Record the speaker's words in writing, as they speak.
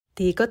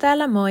Tiiko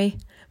täällä moi.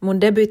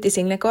 Mun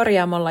debyyttisingle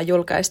Korjaamolla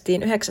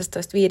julkaistiin 19.5.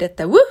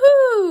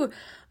 Woohoo!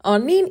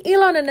 On niin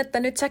iloinen, että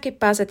nyt säkin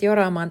pääset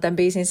joraamaan tämän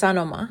biisin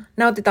sanomaa.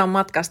 Nautitaan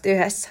matkasta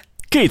yhdessä.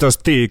 Kiitos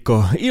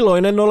Tiiko.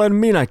 Iloinen olen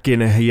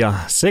minäkin ja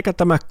sekä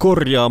tämä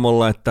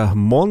Korjaamolla että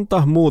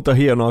monta muuta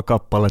hienoa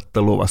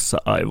kappaletta luvassa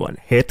aivan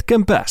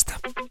hetken päästä.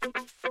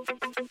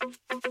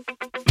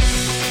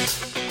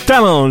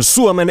 Tämä on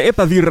Suomen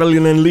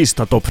epävirallinen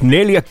lista Top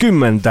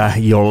 40,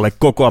 jolle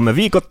kokoamme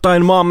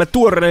viikoittain maamme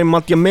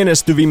tuoreimmat ja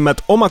menestyvimmät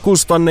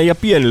omakustanne- ja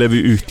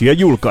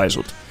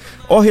pienlevyyhtiöjulkaisut.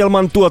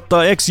 Ohjelman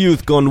tuottaa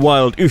Ex-Youth Gone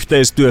Wild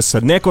yhteistyössä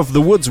Neck of the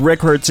Woods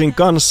Recordsin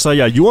kanssa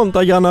ja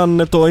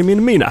juontajananne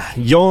toimin minä,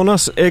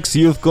 Joonas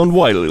Ex-Youth Gone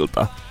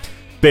Wildilta.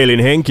 Pelin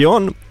henki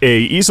on,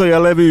 ei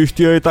isoja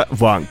levyyhtiöitä,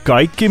 vaan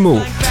kaikki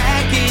muu.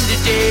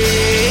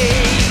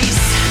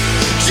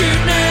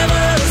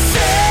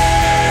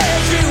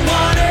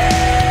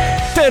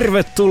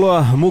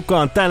 Tervetuloa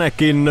mukaan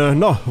tänäkin,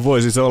 no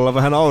voisi se olla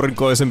vähän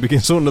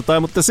aurinkoisempikin sunnuntai,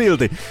 mutta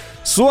silti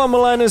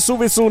suomalainen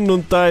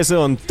suvisunnuntai se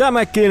on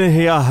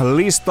tämäkin ja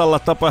listalla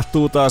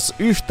tapahtuu taas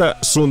yhtä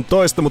sun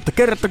toista, mutta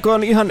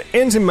kertokoon ihan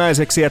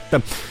ensimmäiseksi,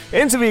 että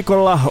ensi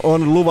viikolla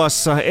on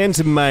luvassa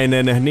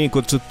ensimmäinen niin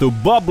kutsuttu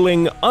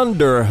Bubbling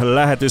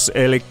Under-lähetys,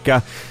 eli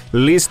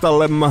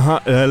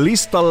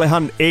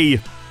listallehan ei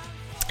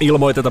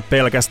ilmoiteta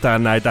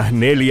pelkästään näitä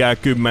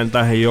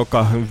 40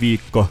 joka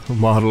viikko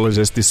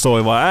mahdollisesti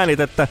soivaa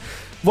äänitettä,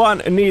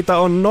 vaan niitä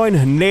on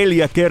noin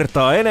 4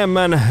 kertaa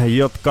enemmän,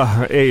 jotka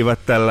eivät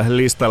tällä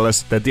listalla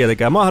sitten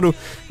tietenkään mahdu,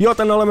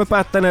 joten olemme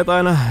päättäneet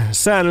aina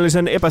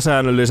säännöllisen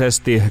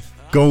epäsäännöllisesti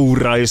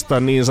kouraista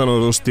niin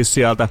sanotusti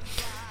sieltä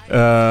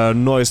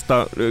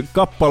noista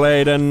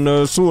kappaleiden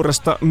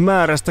suuresta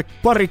määrästä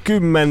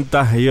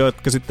parikymmentä,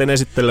 jotka sitten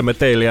esittelemme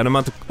teille. Ja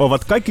nämä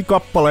ovat kaikki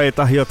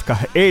kappaleita, jotka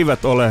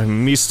eivät ole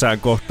missään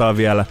kohtaa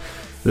vielä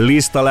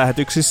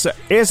listalähetyksissä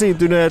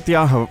esiintyneet.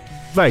 Ja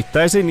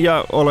väittäisin,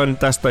 ja olen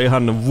tästä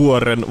ihan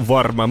vuoren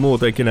varma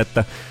muutenkin,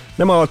 että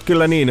nämä ovat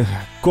kyllä niin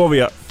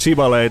kovia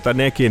chibaleita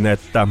nekin,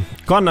 että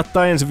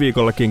kannattaa ensi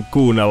viikollakin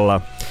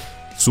kuunnella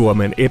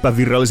Suomen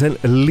epävirallisen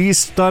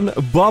listan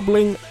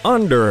Bubbling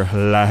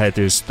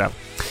Under-lähetystä.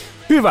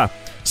 Hyvä!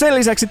 Sen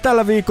lisäksi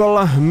tällä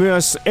viikolla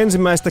myös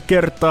ensimmäistä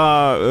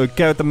kertaa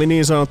käytämme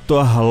niin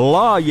sanottua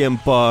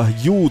laajempaa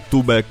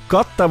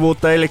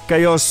YouTube-kattavuutta, eli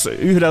jos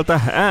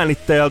yhdeltä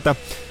äänittäjältä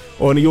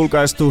on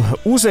julkaistu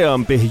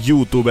useampi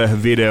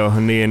YouTube-video,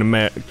 niin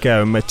me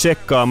käymme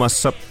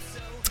tsekkaamassa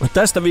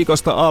tästä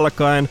viikosta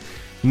alkaen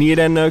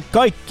niiden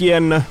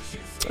kaikkien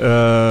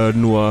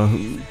nuo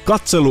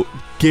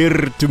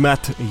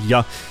katselukertymät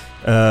ja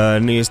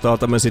niistä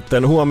otamme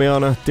sitten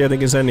huomioon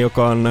tietenkin sen,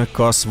 joka on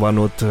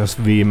kasvanut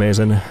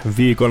viimeisen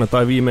viikon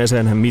tai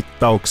viimeiseen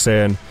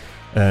mittaukseen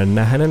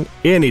nähden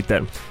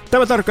eniten.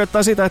 Tämä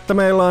tarkoittaa sitä, että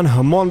meillä on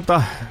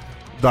monta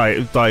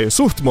tai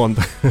suht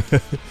monta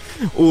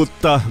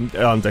uutta,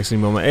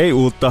 ei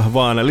uutta,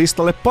 vaan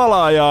listalle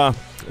palaajaa,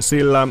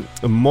 sillä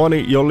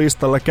moni jo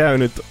listalla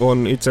käynyt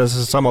on itse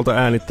asiassa samalta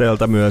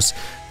äänittäjältä myös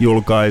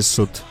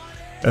julkaissut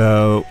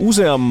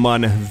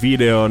useamman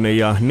videon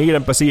ja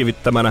niidenpä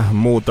siivittämänä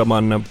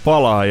muutaman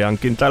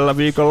palaajankin tällä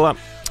viikolla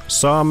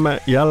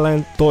saamme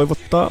jälleen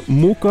toivottaa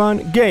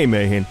mukaan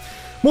gameihin.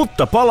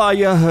 Mutta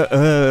palaajia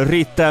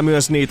riittää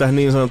myös niitä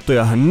niin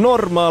sanottuja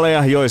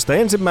normaaleja, joista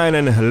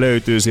ensimmäinen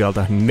löytyy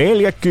sieltä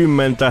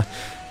 40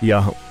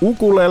 ja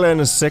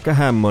ukulelen sekä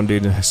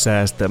Hammondin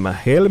säästämä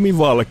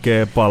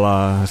helmivalkea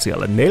palaa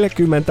siellä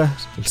 40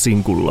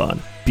 sinkullaan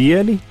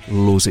Pieni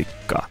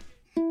lusikka.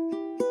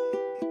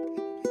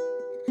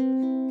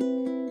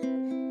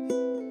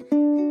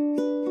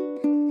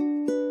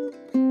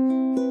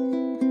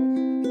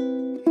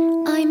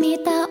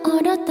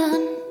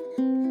 Odotan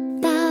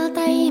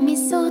tältä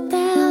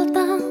ihmissuhteelta.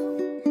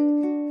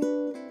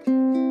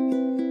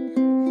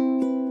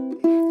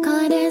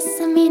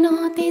 2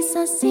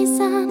 minuutissa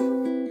sisään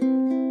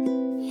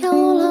ja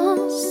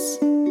ulos.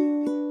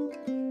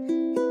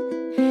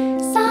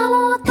 Sä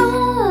haluat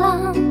olla,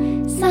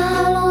 sä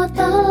haluat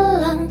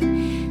olla,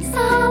 sä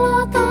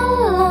haluat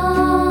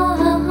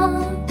olla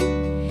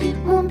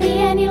mun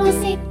pieni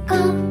lusikka.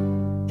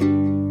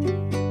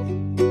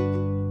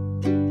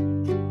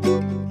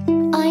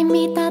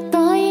 Mitä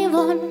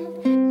toivon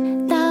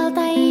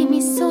tältä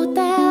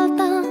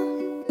ihmissuhteelta?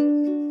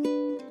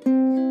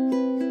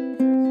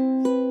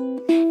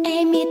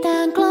 Ei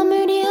mitään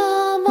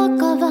klamydiaa,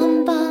 vakavaa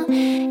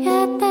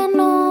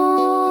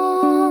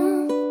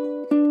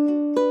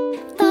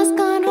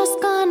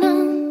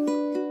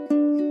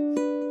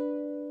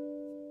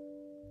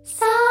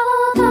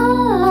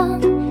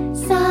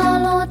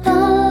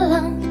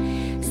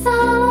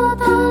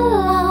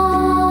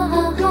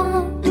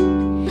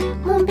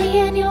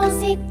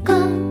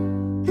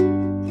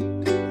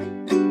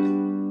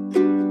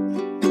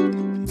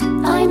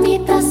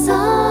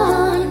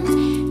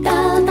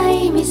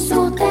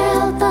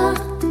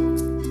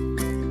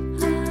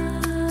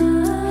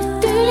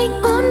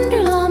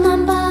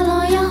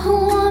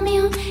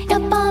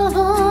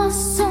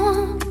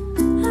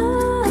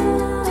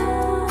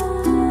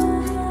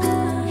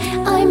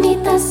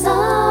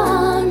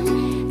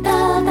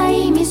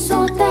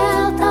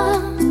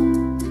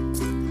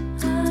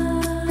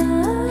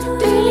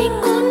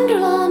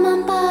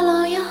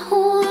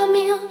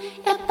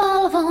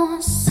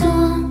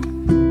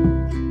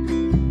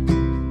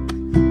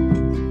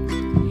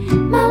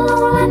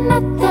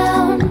luulen, että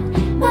on.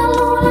 Mä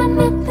luulen,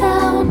 että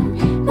on.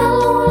 Mä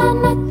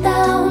luulen, että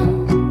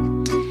on.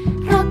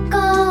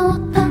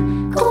 Rakkautta,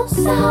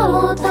 kun sä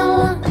haluat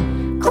olla.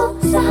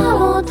 Kun sä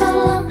haluat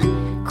olla.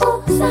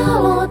 Kun sä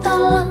haluat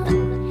olla.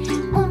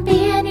 Mun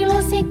pieni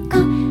lusikka.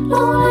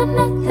 Luulen,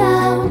 että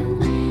on.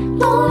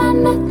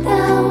 Luulen,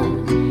 että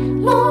on.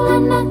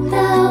 Luulen,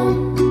 että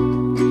on.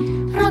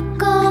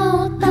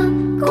 Rakkautta,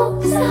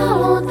 kun sä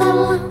haluat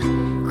olla.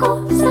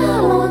 Kun sä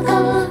haluat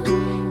olla.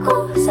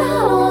 Kun sä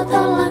haluat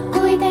olla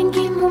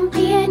kuitenkin mun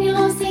pieni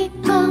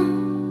lusikka.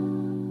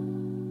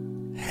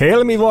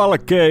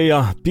 Helmivalkea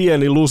ja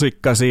pieni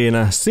lusikka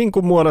siinä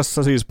sinkun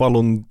muodossa, siis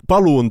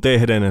paluun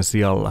tehden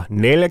sijalla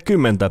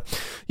 40.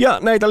 Ja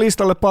näitä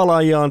listalle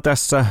palaajia on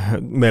tässä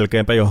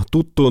melkeinpä jo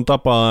tuttuun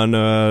tapaan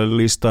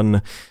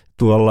listan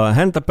tuolla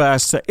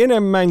häntäpäässä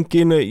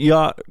enemmänkin,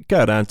 ja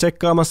käydään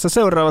tsekkaamassa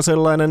seuraava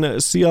sellainen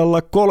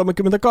sijalla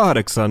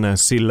 38.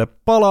 Sille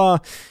palaa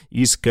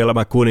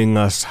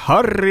iskelmäkuningas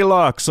Harri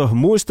Laakso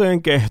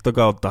muistojen kehto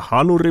kautta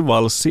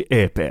Hanurivalssi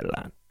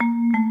EP:llään.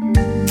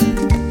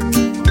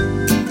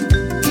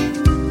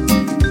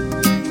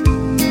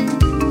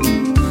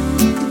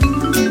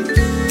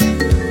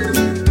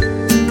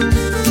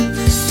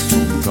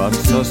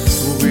 Kanssa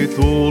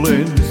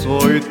suvituulen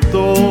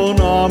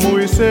soittoon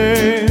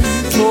aamuiseen,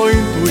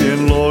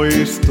 sointujen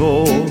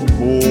loistoon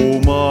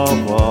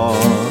huumaavaa.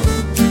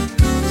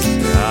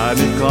 Se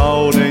ääni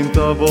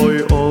kauneinta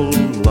voi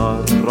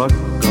olla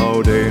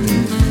rakkauden,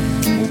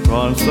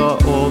 mukaansa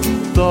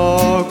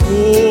ottaa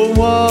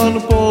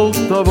kuumaan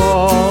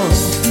polttavaa.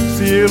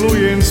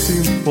 Sielujen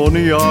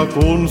sinfoniaa,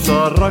 kun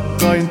saa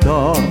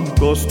rakkaintaan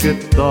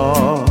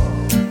koskettaa.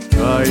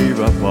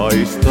 Päivä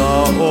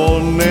paistaa,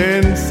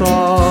 onnen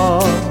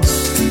saa,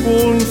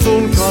 kun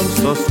sun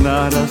kanssas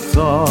nähdä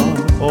saa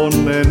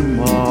onnen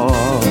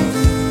maa.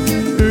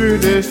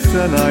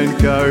 Yhdessä näin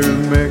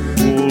käymme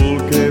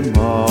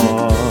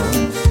kulkemaan.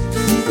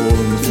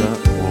 Kun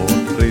sä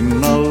oot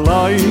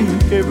rinnallain,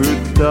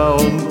 kevyttä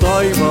on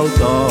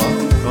taivalta.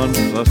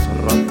 Kanssas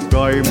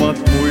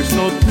rakkaimmat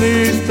muistot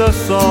niistä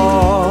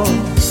saa.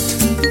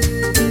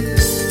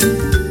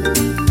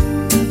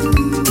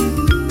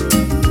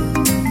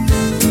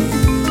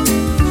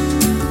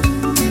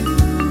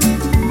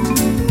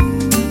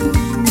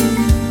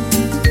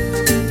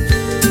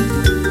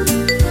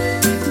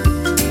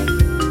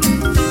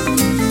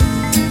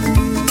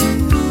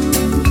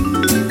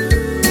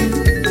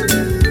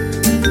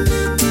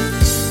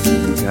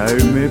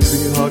 Käymme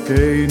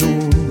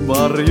pihakeinuun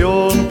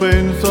varjoon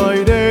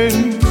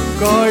pensaiden,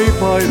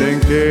 kaipaiden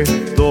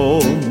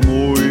kehtoon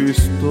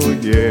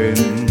muistojen.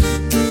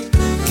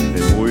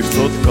 Ne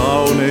muistot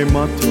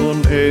kauneimmat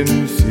on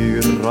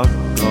ensi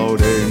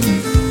rakkauden,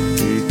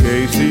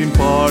 ikeisiin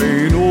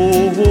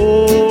painuu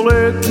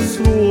huolet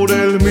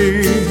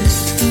suudelmiin.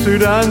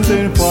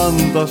 Sydänten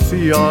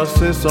fantasia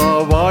se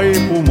saa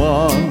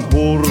vaipumaan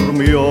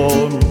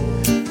hurmioon.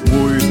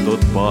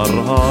 Muistot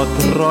parhaat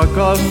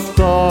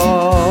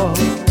rakastaa,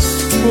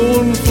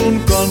 kun sun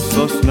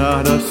kanssas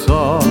nähdä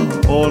saa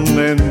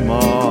onnen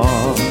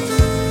maa.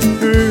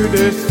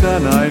 Yhdessä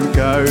näin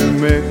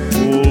käymme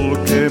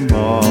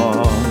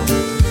kulkemaan.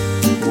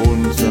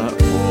 Kun sä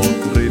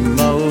oot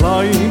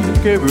rinnallain,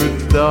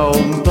 kevyttä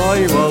on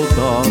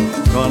taivalta.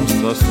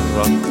 Kanssas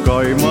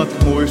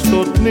rakkaimmat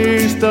muistot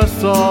niistä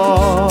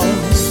saa.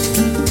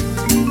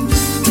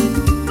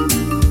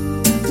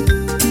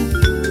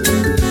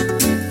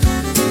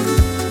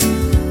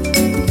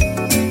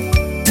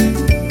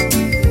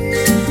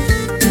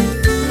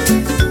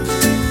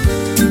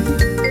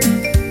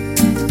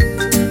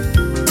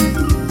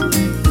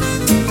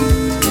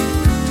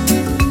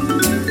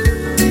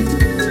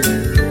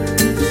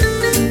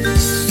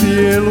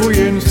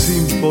 Sielujen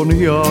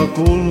sinfoniaa,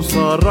 kun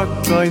saa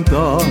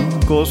rakkaintaan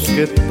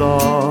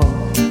koskettaa.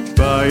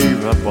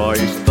 Päivä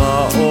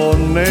paistaa,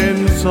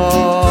 onnen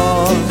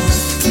saa,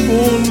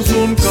 kun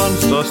sun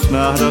kanssas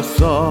nähdä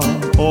saa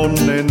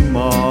onnen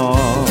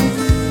maa.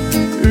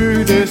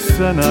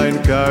 Yhdessä näin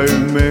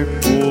käymme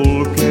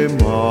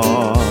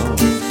kulkemaan.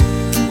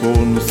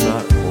 Kun sä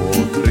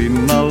oot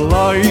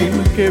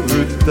rinnallain,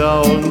 kevyttä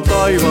on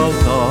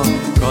taivalta.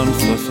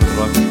 Kanssas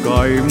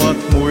rakkaimmat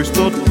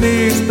muistot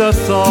niistä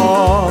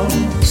saa.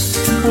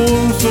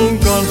 Kun sun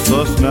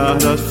kanssas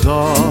nähdä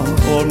saa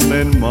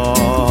onnen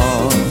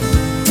maa.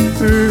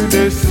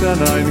 Yhdessä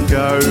näin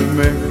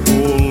käymme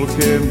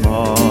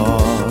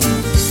kulkemaan.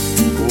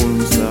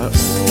 Kun sä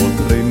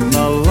oot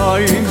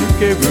rinnallain,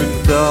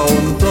 kevyttä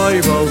on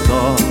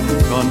taivalta.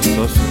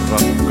 Kanssas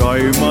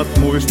rakkaimmat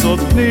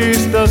muistot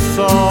niistä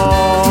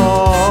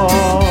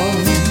saa.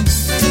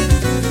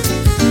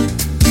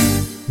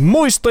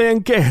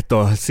 Muistojen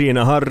kehto,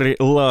 siinä Harri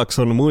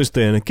Laakson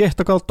muistojen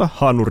kehto kautta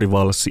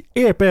Hanurivalssi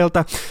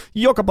EP:ltä,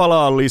 joka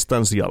palaa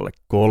listan sijalle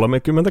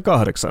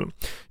 38.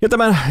 Ja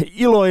tämä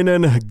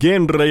iloinen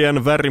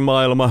genrejen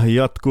värimaailma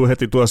jatkuu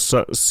heti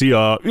tuossa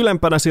sijaa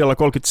ylempänä siellä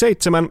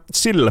 37,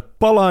 sille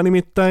palaa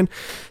nimittäin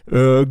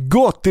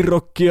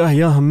goottirockia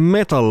ja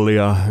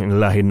metallia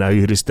lähinnä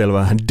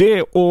yhdistelvä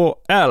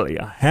DOL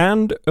ja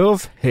Hand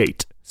of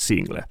Hate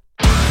single.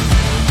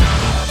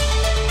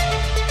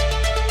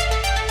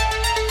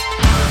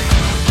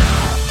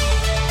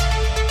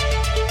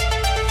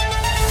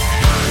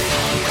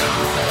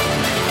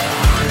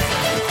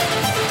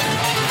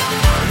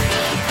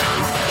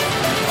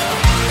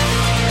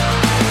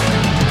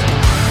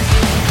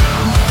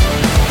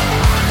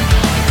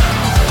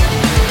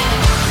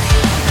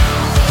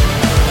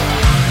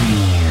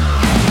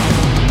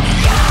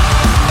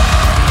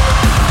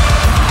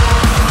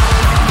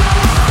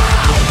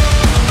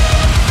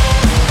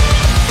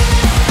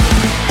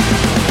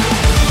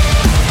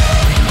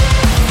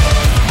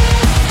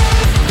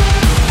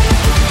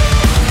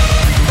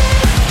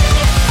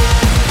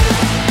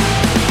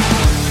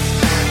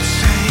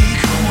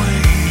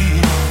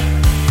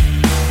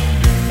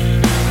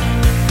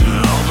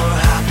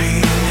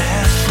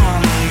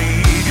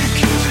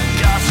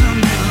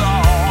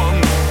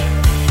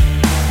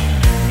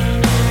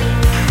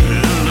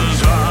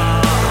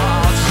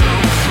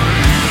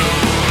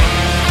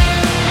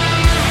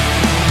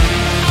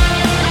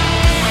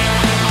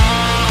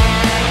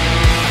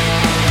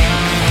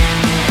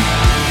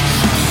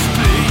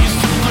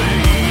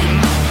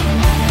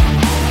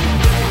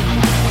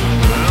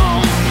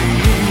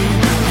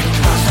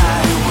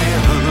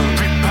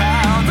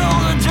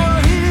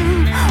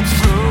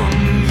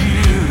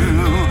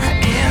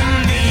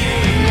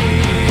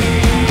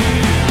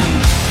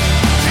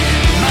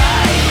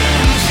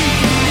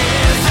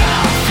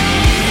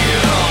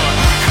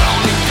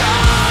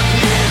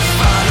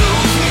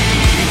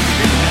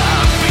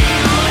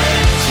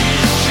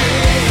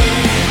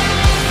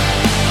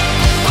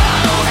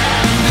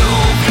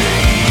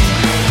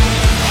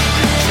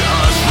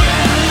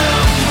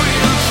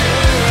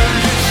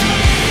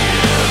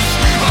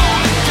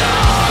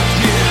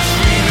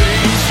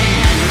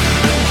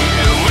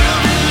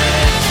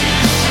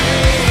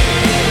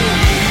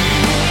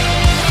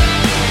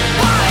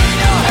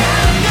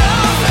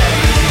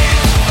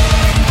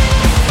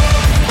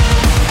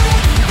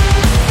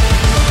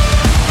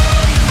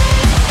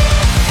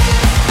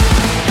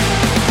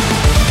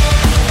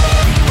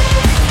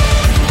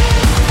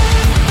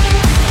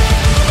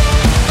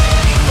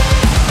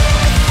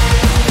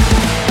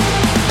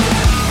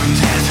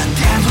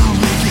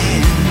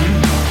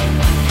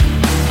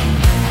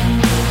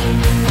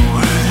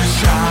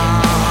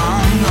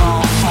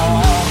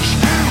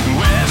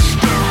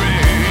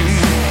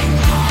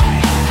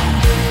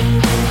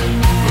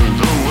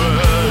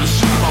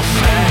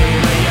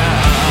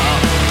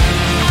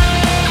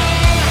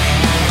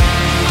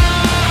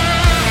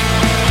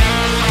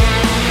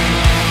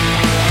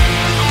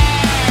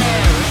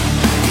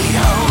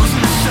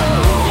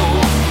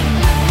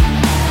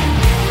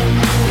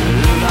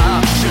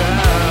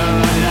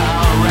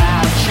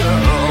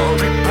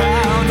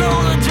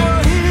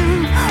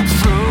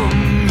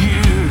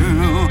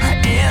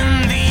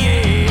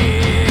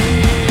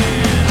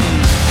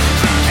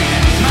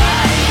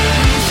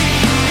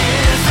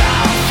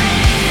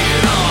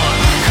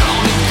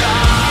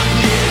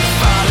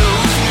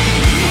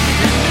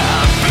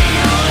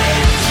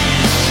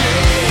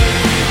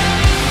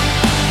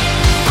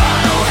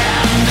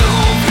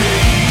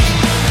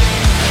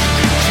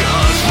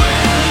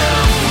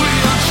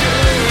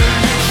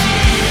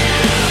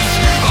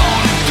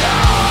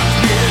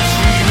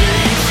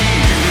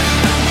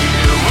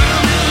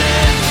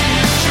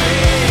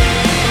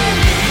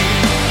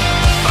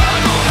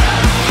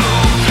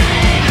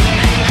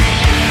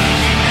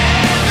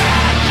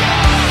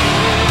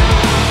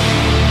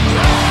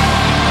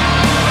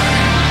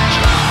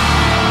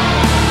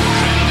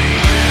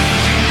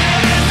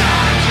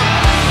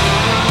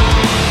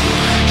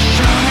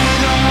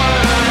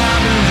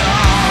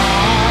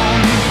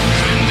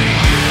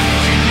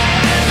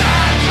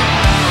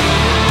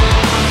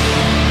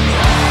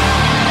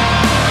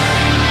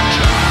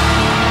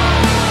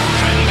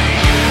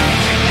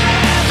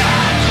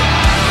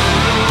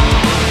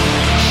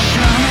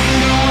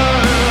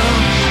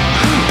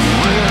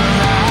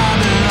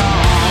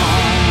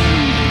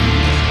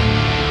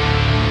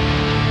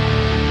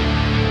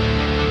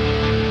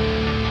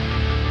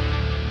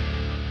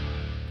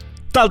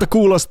 Tältä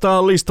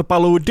kuulostaa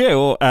listapaluu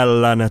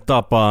DOL:n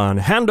tapaan.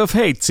 Hand of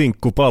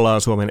Hate-sinkku palaa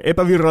Suomen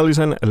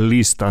epävirallisen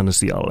listan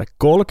sijalle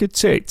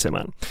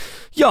 37.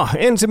 Ja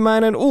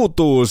ensimmäinen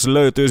uutuus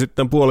löytyy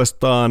sitten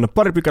puolestaan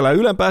pari pykälää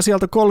ylempää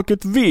sieltä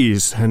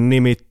 35,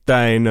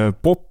 nimittäin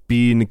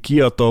poppiin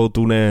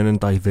kietoutuneen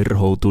tai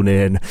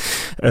verhoutuneen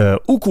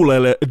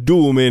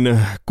ukulele-doomin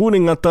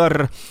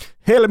kuningatar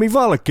Helmi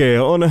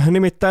Valkee on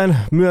nimittäin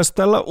myös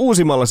tällä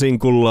uusimmalla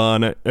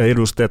sinkullaan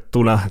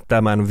edustettuna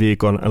tämän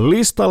viikon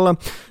listalla.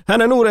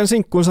 Hänen uuden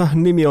sinkkunsa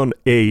nimi on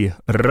Ei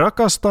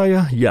rakasta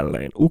ja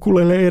jälleen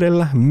ukulele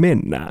edellä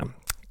mennään.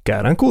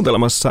 Käydään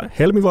kuuntelemassa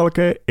Helmi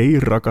Valkee Ei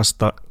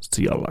rakasta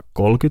sijalla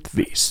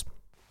 35.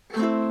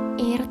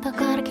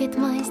 Irtokarkit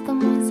maistu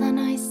mun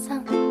sanoissa,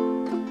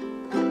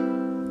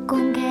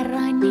 kun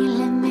kerroin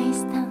niille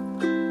meistä.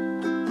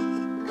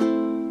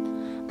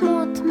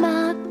 Mut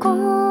mä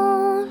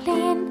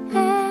kuulin,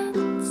 et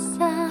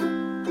sä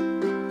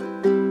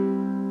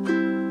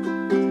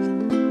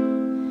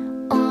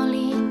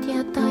olit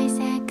jo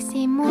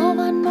toiseksi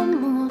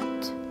muovannut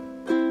mut.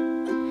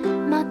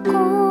 Mä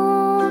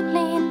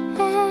kuulin,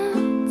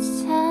 et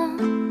sä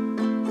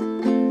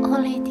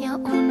olit jo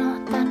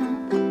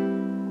unohtanut.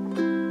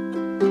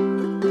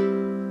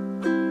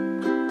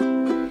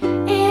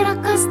 Ei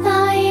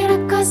rakasta, ei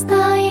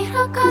rakasta, ei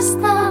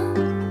rakasta.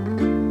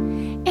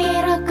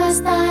 Ei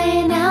rakasta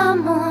enää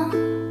mua.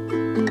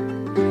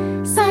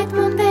 Sait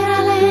mun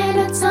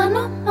terälehdet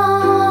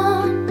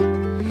sanomaan.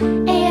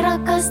 Ei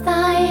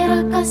rakasta, ei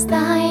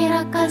rakasta, ei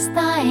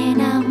rakasta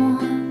enää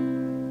mua.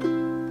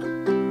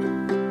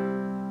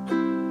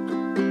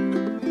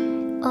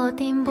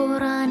 Otin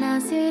purana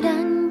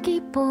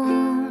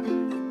sydänkipuun.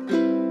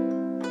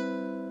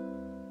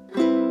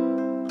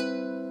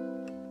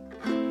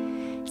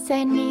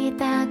 Söin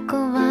niitä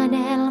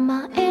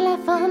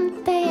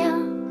kuvanelma-elefantteja.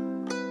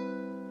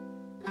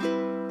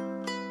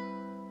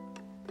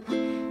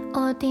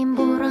 Otin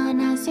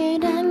purana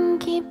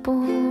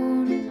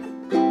sydänkipuun.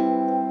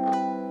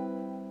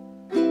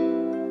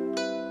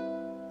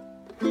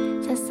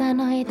 Sä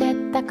sanoit,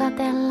 että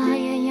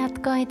katellaan ja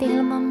jatkoit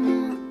ilman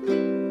mua.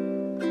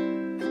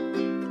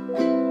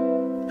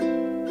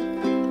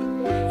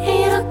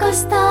 Ei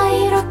rakasta,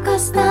 ei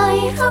rakasta,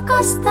 ei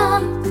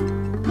rakasta.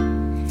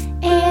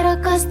 Ei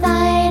rakasta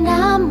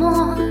enää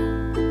mua.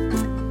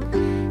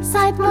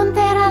 Sait mun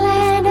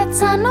terälehdet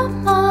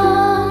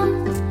sanomaan.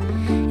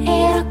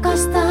 Ei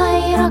rakasta,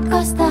 ei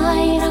rakasta,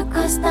 ei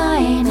rakasta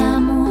enää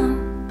mua.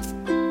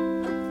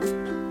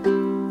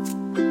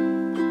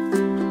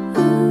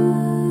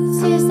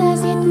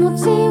 Sysäsit mut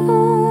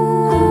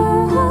sivuun.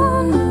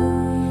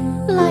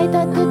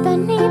 Laitat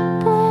tytön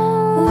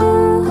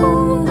nippuun.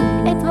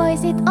 Et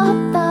voisit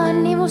ottaa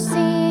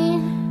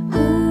nivusiin.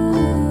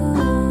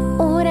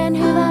 Uuden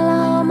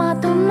hyvällä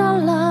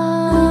omatunnolla.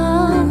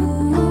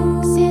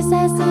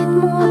 Sysäsit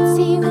mut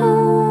sivuun.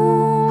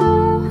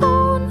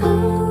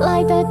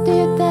 Laitat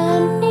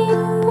tytön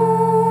nippuun.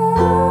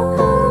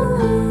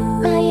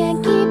 Mä jään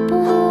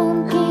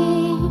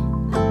kipuunkin.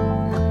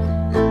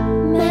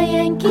 Mä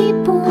jään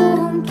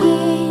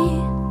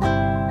kipuunkin.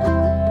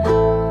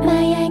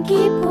 Mä jään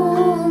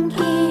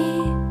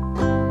kipuunkin.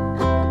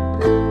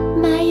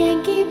 Mä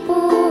jään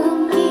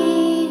kipuunkin.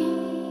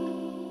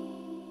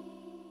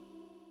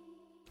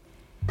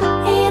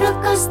 Ei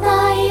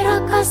rakasta, ei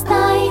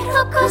rakasta, ei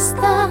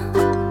rakasta.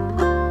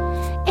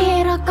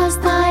 Ei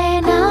rakasta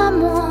enää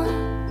mua.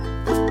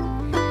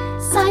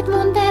 Sait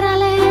mun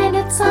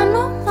terälehdet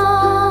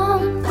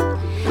sanomaan.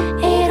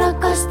 Ei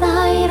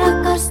rakasta, ei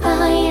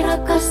rakasta, ei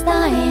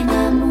rakasta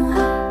enää mua.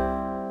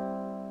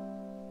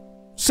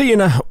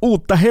 Siinä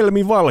uutta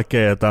Helmi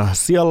Valkeeta.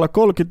 Sijalla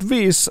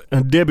 35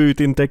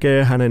 debyytin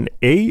tekee hänen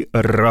Ei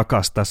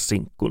rakasta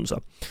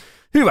sinkkunsa.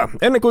 Hyvä.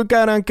 Ennen kuin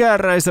käydään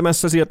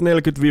kääräisemässä sieltä 40-31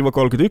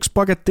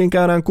 pakettiin,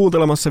 käydään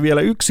kuuntelemassa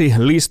vielä yksi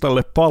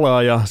listalle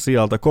palaaja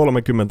sieltä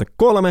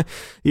 33.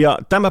 Ja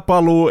tämä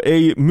paluu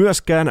ei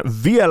myöskään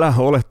vielä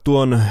ole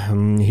tuon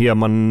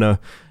hieman,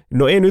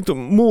 no ei nyt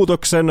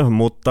muutoksen,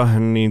 mutta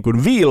niin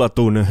kuin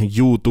viilatun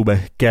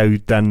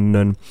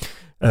YouTube-käytännön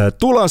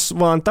tulos,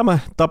 vaan tämä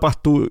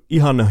tapahtuu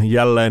ihan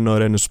jälleen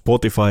noiden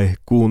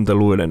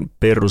Spotify-kuunteluiden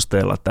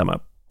perusteella tämä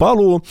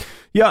paluu.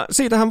 Ja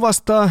siitähän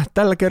vastaa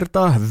tällä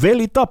kertaa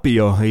Veli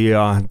Tapio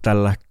ja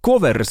tällä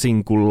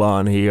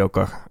cover-sinkullaan,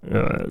 joka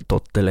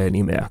tottelee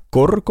nimeä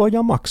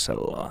Korkoja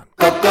maksellaan.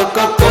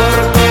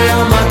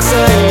 Korkoja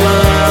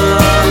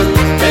maksellaan,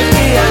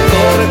 pelkkiä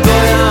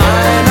korkoja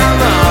aina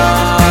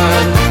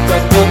vaan.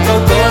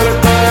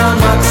 Korkoja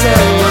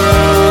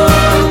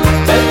maksellaan,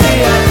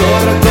 pelkkiä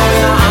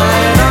korkoja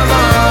aina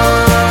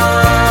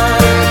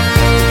vaan.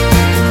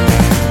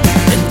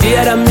 En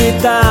tiedä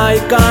mitä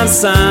aikaan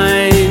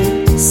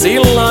sain,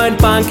 silloin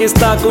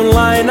pankista kun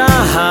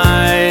lainaa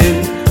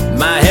hain.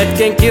 Mä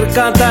hetken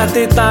kirkkaan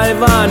tähti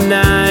taivaan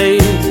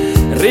näin,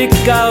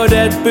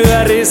 rikkaudet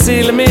pyöri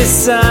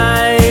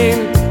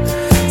silmissäin.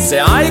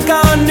 Se aika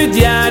on nyt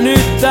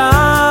jäänyt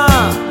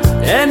taa,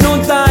 en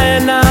unta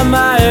enää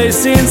mä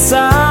öisin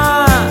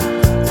saa.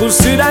 Kun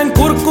sydän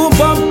kurkkuun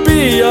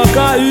pomppii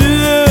joka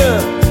yö,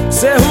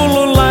 se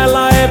hullu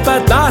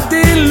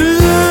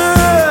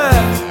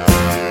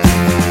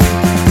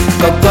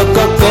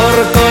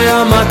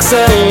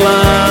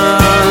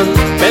maksellaan.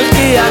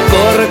 Pelkkiä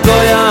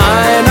korkoja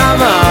aina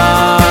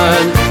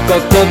vaan.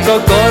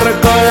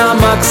 Korkoja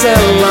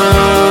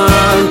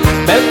maksellaan.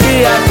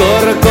 Pelkkiä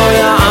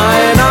korkoja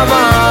aina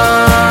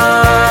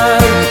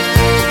vaan.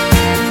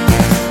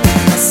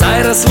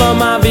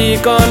 Sairasloma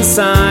viikon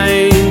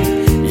sain.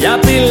 Ja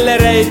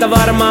pillereitä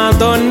varmaan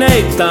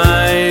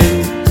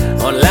tonneittain.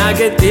 On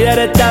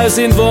lääketiede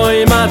täysin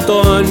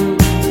voimaton.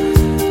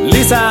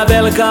 Lisää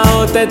velkaa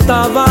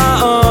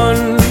otettavaa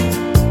on.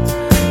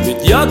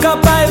 Nyt joka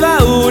päivä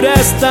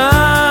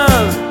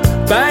uudestaan.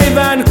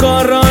 Päivän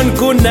koron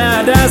kun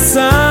nähdä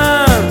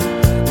saa.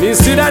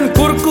 Niin sydän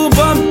kurkku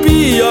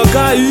pomppii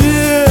joka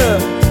yö.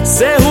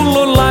 Se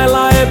hullun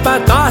lailla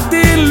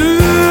epätahti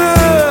lyö.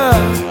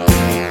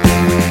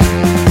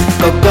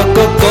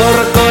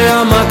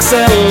 Korkoja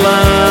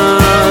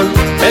maksellaan.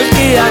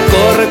 Pelkkiä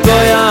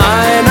korkoja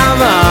aina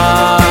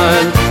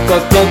vaan.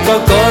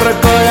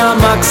 Korkoja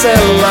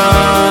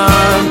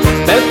maksellaan.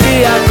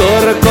 Pelkkiä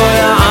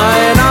korkoja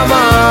aina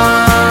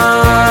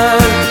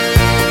vaan.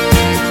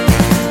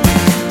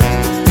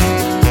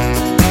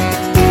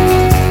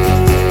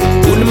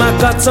 Kun mä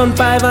katson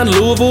päivän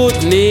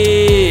luvut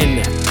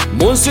niin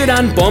mun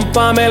sydän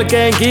pomppaa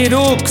melkein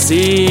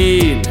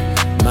kiduksiin.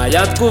 Mä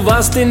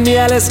jatkuvasti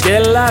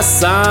mieleskellä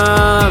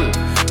saan.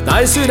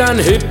 Tai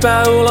sydän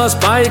hyppää ulos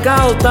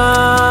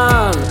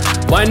paikaltaan.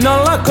 Vain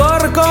nolla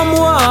korko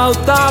mua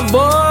auttaa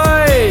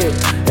voi.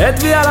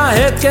 Et vielä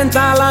hetken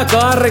täällä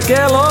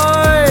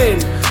karkeloin.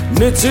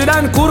 Nyt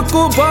sydän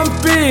kurkku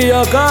pomppii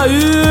joka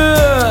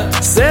yö.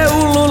 Se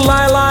hullun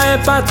lailla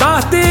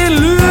epätahti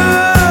lyö.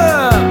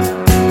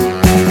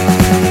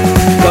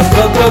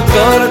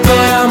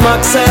 Korkoja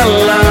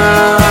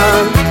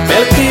maksellaan.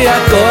 Pelkkiä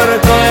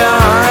korkoja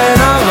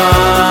aina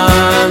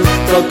vaan.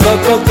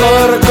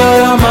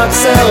 Korkoja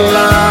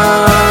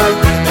maksellaan.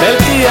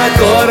 Pelkkiä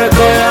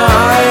korkoja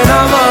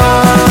aina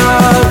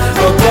vaan.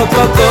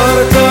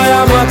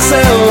 Korkoja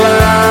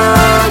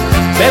maksellaan.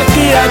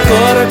 Pelkkiä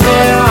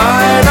korkoja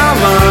aina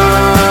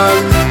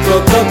vaan.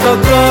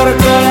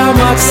 Korkoja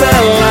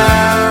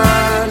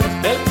maksellaan.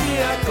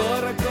 Pelkkiä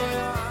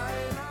korkoja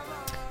aina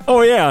vaan.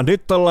 Oh yeah,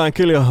 nyt ollaan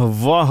kyllä jo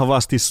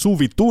vahvasti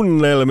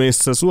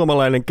suvitunnelmissa.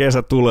 Suomalainen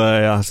kesä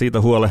tulee ja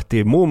siitä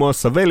huolehtii muun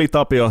muassa veli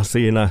Tapio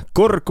siinä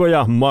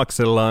Korkoja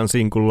maksellaan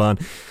sinkullaan,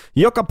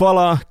 joka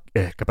palaa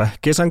ehkäpä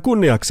kesän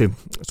kunniaksi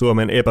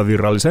Suomen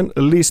epävirallisen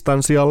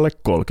listan sijalle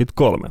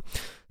 33.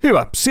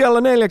 Hyvä,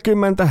 siellä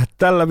 40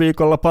 tällä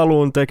viikolla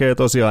paluun tekee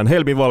tosiaan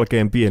Helmi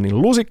Valkeen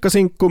Pienin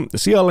lusikkasinkku.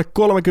 Sijalle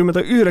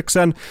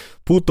 39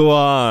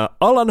 putoaa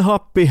Alan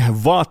Happi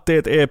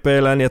Vaatteet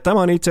EP:lään ja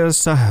tämä on itse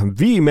asiassa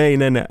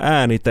viimeinen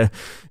äänite,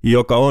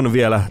 joka on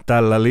vielä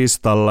tällä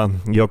listalla,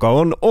 joka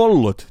on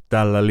ollut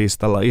tällä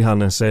listalla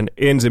ihan sen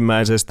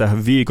ensimmäisestä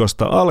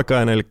viikosta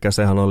alkaen, eli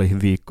sehän oli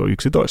viikko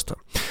 11.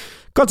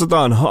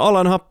 Katsotaan,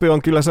 Alan Happi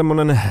on kyllä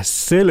semmonen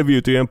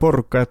selviytyjen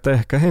porukka, että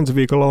ehkä ensi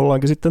viikolla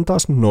ollaankin sitten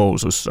taas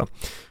nousussa.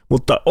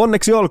 Mutta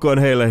onneksi olkoon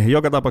heille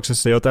joka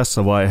tapauksessa jo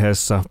tässä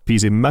vaiheessa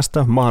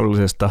pisimmästä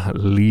mahdollisesta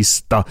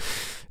lista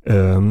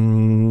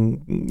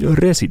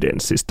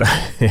residenssistä,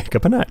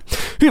 ehkäpä näin.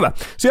 Hyvä,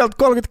 sieltä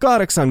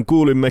 38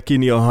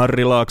 kuulimmekin jo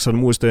Harri Laakson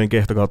muistojen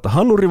kehto kautta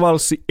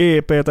Hanurivalssi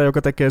EP:tä,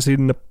 joka tekee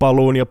sinne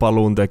paluun ja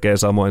paluun tekee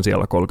samoin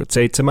siellä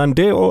 37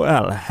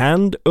 DOL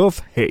Hand of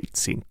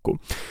Hate-sinkku.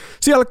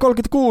 Siellä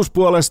 36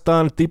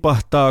 puolestaan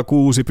tipahtaa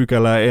 6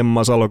 pykälää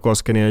Emma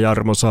Salokosken ja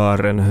Jarmo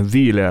Saaren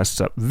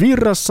Viileässä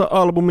virrassa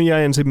 -albumi ja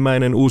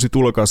ensimmäinen uusi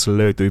tulokas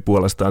löytyi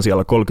puolestaan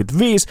siellä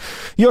 35,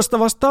 josta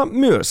vastaa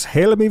myös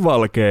Helmi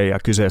Valkee ja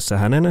kyseessä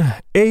hänen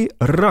Ei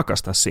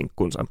rakasta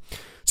 -sinkkunsa.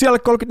 Siellä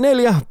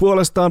 34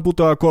 puolestaan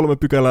putoaa 3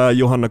 pykälää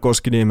Johanna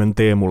Koskiniemen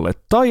Teemulle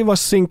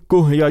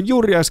Taivas-sinkku ja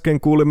juuri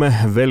äsken kuulimme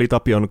veli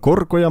Tapion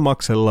Korkoja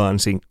maksellaan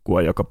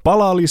 -sinkkua, joka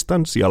palaa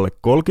listan sijalle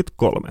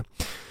 33.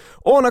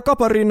 Oona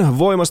Kaparin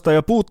Voimasta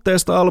ja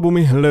puutteesta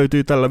 -albumi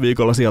löytyy tällä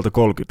viikolla sieltä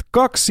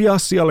 32 ja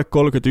sijalle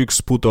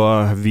 31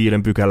 putoaa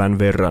 5 pykälän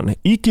verran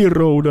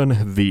Ikiroudan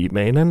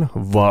Viimeinen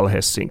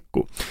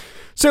valhesinkku.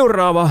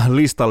 Seuraava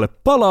listalle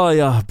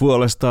palaaja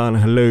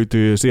puolestaan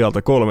löytyy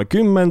sieltä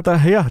 30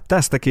 ja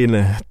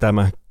tästäkin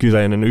tämä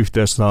kyseinen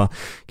yhteys saa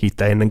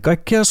kiittää ennen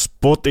kaikkea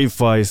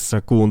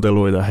Spotifyssa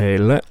kuunteluita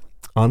heille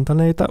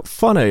antaneita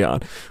fanejaan.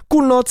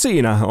 Kun oot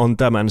siinä on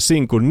tämän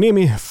sinkun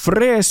nimi,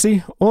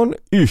 Freesi on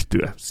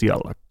yhtye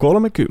siellä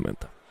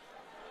 30.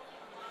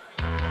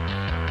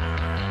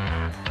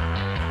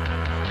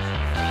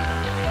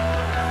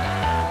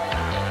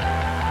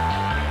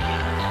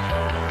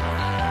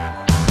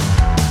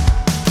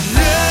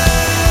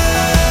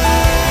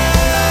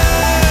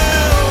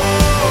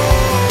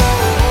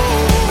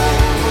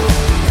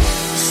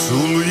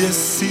 Sulje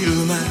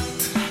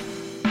silmät,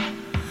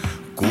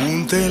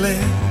 kuuntele.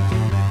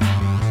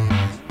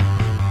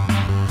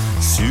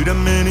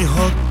 Sydämeni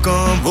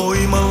hakkaa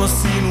voimalla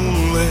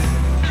sinulle.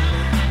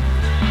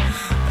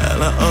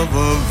 Älä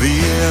avaa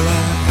vielä,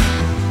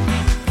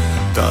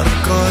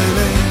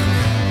 tarkkaile.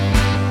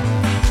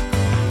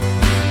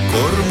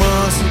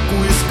 Korvaasi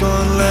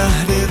kuiskaan,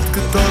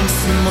 lähdetkö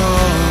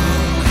tanssimaan?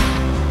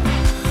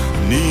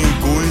 niin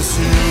kuin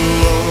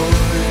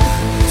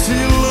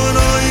silloin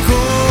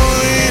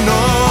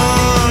aikoinaan.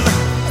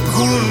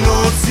 Kun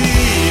oot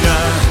siinä,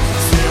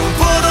 se on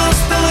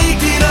parasta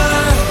ikinä.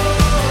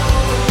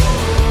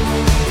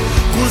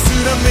 Kun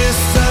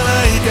sydämessä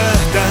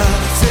läikähtää,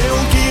 se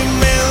on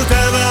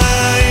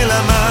kimmeltävää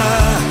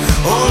elämää.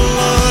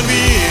 Ollaan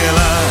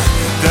vielä,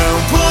 tää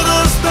on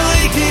parasta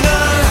ikinä.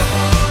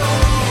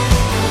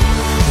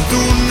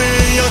 Tunne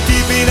ja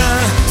kipinä,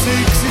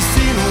 siksi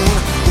sinun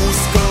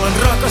uskallan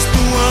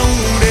rakastua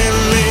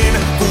uudelleen.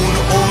 Kun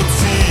oot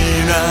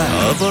siinä,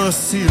 avaa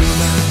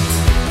silmät,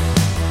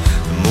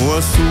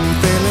 mua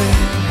suutelee.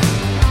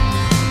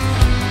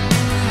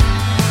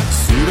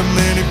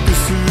 Sydämeni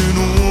pysyy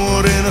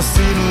nuorena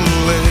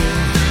sinulle.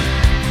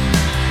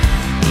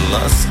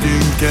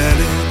 Lasken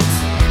kädet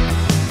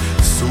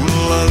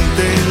sun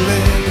lanteille.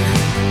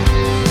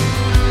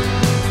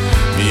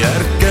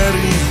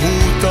 Järkkäri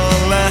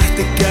huutaa,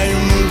 lähtekää jo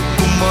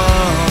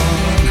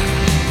nukkumaan.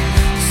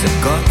 Sä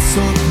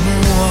katsot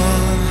mua.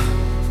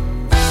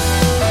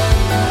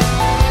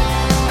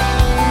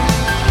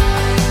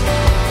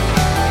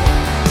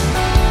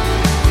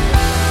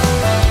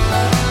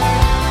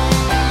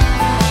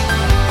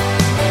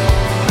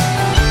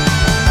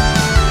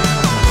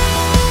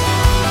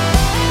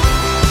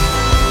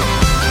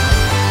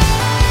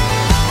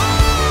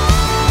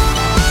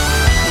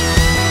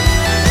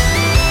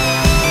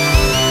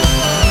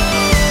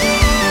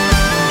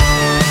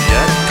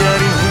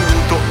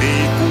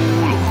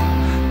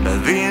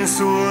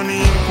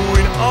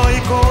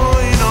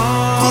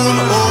 Kun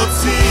oot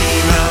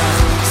siinä,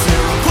 se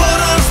on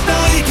parasta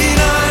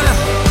ikinä.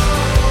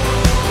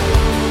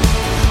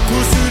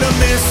 Kun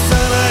sydämessä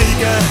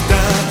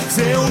läikähtää,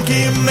 se on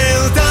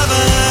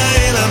kimmeltävää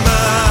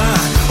elämää.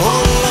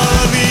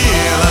 Ollaan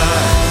vielä,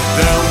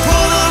 tää on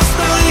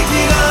parasta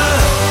ikinä.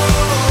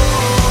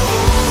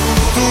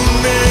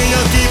 Tunne ja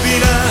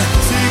kipinä,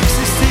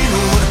 siksi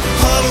sinun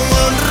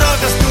haluan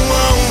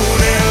rakastua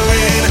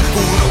uudelleen.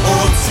 Kun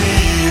oot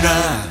siinä.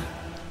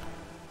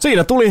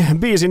 Siinä tuli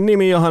biisin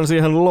nimi, johon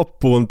siihen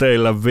loppuun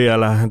teillä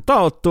vielä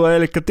taottua,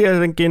 eli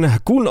tietenkin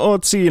Kun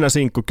oot siinä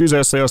 -sinkku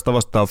kyseessä, josta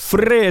vastaa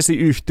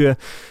Freesi-yhtye,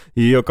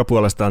 joka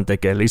puolestaan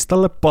tekee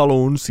listalle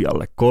paluun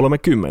sijalle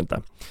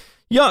 30.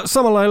 Ja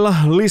samalla lailla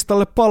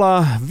listalle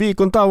palaa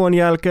viikon tauon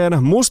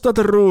jälkeen Mustat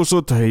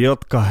ruusut,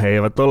 jotka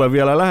eivät ole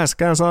vielä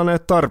läheskään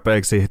saaneet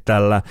tarpeeksi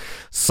tällä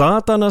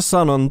Saatana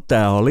sanon,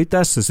 tää oli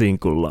tässä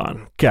 -sinkullaan.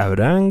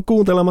 Käydään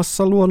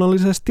kuuntelemassa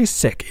luonnollisesti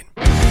sekin.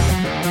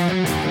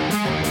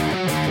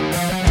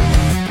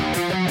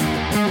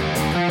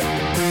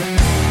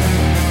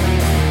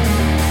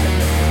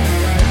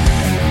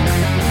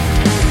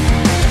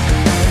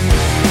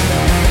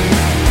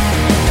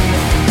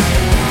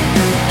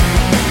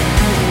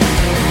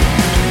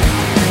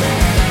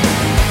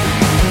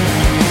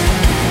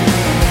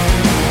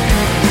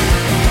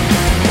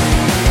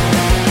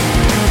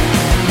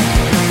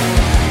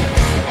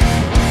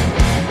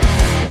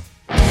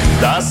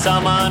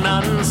 Saman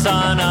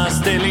ansaan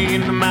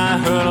astelin, mä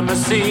hölmö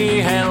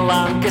siihen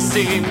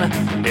lankesin.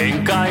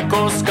 En kai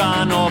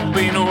koskaan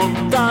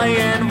oppinut,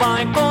 tai en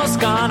vain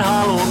koskaan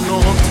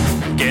halunnut.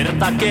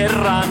 Kerta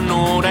kerran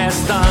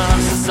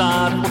uudestaan sä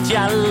saat mut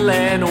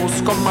jälleen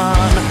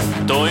uskomaan.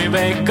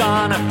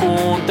 Toiveikkaana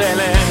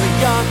kuuntelen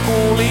ja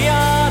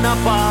kuulijana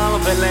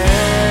palvelen.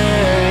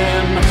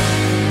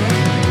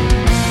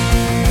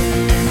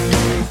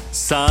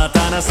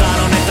 Saatana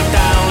sanon, että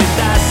tää oli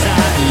tässä,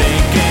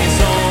 leikkein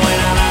se on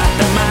enää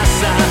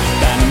lähtemässä.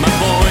 Tän mä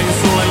voin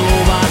sulle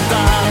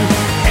luvata,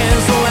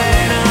 en sulle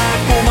enää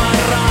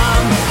kumarraa.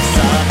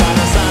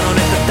 Saatana sanon,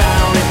 että tää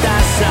oli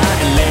tässä,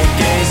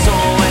 leikkein se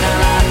on enää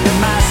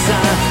lähtemässä.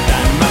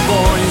 Tän mä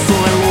voin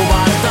sulle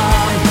luvata,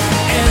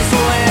 en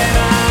sulle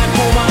enää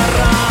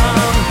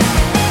kumarraa.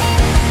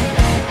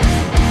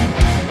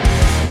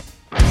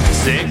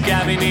 Se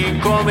kävi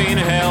niin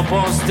kovin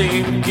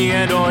helposti,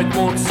 kiedoit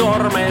mut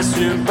sormes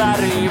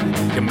ympäri.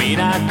 Ja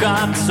minä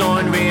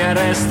katsoin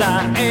vierestä,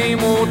 ei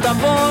muuta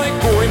voi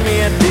kuin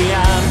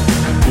miettiä.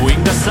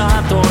 Kuinka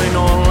saatoin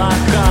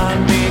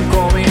ollakaan niin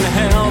kovin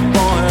helppo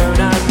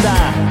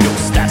höynäyttää.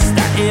 Jos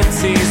tästä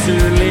etsii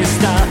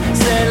syyllistä,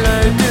 se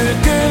löytyy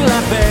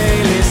kyllä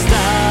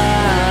peilistä.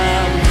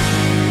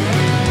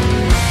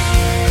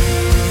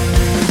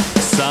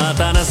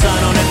 Saatana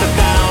sanon, että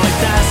tää oli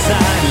tässä,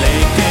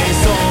 leikkein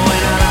se on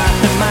enää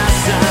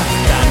lähtemässä.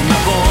 Tän mä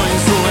voin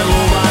sulle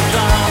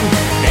luvata,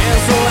 en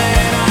sulle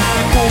enää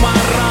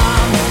kumarraa.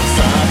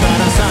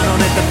 Saatana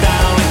sanon, että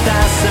tää oli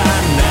tässä,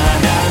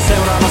 nähdään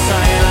seuraavassa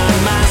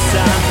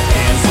elämässä.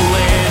 En sulle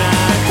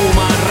enää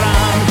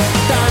kumarraa,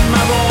 tän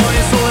mä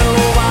voin sulle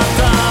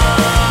luvata.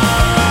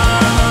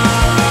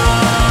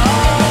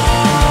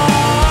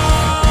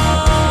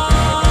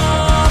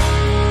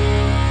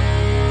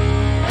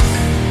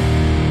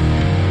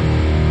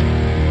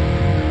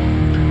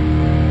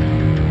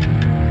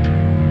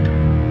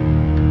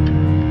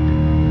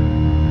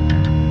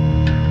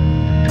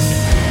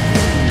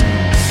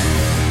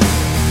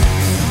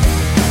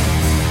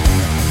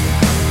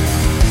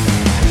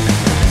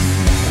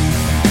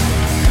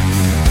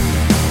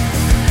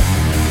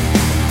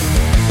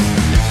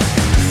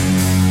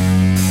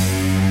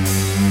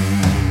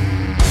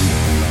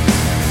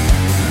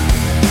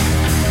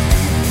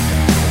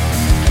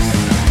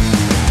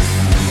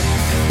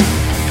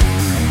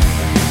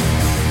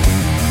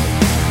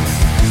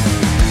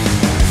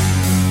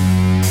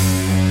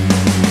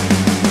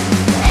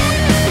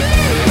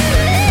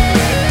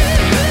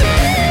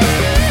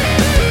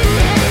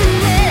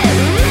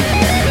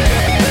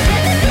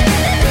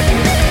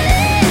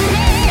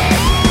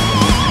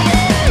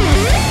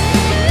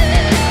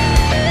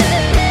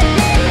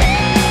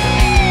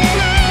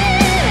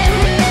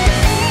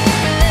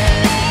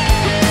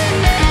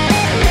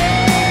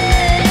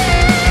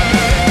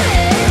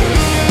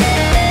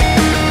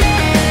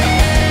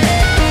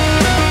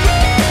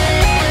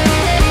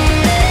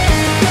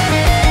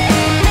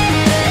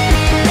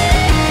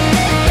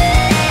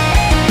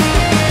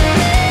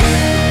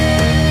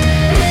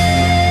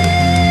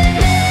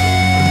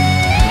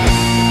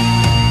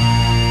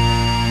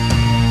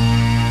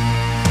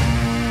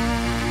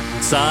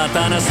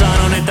 Saatana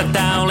sanon, että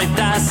tää oli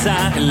tässä.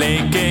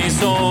 Leikki ei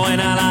soo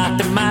enää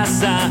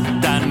lähtemässä.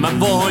 Tän mä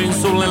voin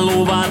sulle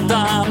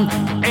luvata.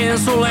 En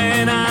sulle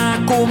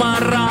enää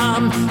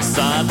kumarraa.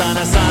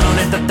 Saatana sanon,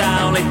 että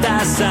tää oli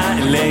tässä.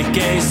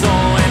 Leikki ei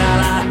soo enää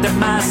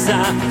lähtemässä.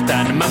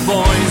 Tän mä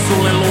voin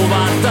sulle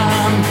luvata.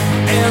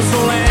 En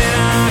sulle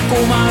enää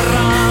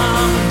kumarraa.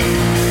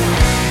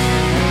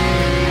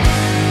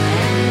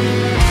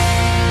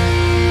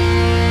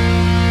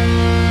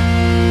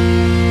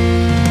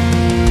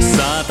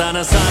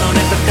 Saatana sanon,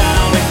 että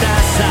tää oli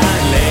tässä.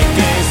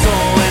 Leikki ei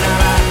soo enää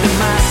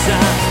lähtemässä.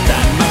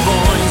 Tän mä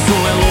voin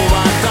sulle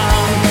luvata.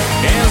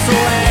 En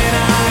sulle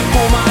enää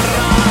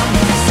kumarraa.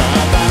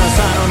 Saatana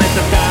sanon,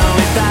 että tää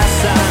oli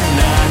tässä.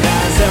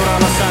 Nähdään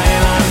seuraavassa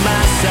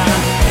elämässä.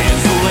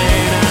 En sulle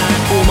enää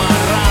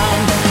kumarraa.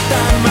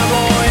 Tän mä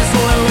voin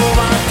sulle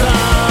luvata.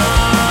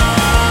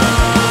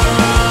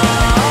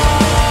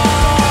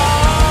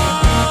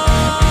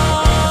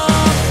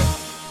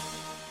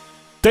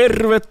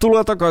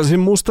 Tervetuloa takaisin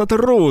Mustat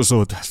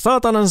ruusut.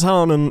 Saatana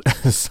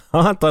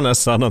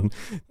sanon,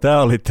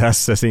 tää oli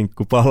tässä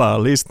sinkku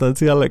palaa listan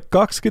siellä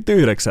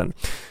 29.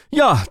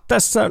 Ja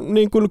tässä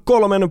niin kuin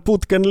 3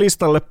 putken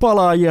listalle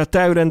palaajia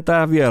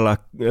täydentää vielä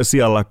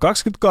siellä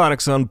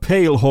 28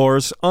 Pale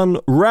Horse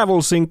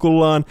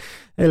Unravel-sinkullaan.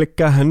 Eli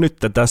nyt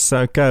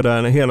tässä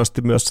käydään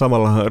hienosti myös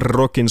samalla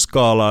rockin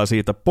skaalaa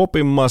siitä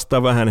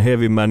popimmasta, vähän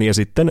hevimmän ja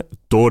sitten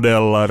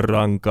todella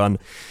rankan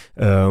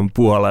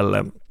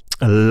puolelle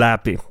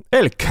läpi.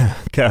 Eli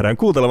käydään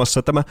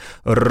kuuntelemassa tämä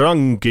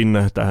rankin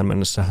tähän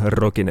mennessä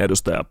rockin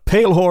edustaja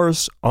Pale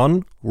Horse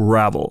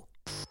Unravel.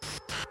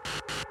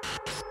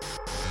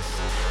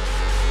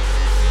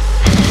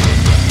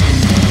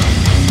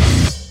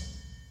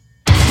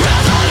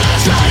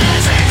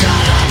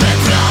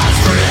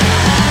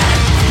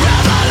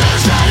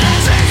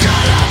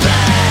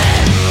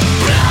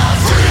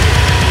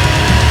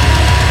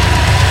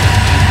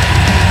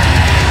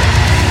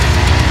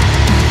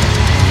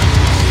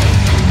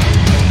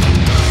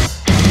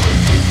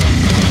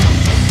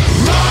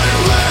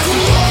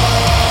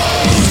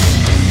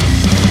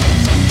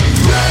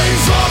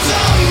 Rains of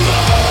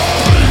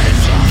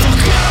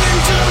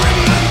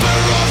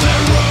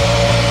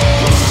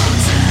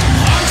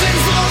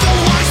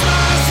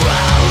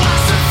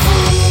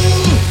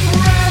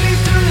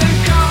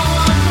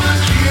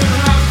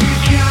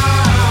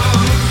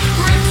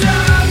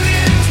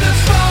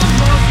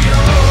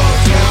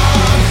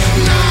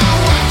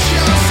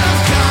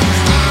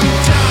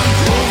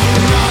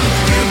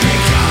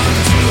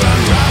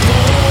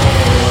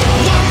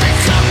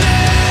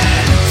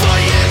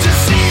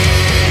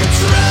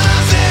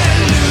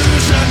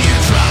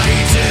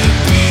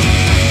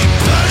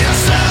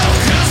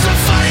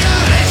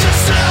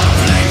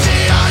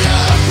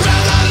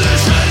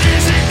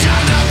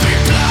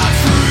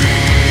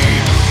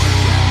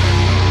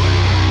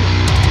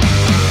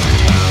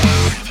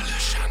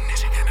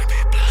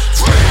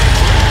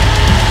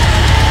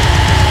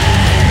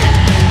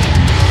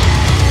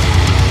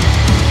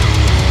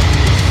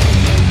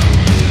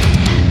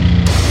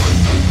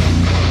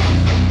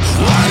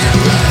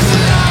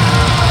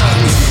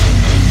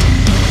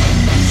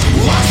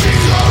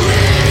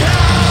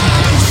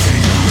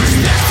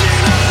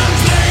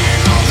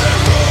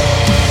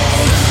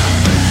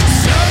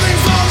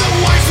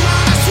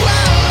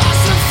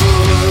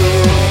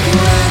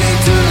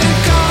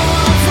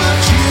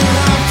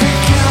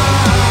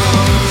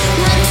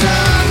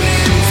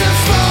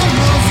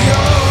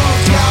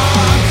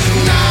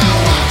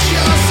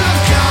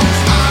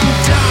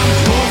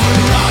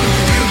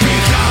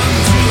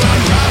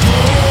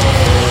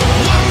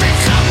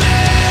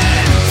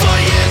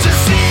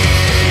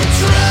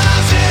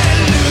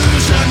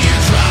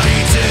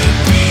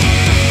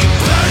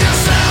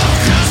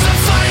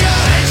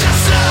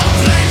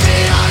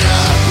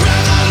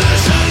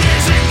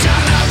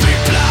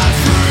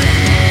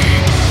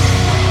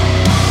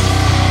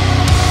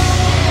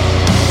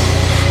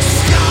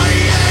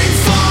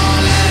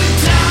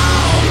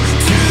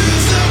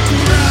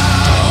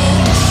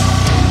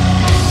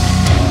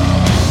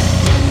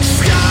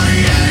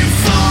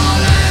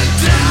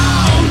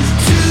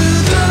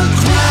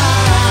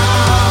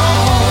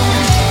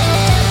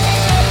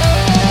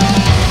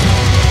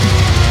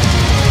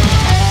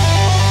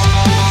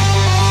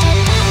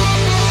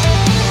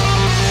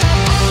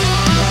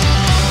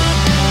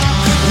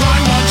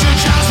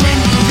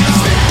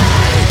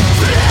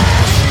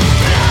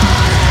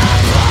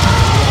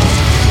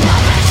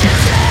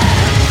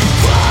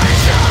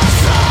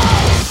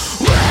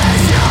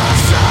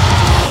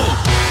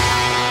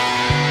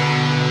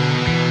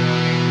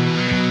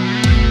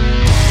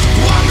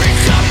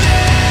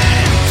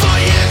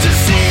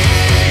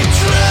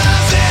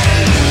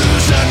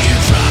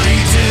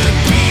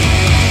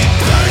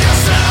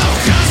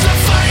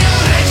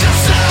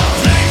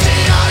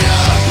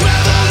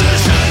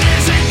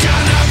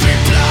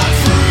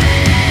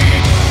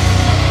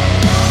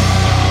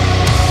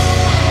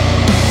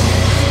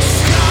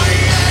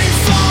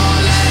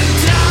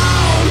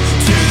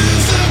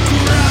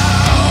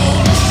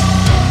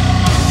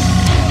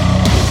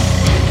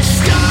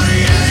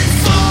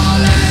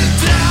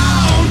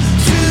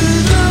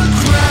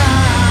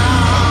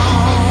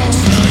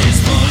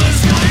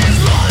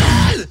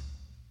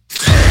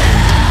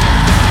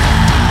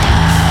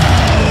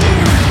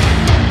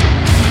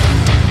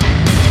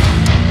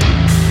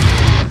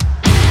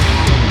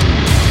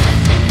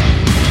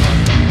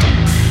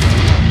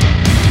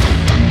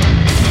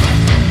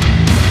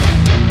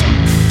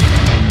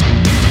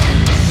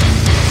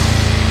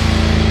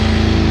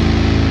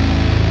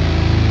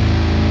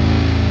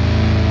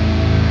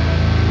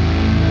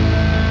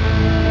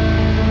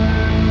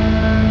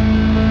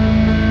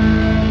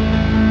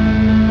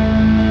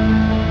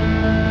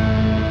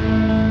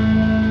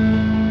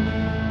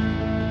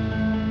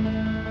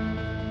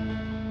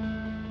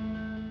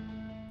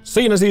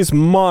Siinä siis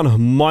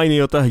maan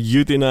mainiota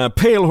jytinää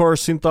Pale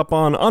Horsein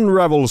tapaan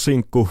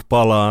Unravel-sinkku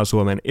palaa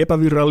Suomen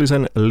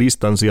epävirallisen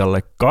listan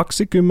sijalle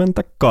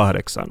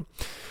 28.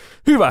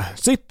 Hyvä,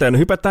 sitten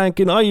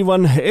hypätäänkin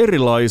aivan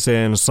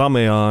erilaiseen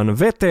sameaan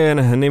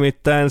veteen,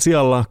 nimittäin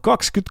sijalla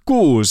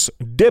 26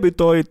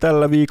 debytoi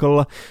tällä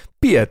viikolla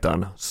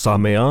Pietan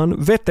sameaan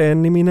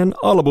veteen -niminen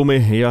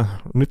albumi, ja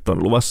nyt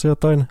on luvassa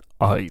jotain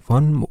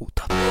aivan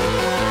muuta.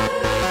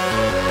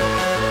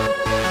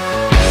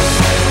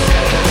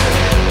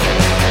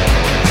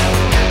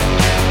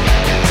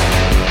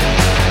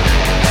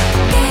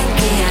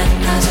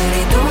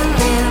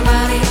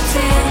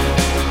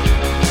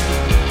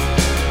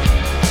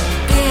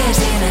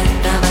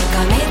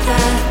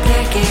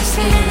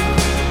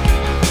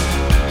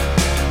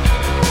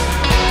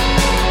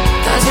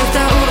 Taas yhtä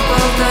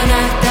urpolta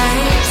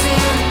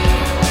nähtäisin,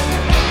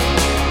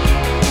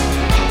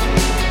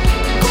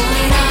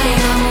 kuin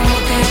aina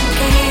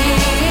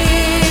muutenkin.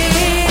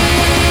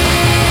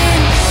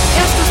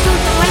 Joskus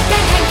tuntuu,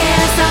 etten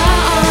henkeä saa,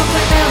 on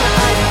kuin peura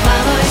aina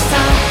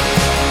valoissa.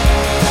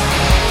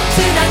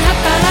 Sydän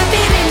happaa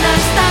läpi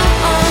rinnasta,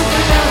 on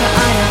kuin peura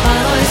aina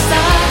valoissa.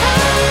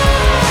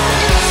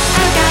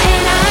 Älkää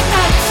enää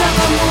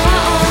katsoko mua,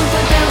 on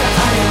kuin peura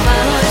aina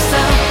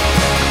valoissa.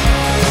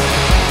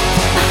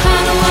 Mä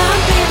haluan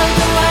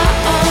piiloutua,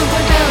 on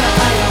kuin peura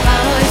aina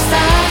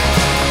valoissa.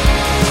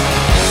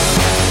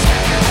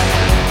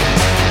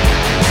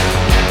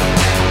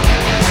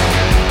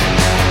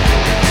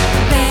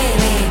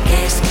 Peiliin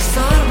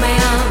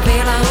keskisormea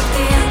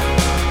vilautin.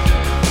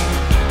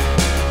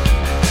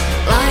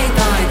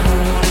 Laitoin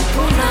huulin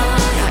punaa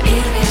ja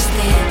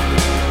irvistin.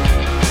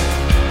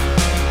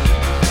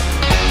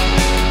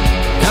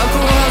 Joku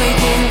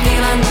olikin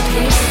tilannut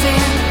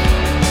hissin.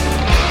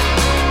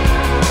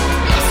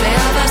 Se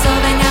avasi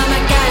oven ja mä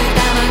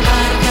käytävän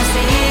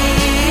karkasin.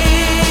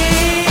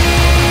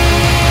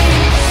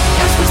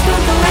 Joskus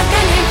tuntuu,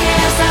 etten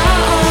henkeä saa,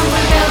 on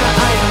kuin peura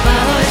ajan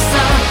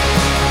valoissa.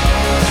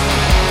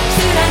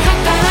 Sydän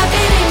hakkaa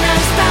läpi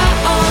rinnasta,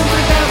 on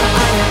kuin peura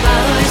ajan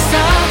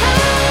valoissa.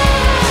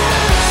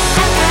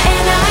 Älkää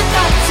enää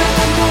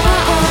katsoko mua,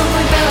 on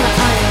kuin peura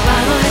ajan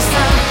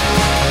valoissa.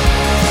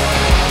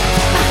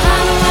 Mä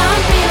haluan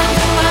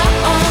piiloutua,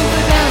 on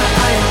kuin peura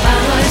ajan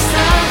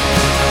valoissa.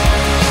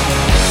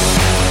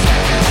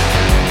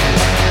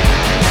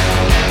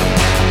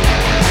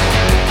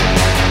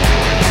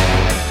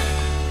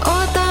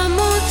 Ota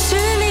mut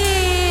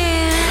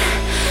syliin,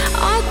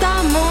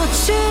 ota mut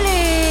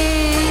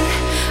syliin,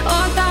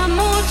 ota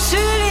mut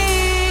syliin.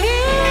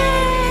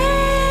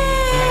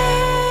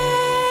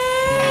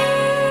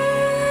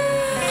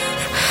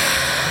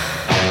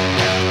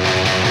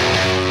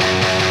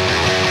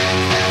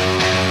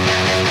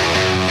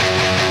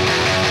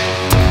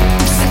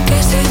 Sä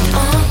kysyt,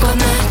 onko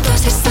mä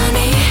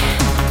tosissani,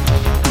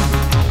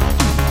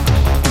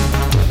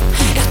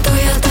 ja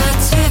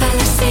tuijotat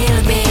syvälle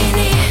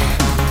silmiini.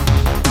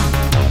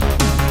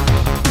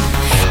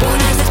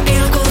 Punaiset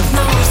pilkut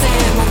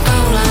nousee mun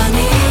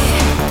kaulaani.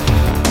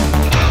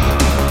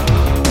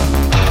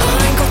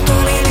 Olen kuin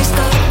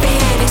tulilisko,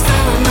 pieni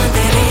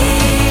salamanteri.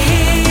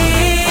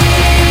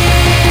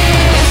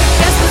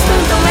 Joskus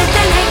tuntuu,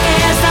 etten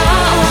henkeä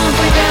saa, on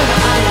kuin peura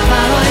ajan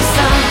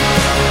valoissa.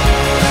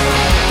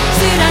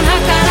 Sydän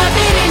hakkaa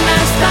läpi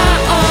rinnasta,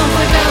 on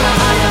kuin peura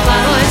ajan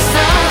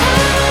valoissa.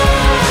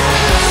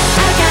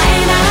 Älkää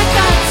enää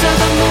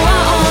katsoko mua,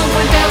 on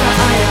kuin peura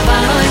ajan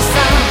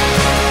valoissa.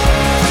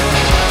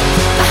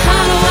 Mä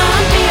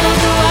haluan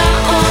piiloutua,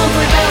 on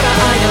kuin peura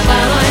ajan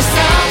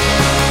valoissa.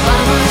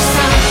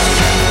 Valoissa.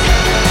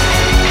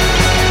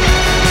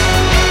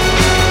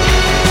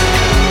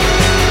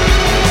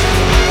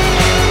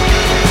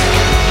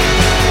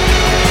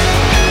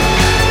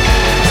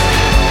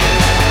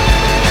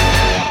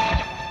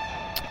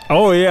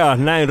 Oh yeah,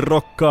 näin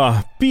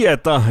rokkaa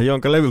Pieta,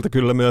 jonka levyltä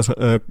kyllä myös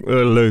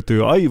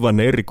löytyy aivan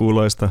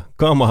erikuuloista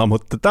kamaa,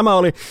 mutta tämä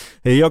oli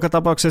joka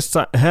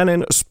tapauksessa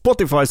hänen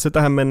Spotifyssa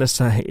tähän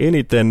mennessä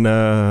eniten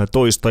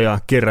toistoja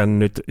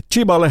kerännyt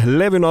Chiballe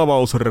levyn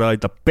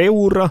avausraita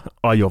Peura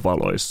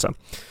ajovaloissa.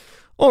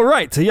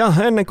 Alright, ja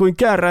ennen kuin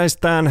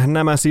kääräistään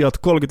nämä sijat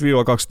 30-21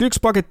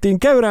 pakettiin,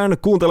 käydään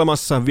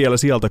kuuntelemassa vielä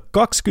sieltä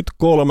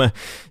 23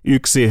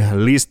 yksi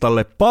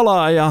listalle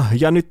palaaja,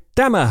 ja nyt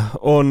tämä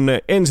on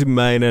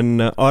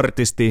ensimmäinen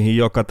artisti,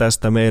 joka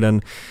tästä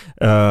meidän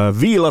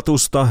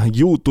viilatusta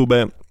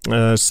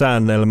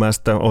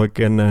YouTube-säännelmästä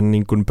oikein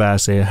niin kuin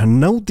pääsee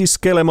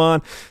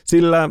nautiskelemaan,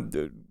 sillä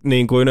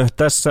niin kuin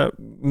tässä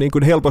niin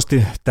kuin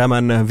helposti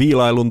tämän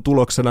viilailun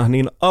tuloksena,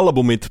 niin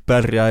albumit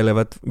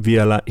pärjäilevät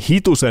vielä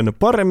hitusen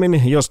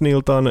paremmin, jos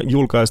niiltä on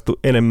julkaistu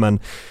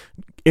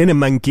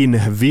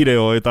enemmänkin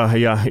videoita,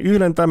 ja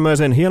yhden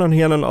tämmöisen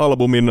hienon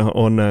albumin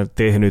on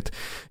tehnyt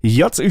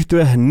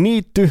jats-yhtye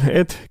Niitty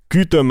et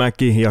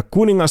Kytömäki, ja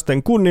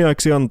Kuningasten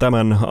kunniaksi on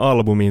tämän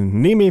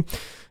albumin nimi.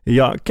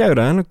 Ja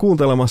käydään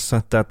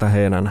kuuntelemassa tätä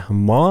heidän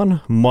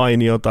maan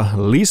mainiota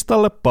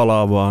listalle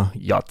palaavaa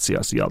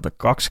jatsia sieltä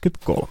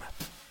 23.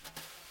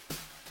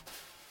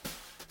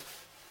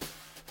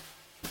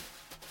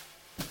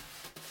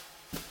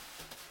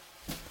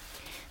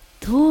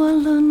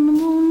 Tuolla on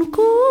mun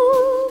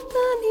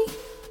kultani,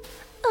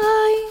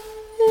 ai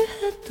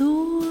yhä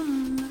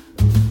tuolla.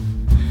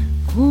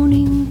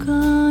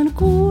 Kuninkaan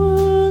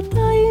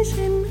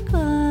kultaisen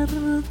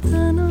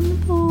kartanon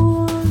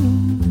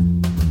puolella.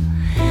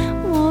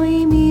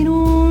 Voi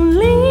minun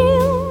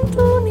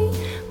lintuni,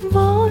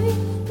 voi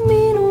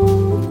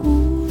minun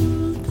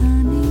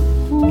kultani,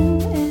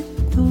 kun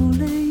et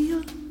tule jo,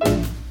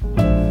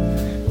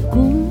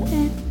 kun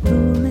et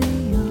tule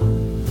jo.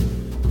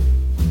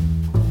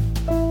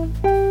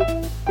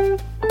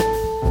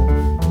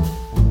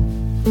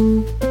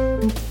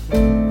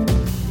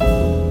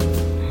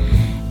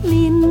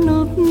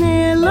 Linnut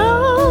ne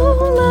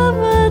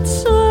laulavat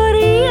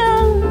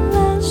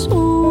sorjalla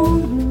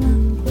suulla.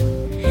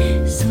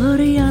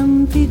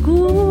 Sorjampi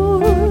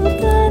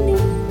kultani,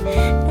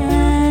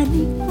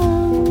 ääni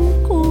on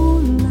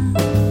kuulla.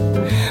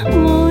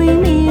 Voi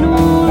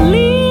minun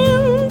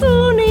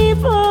lintuni,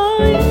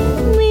 voi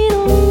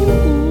minun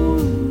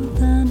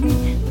kultani,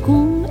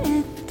 kun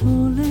et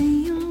tule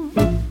jo,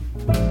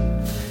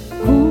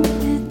 kun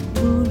et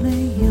tule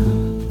jo.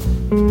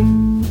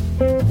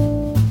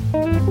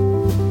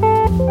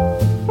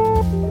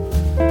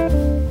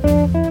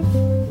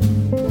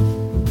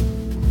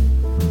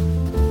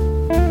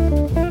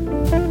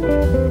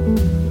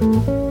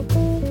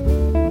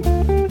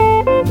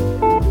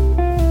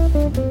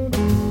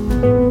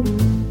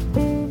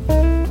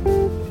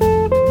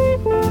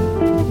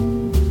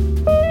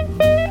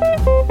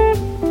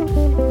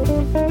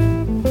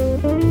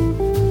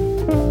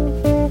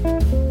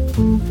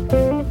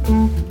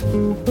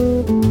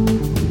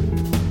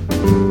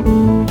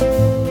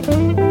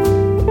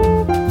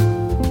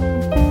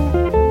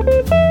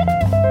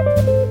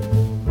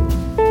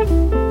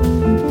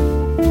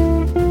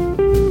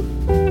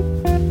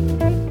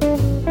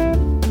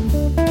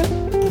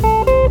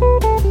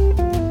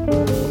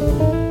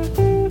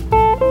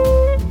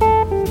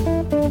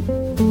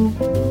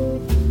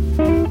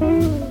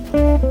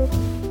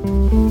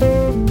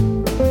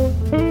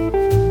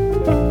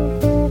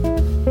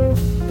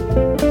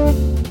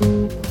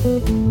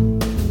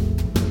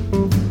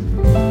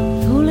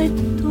 Tule,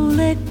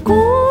 tule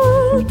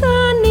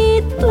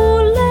kultani,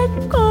 tule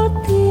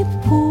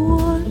kotipuoleen.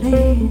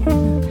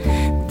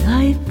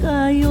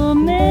 Taikka jo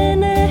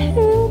mene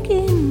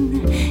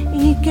hynkin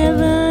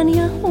ikävään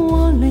ja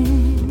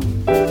huoleen.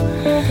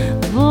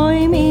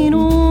 Voi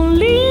minun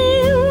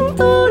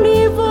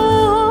lintuni,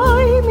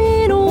 voi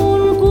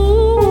minun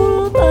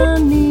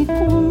kultani,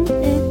 kun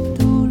et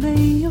tule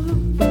jo,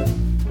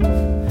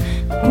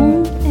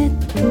 kun et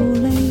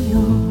tule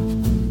jo.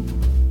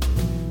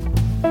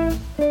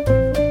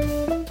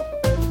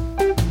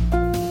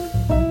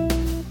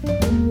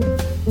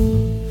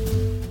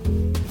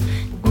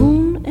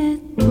 Kun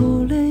et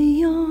tule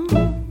jo,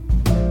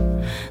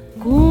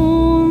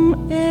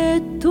 kun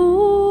et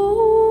tule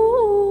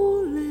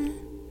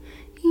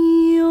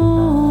jo.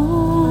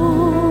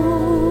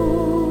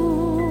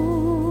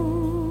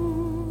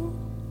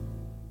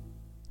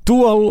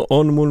 Tuol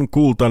on mun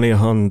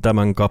kultanihan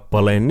tämän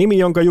kappaleen nimi,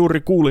 jonka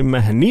juuri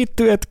kuulimme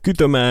Niittyet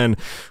kytömään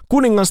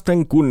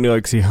kuningasten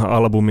kunnioiksi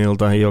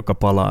albumilta, joka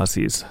palaa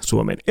siis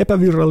Suomen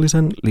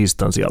epävirallisen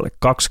listan sijalle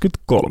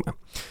 23.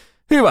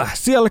 Hyvä,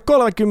 siellä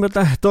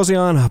 30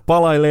 tosiaan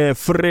palailee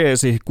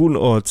Freesi, kun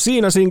oot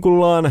siinä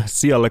sinkullaan.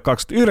 Siellä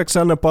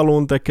 29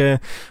 paluun tekee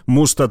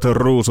Mustat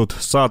ruusut,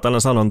 saatana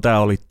sanon,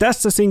 tää oli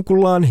tässä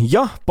sinkullaan.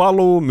 Ja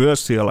paluu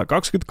myös siellä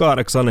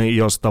 28,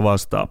 josta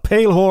vastaa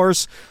Pale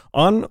Horse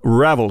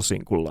Unravel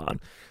sinkullaan.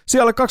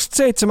 Siellä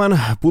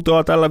 27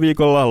 putoaa tällä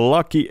viikolla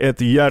Laki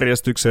et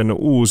järjestyksen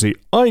uusi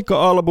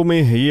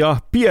aika-albumi ja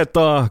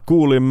Pietaa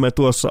kuulimme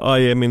tuossa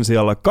aiemmin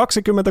siellä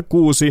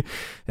 26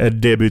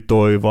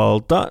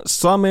 debytoivalta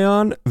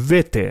Sameaan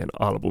veteen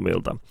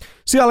albumilta.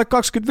 Siellä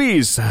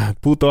 25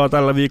 putoaa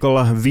tällä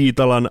viikolla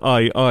Viitalan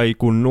Ai Ai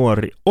kun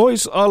nuori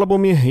ois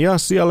albumi ja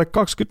siellä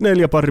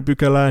 24 pari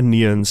pykälää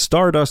Nien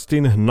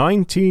Stardustin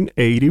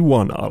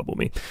 1981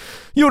 albumi.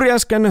 Juuri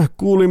äsken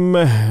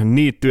kuulimme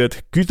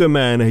Niittyet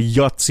kytömään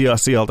jatsia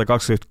sieltä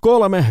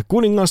 23.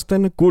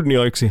 Kuningasten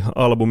kunnioiksi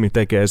albumi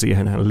tekee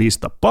siihen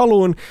Lista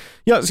paluun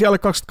ja siellä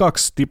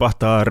 22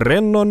 tipahtaa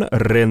Rennon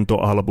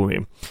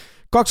rento-albumi.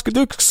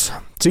 21.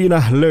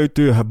 Siinä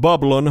löytyy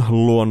Bablon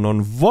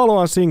Luonnon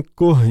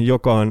valoa-sinkku,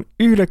 joka on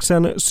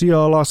 9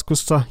 sijaa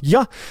laskussa.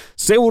 Ja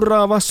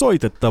seuraava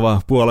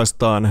soitettava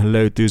puolestaan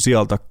löytyy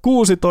sieltä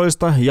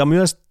 16. Ja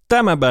myös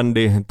tämä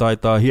bändi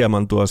taitaa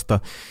hieman tuosta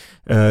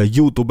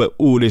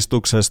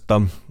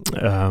YouTube-uudistuksesta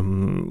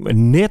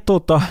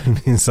netota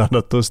niin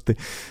sanotusti.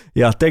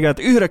 Ja tekevät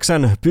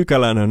 9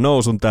 pykälän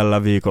nousun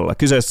tällä viikolla.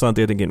 Kyseessä on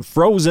tietenkin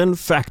Frozen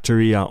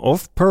Factory ja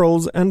Of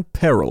Pearls and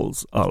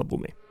Perils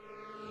albumi.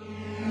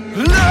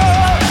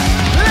 Love,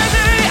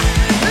 living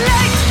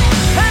late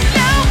and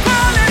no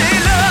quality.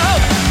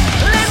 Love,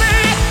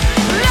 living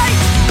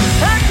late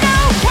and no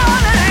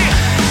quality.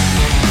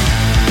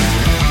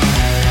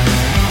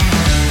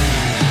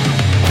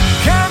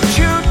 Can't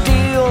you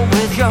deal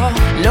with your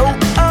low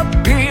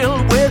appeal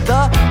with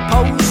the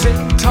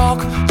posing talk?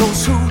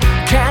 Those who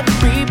can't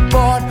be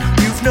bought,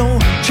 you've no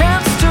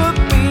chance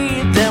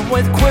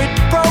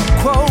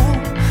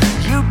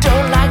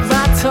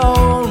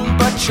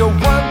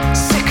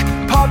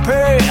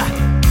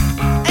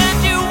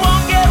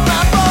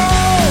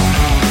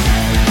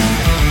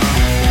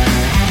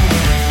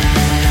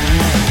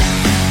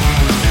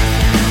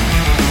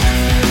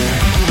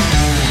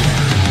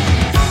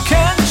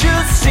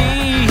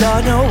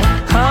You're no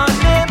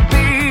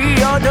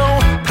honeybee, you're no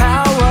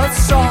power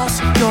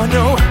source, you're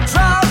no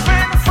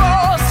driving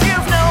force,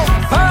 you've no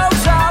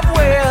pearls of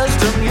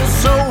wisdom, you're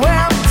so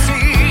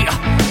empty.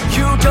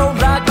 You don't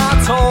like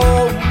my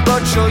tone,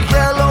 but your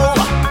yellow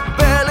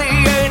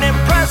belly ain't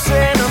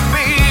impressing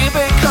me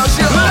because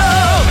you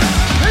love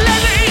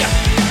Lily,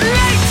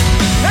 late,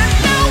 and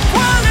no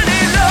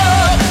quality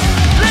love.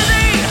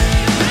 Lily,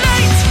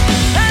 late,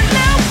 and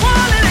no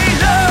quality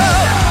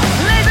love.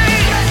 Lily,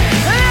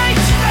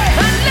 late,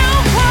 and no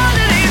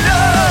quality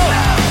love.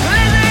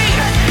 Lily,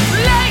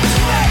 late,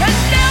 and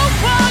no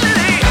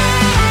quality.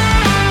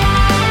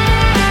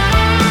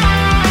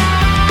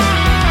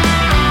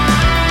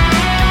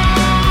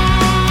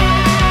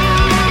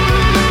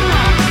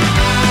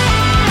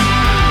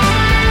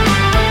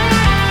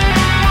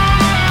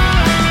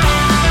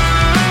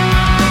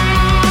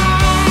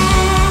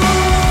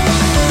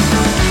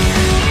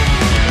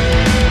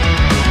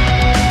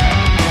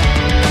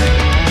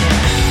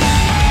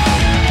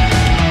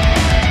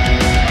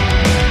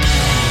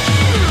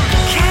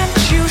 Can't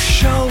you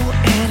show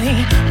any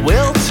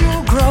will to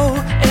grow,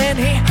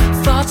 any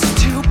thoughts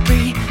to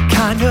be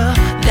kinder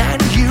than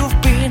you've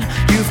been?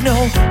 You've no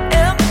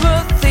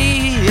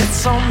empathy,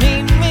 it's all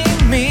me, me,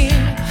 me.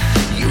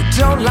 You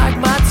don't like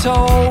my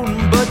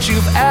tone, but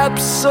you've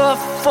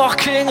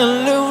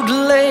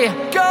abso-fucking-lutely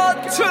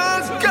got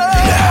to go.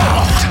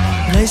 Loud,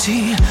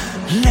 lazy,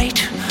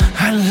 late,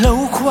 and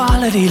low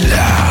quality.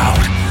 Loud,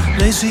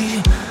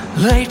 lazy,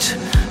 late,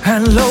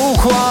 and low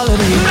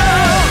quality.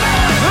 Loud,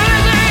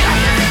 lazy,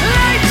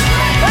 late,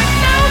 and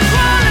no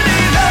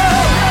quality.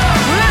 Loud,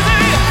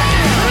 lazy,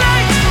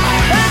 late,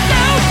 and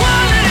no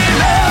quality.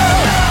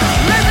 Loud,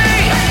 lazy,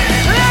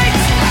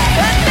 late,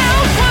 and no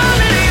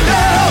quality.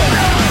 Loud,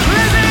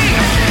 lazy,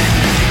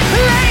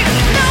 late,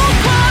 no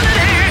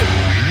quality.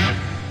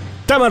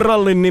 Tämän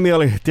rallin nimi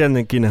oli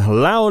tietenkin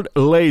Loud,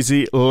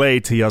 Lazy,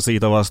 Late ja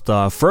siitä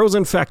vastaa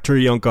Frozen Factory,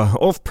 jonka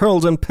Of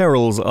Pearls and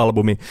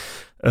Perils-albumi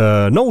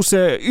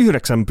nousee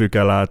 9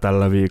 pykälää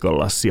tällä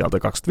viikolla sieltä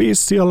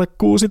 25 sijalle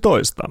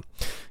 16.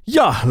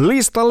 Ja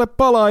listalle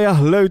palaaja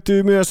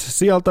löytyy myös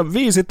sieltä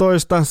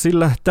 15,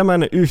 sillä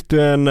tämän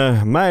yhtyeen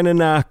Mä en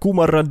enää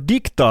kumarra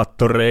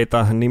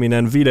diktaattoreita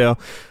 -niminen video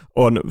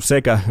on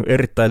sekä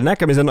erittäin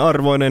näkemisen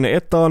arvoinen,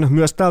 että on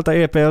myös tältä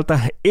EP:ltä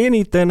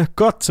eniten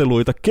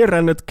katseluita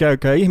kerännyt.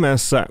 Käykää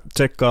ihmeessä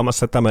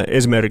tsekkaamassa tämä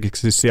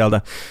esimerkiksi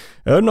sieltä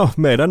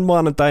meidän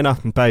maanantaina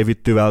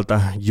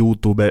päivittyvältä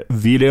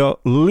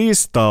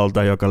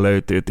YouTube-videolistalta, joka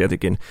löytyy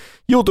tietenkin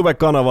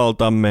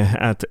YouTube-kanavaltamme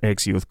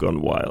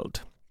 @xyouthgonewild.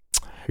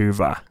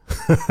 Hyvä.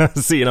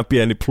 Siinä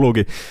pieni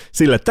plugi.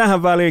 Sille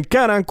tähän väliin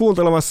käydään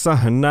kuuntelemassa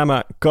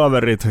nämä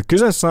kaverit.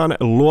 Kyseessä on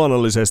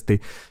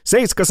luonnollisesti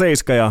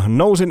 77 ja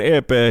Nousin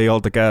EP,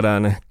 jolta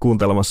käydään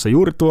kuuntelemassa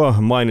juuri tuo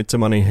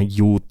mainitsemani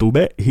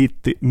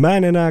YouTube-hitti Mä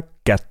en enää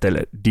kättele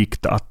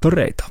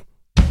diktaattoreita.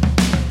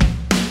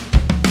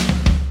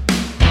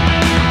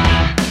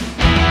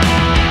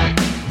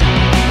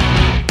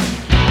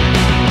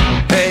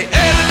 Hei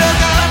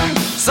Erdogan,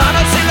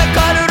 sanot sille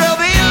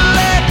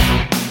Kadyroville,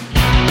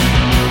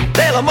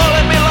 teillä on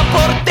molemmilla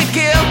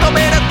porttikielto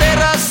meidän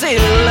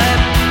terassille.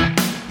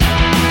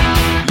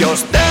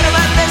 Jos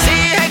törmäätte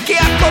siihen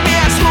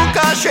kiekkomies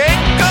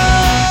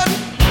Lukashenkoon,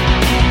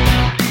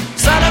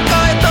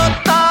 sanokaa, että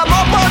ottaa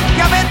mopon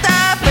ja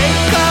vetää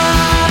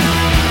penkkaan.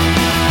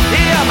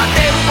 Ja mä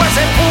temppasin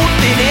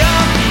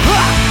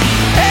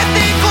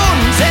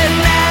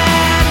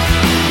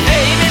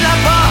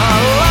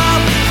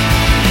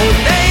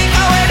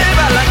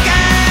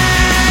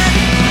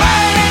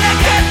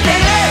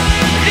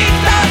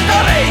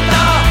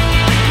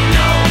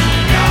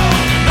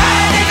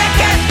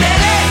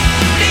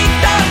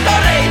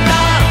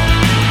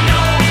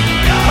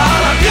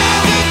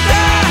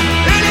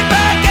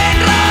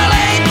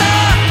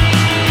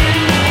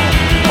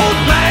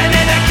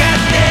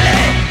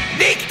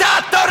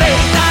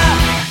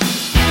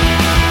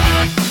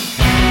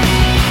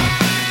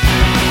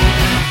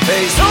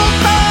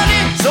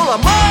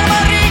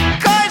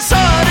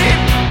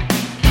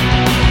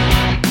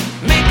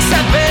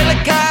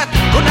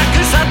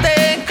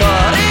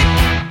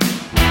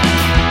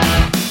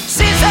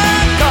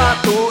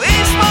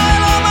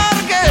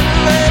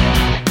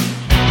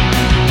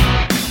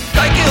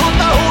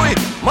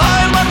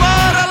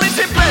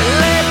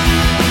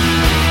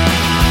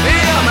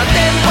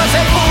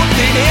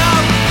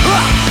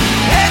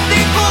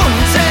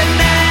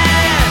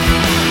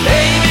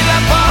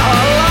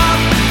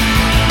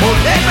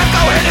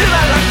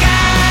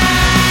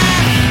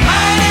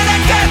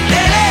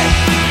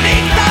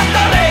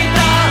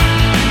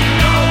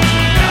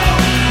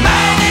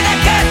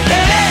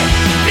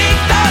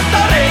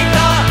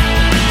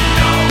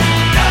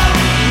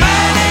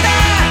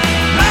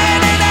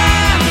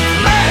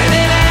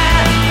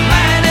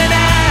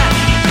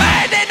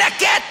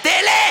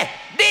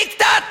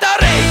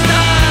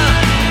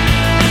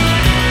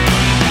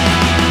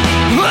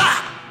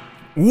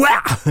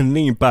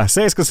Niinpä,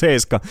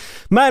 77.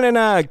 Mä en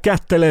enää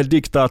kättele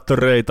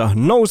diktaattoreita.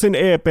 Nousin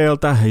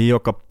EP:ltä,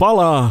 joka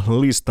palaa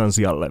listan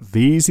sijalle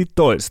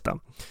 15.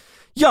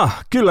 Ja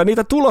kyllä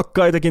niitä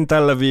tulokkaitakin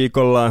tällä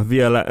viikolla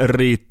vielä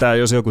riittää,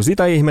 jos joku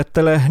sitä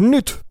ihmettelee.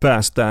 Nyt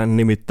päästään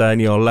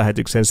nimittäin jo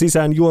lähetyksen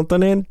sisään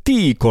juontaneen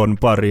Tiikon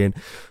pariin.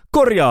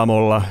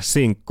 Korjaamolla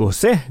sinkku,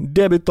 se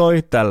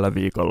debytoi tällä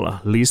viikolla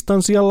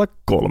listan sijalla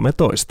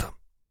 13.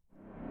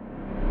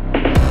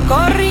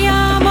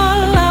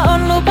 Korjaamolla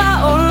on lupa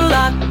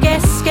olla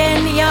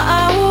kesken ja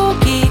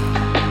auki.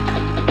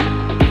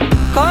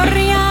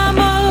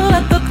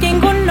 Korjaamolla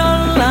tutkin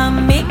kunnolla,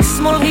 miks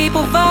mul hiipu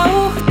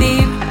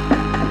vauhti.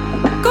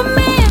 Kun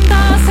meen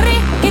taas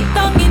rikki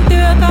tongin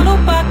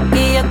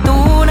työkalupakki ja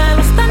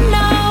tuunailusta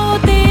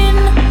nautin.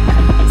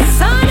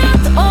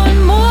 Sanat on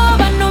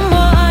muovannut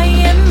mua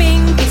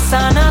aiemminkin,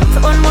 sanat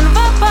on mun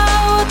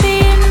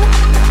vapautin.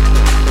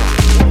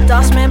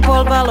 Taas meen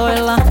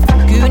polvaloilla,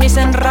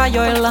 kyynisen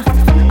rajoilla,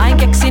 ain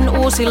keksin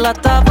uusilla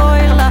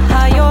tavoilla,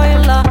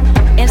 hajoilla.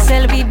 En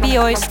selvi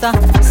vioista,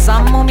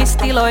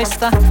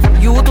 sammumistiloista,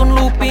 juutun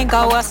luuppiin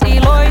kauas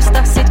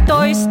iloista, sit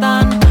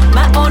toistan.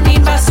 Mä oon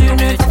niin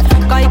väsynyt,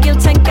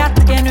 kaikilt sen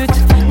kätkenyt,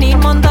 niin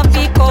monta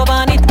viikkoa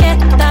vaan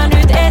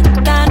ettänyt,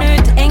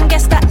 en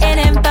kestä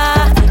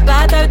enempää,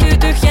 pää täytyy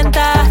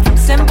tyhjentää,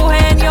 sen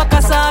puheen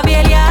joka saa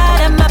vielä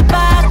jäädä, mä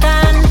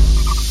päätän.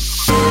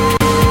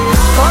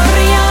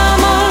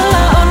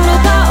 Korjaamolla on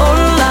lupa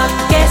olla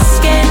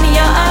kesken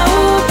ja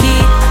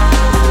auki.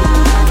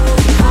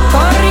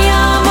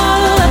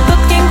 Korjaamolla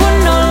tutkin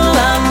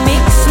kunnolla,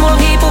 miks mul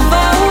hiipu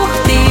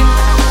vauhti.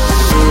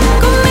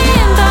 Kun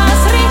meen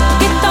taas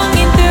rikki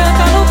tongin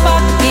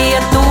työkalupakki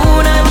ja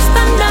tuunailusta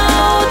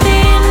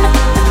nautin.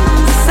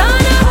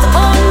 Sanat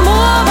on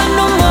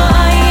muovannut mua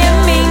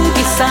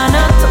aiemminkin,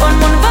 sanat on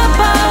mun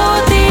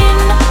vapautin.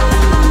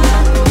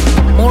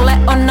 Mulle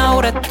on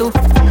naurettu,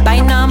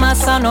 päin naamaa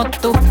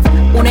sanottu,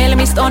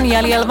 unelmist on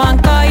jäljellä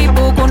vaan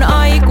kaipuu kun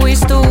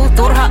aikuistuu.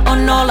 Turha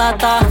on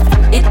nolata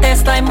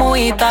ittees tai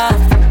muita,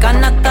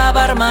 kannattaa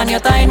varmaan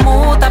jotain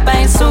muuta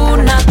päin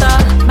suunnata.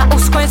 Mä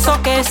uskoin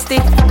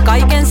sokeesti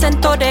kaiken sen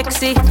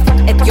todeksi,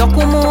 et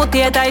joku muu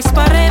tietäis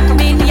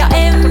paremmin ja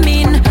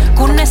emmin.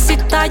 Kunnes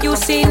sit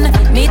tajusin,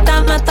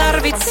 mitä mä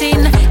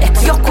tarvitsin,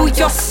 et joku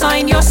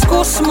jossain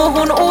joskus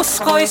muhun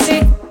uskoisi.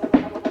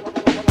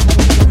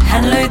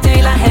 Hän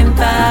löytyi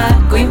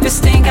lähempää, kuin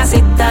pystyin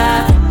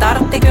käsittää.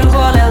 Tartti kyl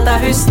huolelta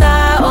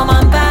hystää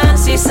oman pään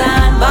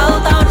sisään.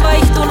 Valta on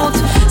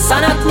vaihtunut,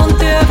 sanat mun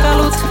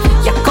työkalut,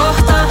 ja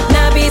kohta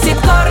nää biisit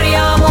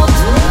korjaa mut.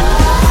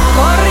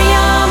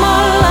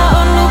 Korjaamolla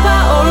on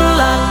lupa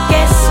olla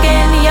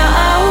kesken ja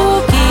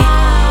auki.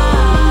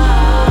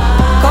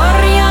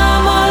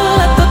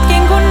 Korjaamolla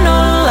tutkin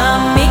kunnolla,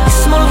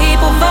 miks mul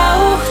hiipu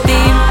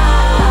vauhti.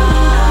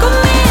 Kun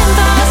meen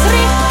taas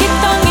rikki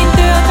tongin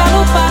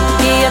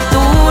työkalupakki ja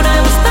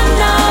tuunailusta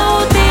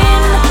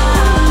nautin.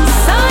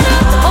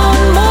 Sanat on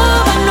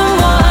muovannut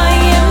mua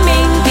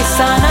aiemminkin,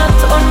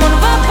 sanat on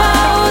mun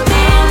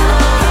vapautin.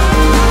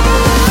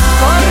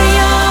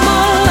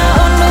 Korjaamolla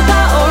on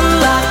lupa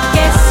olla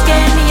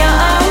kesken ja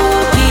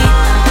auki.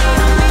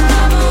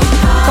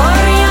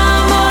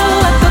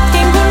 Korjaamolla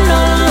tutkin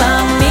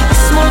kunnolla,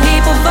 miks mul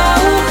hiipu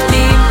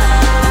vauhti.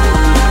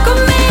 Kun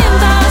meen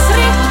taas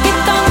rikki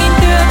tongin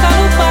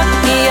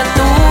työkalupakki ja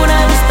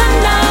tuunailusta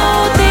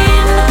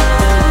nautin.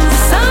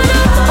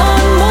 Sanat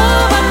on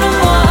muovannut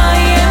mua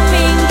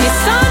aiemminkin,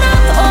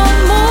 sanat on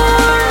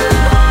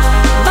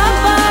mun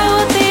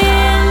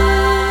vapautin.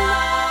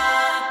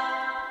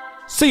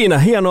 Siinä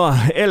hienoa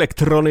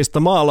elektronista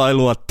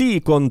maalailua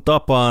Tiikon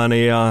tapaan,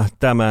 ja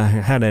tämä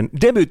hänen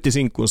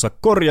debyyttisinkkunsa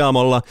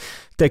Korjaamolla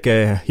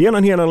tekee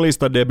hienon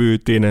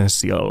listadebyytin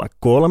sijalla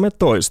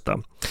 13.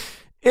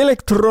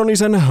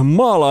 Elektronisen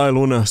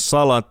maalailun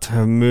salat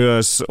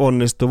myös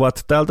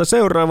onnistuvat tältä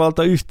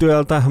seuraavalta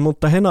yhtyöltä,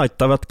 mutta he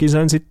naittavatkin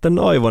sen sitten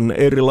aivan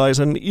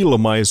erilaisen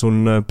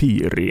ilmaisun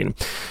piiriin.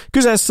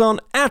 Kyseessä on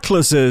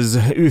Atlases,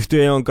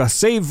 yhtye, jonka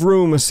Save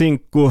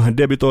Room-sinkku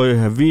debytoi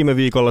viime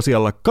viikolla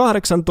sijalla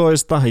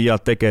 18 ja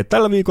tekee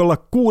tällä viikolla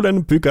 6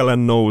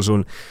 pykälän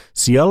nousun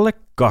sijalle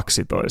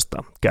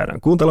 12.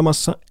 Käydään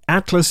kuuntelemassa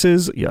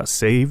Atlases ja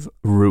Save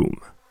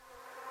Room.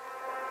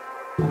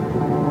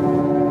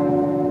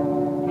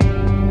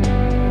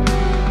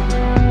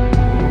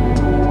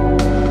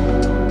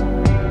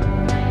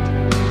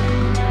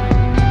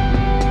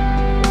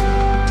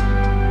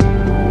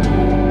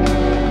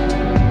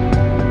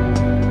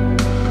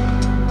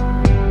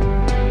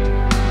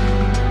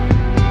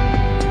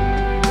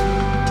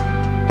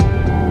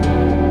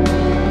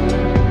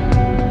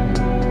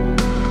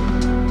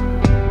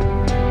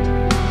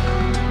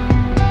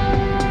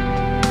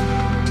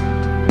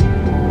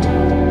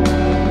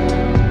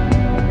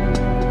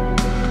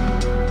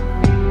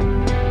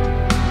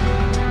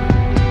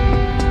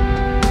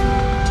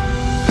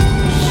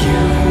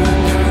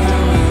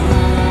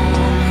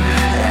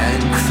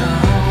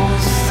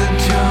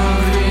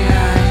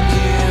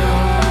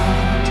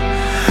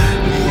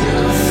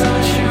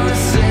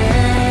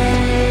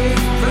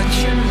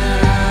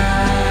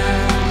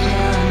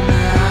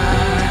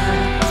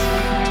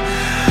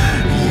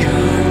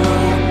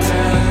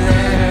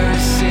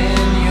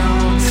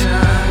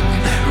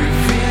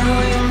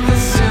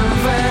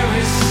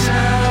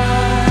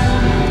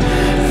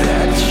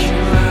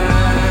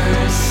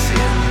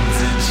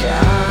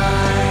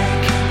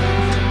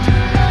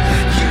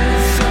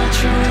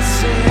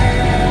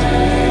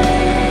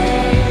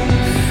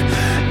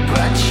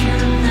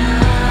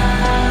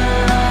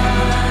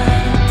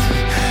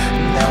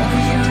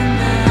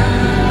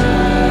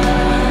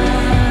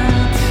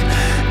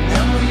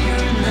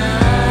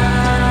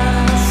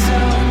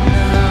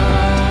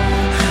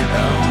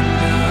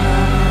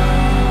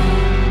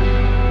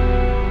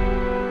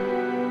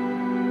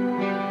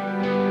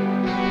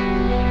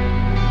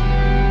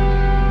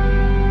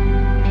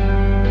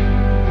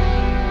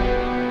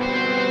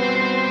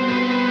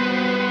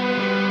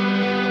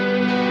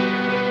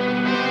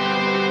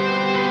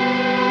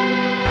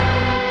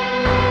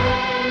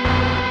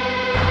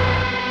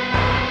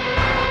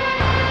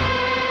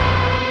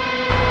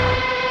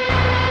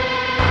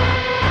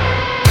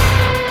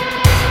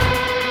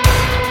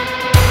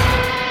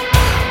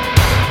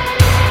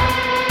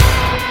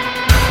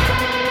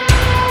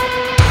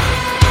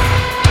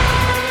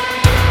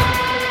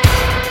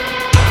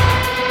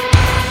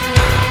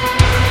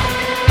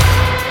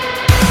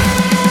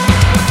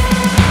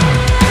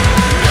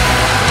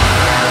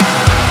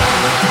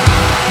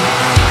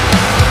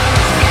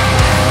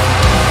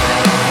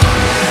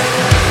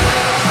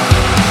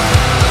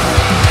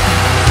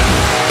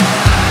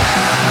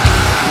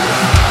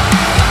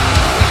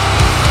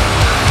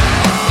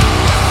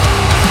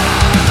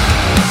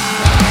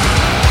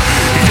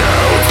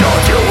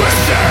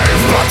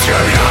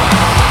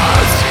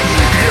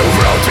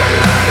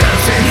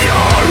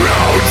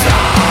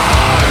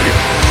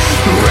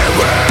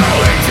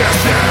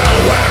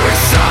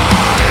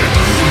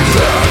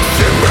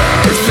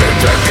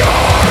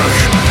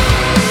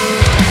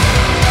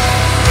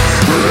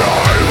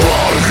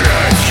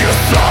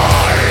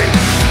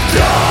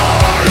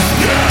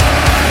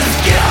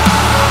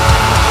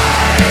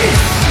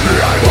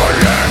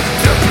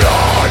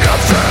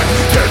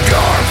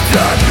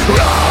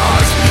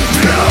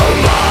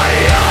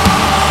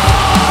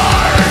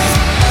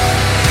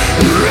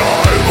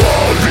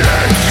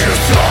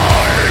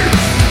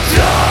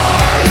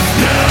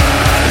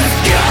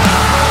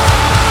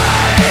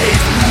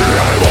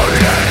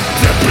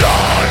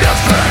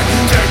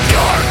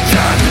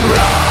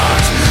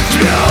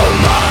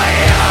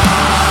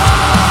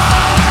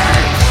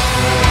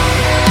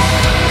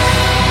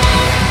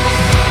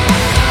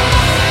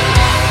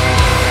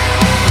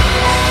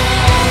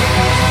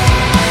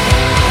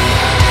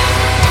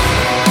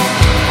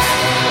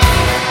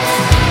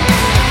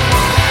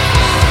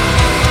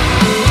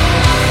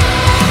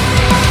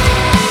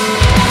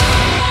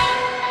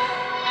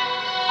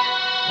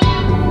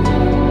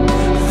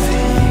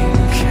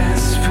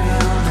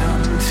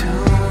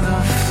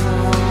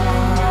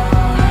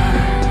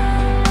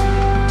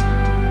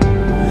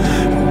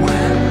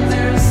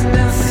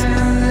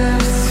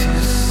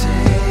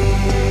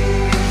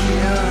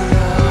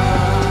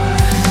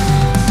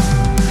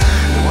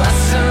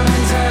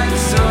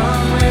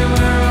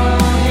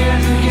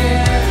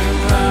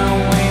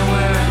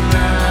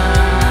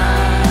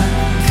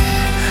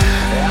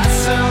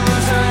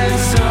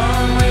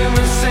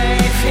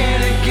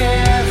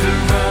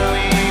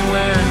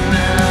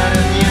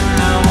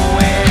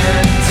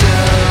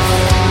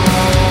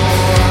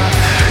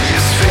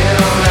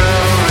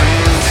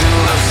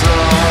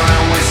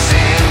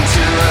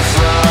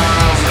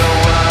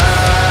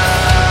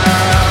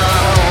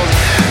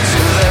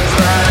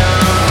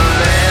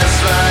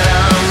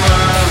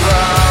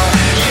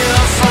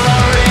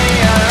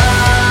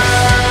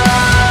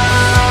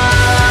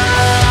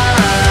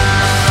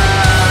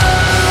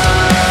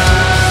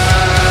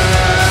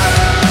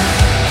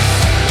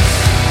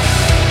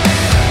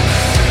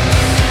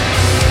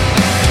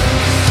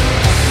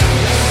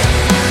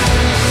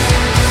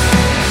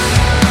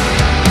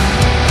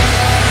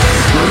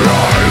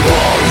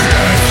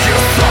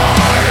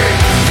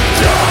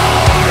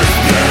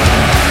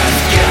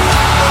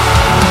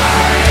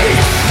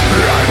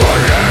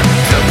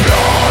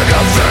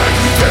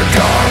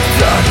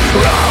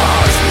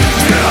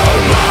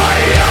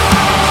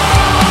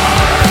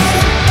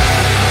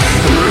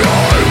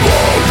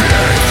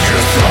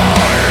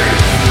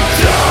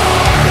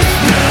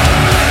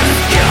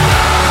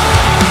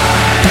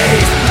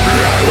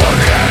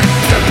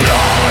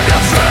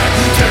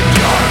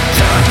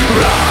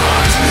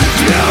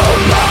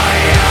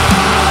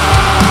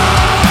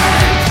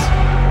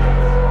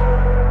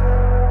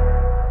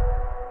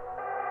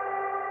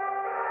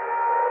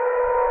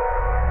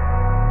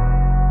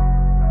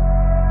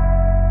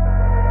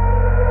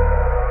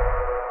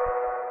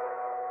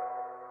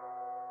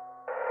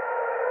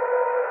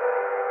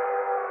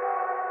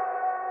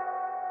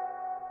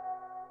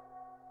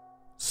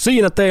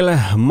 Siinä teille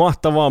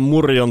mahtavaa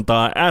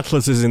murjontaa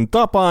Atlassisin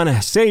tapaan.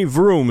 Save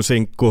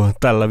Room-sinkku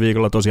tällä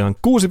viikolla tosiaan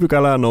 6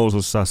 pykälää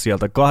nousussa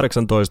sieltä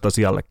 18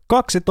 sijalle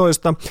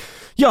 12.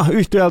 Ja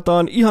yhtiöltä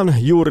on ihan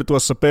juuri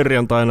tuossa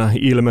perjantaina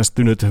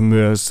ilmestynyt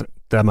myös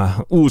tämä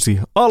uusi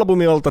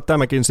albumi, jolta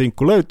tämäkin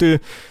sinkku löytyy.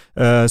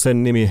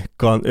 Sen nimi,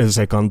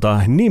 se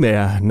kantaa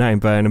nimeä näin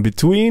päin: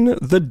 Between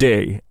the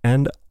Day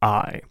and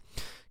I.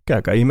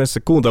 Käykää ihmeessä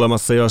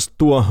kuuntelemassa, jos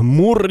tuo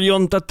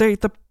murjonta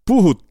teitä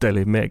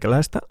puhutteli,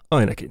 meikäläistä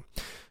ainakin.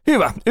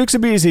 Hyvä, yksi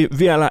biisi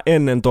vielä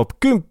ennen top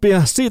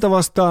 10. Siitä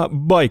vastaa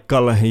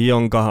Baikkalle,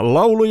 jonka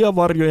Laulu ja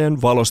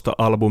varjojen valosta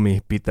 -albumi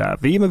pitää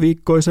viime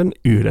viikkoisen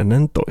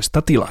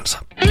 11 tilansa.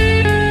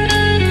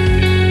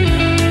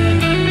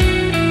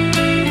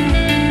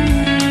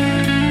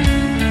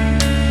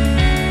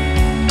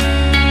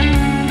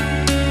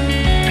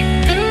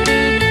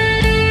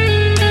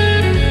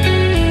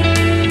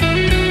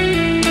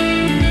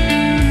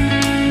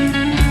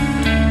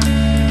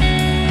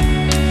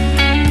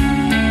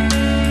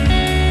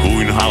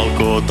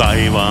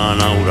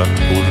 Taivaan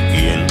aurat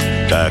kurkien,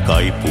 tää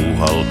kaipuu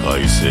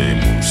halkaisee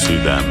mun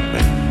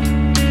sydämen.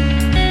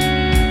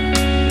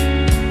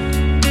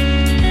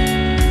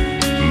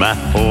 Mä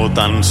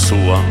ootan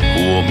sua,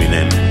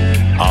 huominen,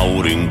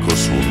 aurinko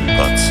sun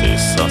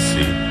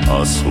katseessasi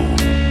asuu.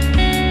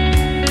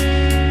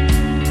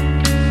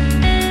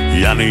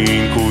 Ja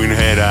niin kuin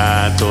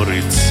herää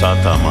torit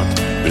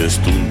satamat, myös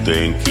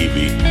tunteen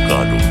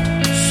kivikadut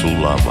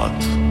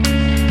sulavat.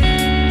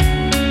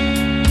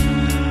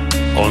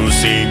 On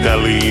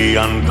siitä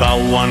liian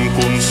kauan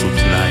kun sut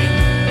näin.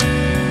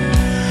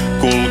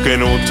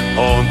 Kulkenut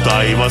oon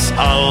taivas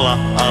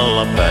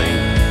allapäin.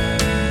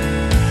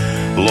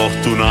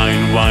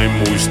 Lohtunain vain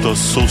muisto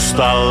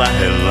susta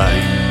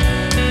lähelläin.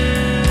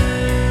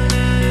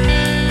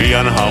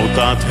 Pian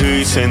hautaat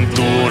hyisen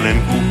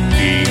tuonen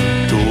kukkiin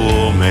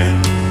tuomen.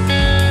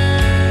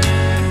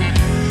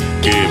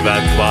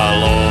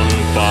 Kevätvalon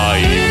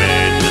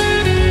paimen.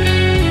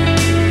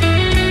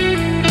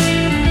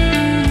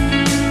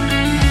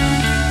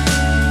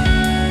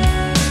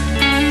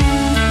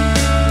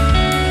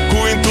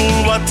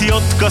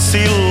 Jotka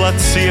sillat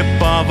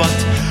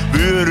sieppaavat,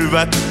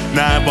 vyöryvät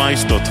nää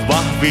vaistot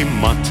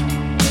vahvimmat.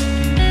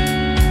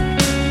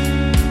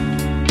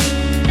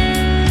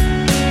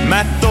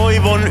 Mä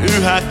toivon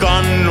yhä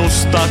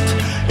kannustat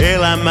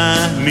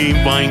elämää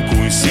niin vain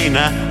kuin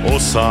sinä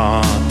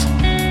osaat.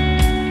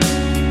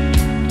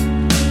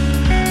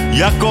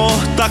 Ja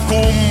kohta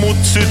kummut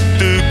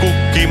syttyy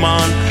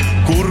kukkimaan,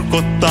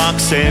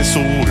 kurkottaakseen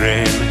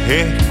suureen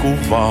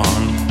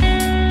hehkuvaan.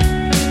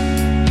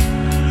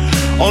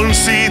 On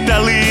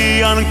siitä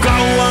liian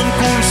kauan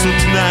kun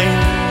sut näin.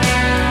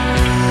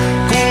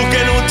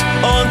 Kulkenut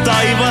on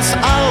taivas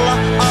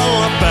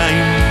allapäin.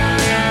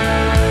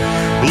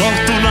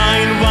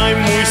 Lohtunain vain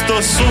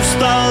muisto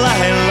susta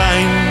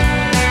lähelläin.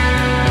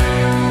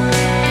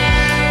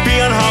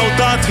 Pian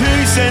hautaat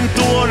hyisen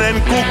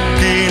tuonen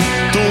kukkiin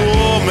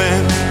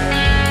tuomen.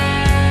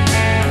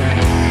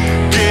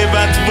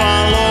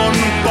 Kevätvalon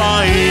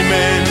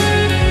paimen.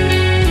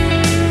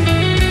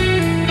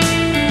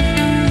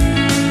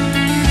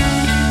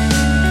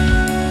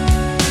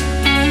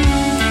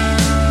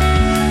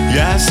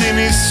 Jää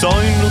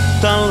sinisoinnut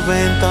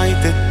talveen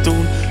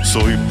taitettuun,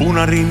 soi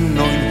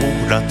punarinnoin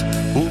puhdat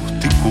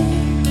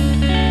huhtikuun.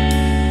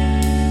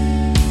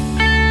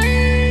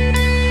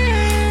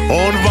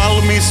 On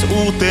valmis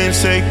uuteen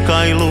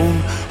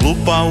seikkailuun,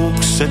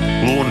 lupaukset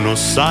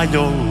luonnossa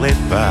jo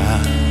lepää.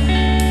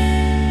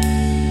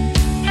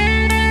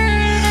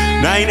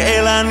 Näin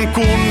elän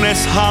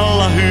kunnes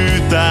halla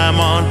hyytää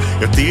maan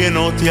ja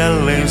tienot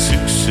jälleen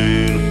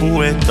syksyyn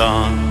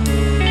puetaan.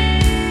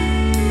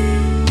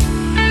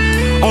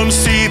 On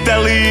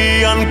siitä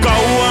liian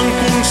kauan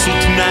kun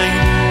sut näin.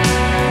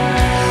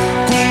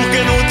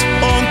 Kulkenut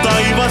on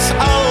taivas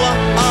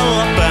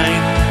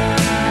allapäin.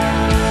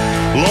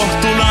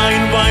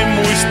 Lohtunain vain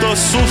muisto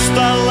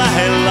susta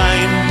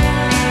lähelläin.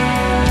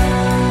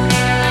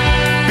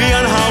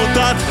 Pian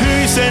hautaat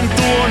hyisen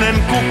tuonen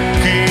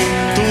kukkiin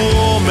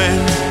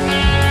tuomen.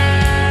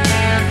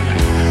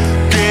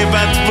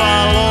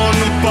 Kevätvalon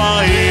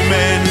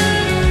paimen.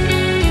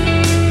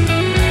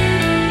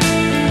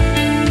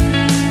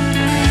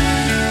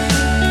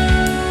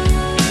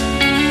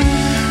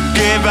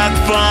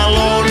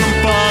 Kevätvalon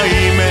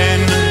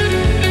paimen.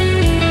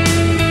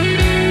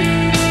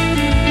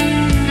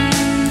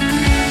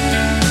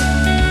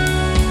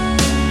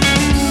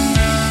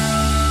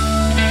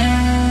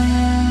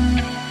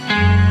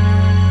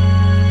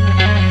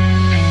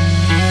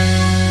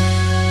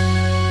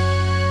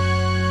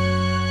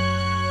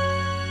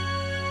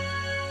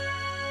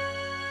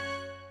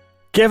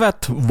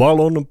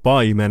 Kevätvalon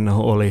paimen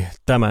oli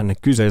tämän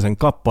kyseisen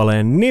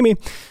kappaleen nimi,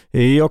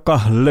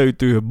 joka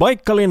löytyy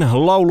Baikkalin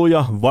Laulu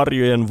ja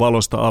varjojen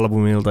valosta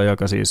 -albumilta,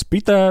 joka siis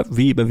pitää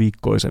viime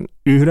viikkoisen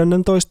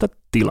 11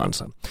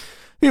 tilansa.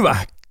 Hyvä.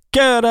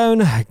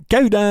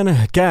 Käydään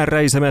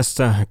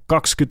kääräisemässä 20-11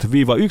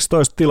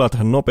 tilat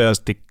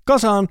nopeasti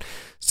kasaan.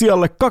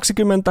 Sijalle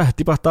 20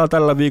 tipahtaa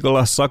tällä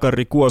viikolla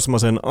Sakari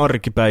Kuosmasen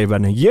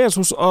Arkipäivän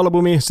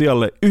Jeesus-albumi.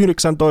 Sijalle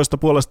 19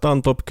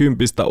 puolestaan top 10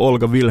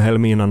 Olga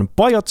Wilhelminan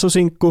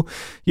Pajatsosinkku.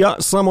 Ja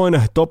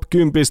samoin top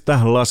 10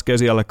 laskee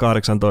sijalle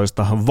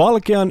 18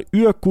 Valkean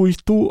Yö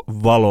kuihtuu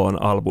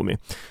valoon albumi.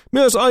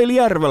 Myös Aili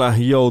Järvelä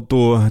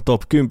joutuu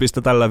top 10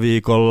 tällä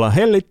viikolla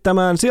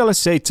hellittämään. Sijalle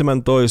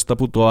 17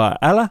 putoaa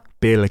Älä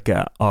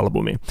pelkää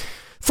albumi.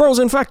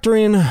 Frozen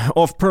Factoryn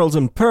Of Pearls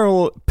and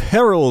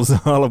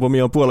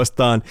Perils-albumi on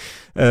puolestaan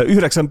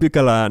 9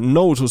 pykälää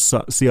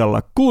nousussa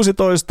sijalla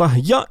 16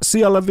 ja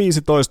sijalla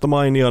 15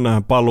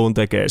 mainion paluun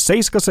tekee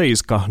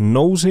 77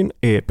 Nousin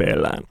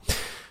EP:llään.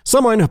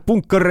 Samoin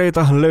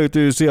punkkareita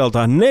löytyy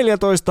sieltä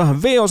 14.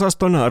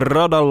 V-osaston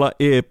Radalla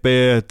EP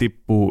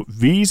tippuu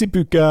 5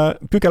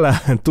 pykälää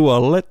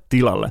tuolle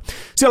tilalle.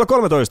 Siellä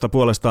 13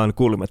 puolestaan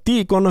kuulimme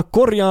Tiikon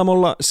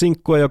Korjaamolla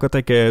sinkkua, joka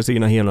tekee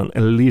siinä hienon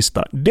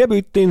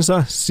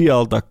Lista-debyttinsä.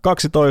 Sieltä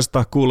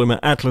 12 kuulimme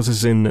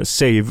Atlasin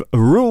Save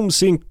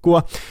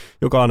Room-sinkkua,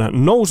 joka on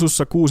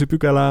nousussa 6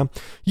 pykälää.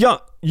 Ja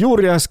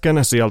juuri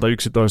äsken sieltä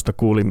 11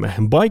 kuulimme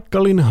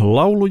Baikkalin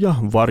Lauluja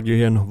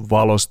varjojen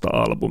valosta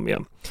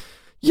 -albumia.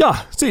 Ja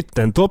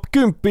sitten top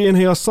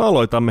 10, jossa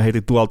aloitamme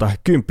heti tuolta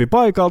 10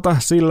 paikalta,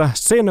 sillä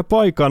sen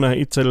paikan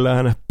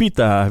itsellään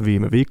pitää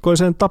viime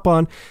viikkoiseen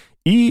tapaan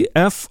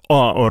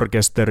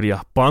IFA-orkesteri ja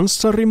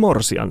Panssari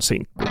Morsian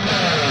sinkku.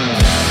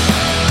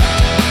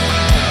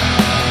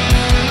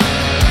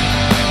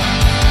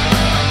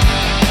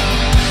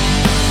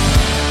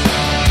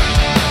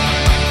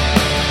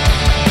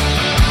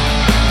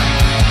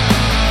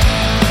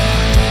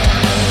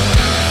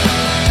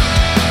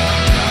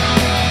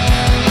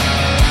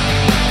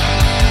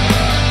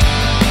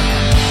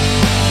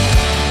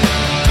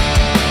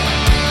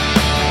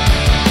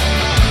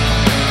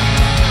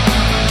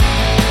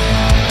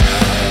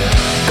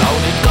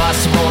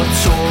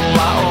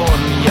 Sulla on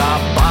ja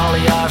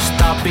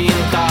paljasta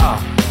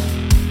pintaa.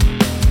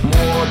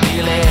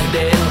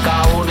 Muotilehden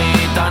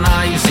kauniita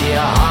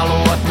naisia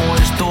haluat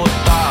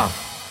muistuttaa.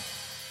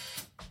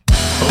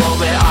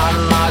 Love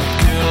annat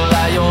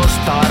kyllä, jos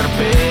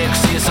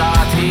tarpeeksi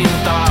saat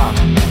hintaa.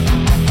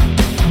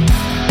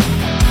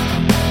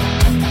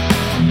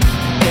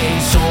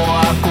 Ei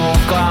sua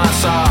kukaan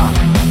saa.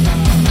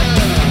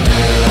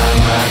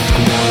 Elämä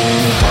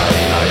kuin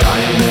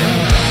painajainen.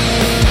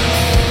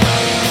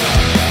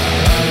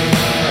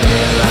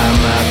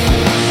 Elämä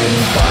kuin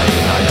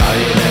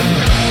painajainen.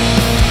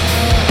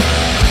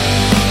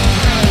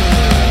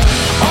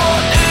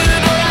 Oot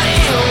yhden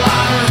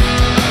illan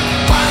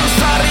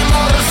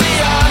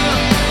panssarimorsian.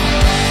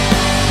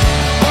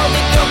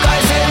 Poltit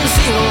jokaisen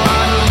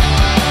sillan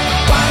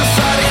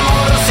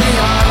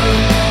panssarimorsian.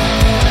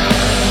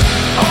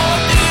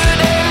 Oot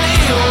yhden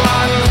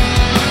illan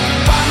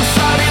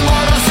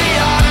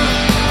panssarimorsian.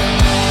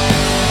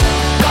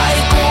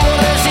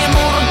 Kaikuuresi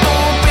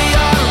murtuu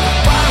pian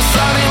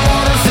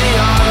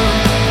panssarimorsian.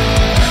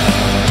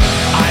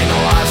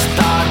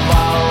 Ainoastaan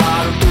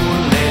vallan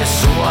tunne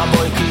sua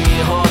voi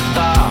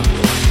kiihottaa.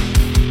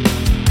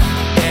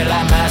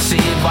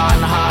 Elämäsi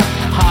vanhat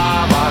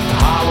haavat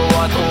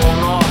haluat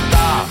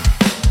unohtaa.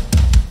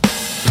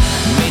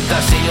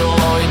 Mitä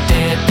silloin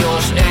teet,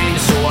 jos ei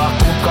sua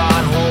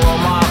kukaan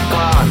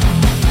huomaakaan?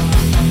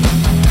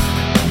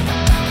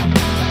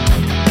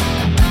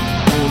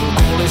 Kun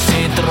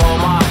kuulisit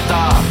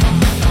romahtaa.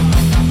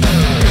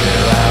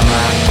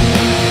 Elämä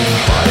kuin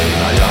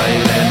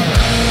painajainen.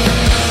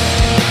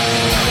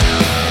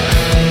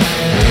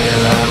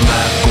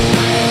 Elämä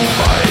kuin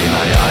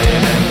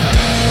painajainen.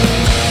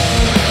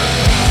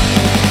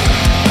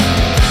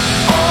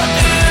 Oot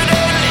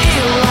yhden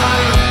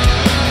illan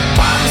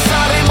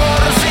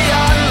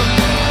panssarimorsian.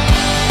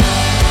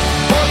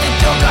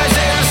 Poltit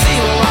jokaisen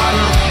sillan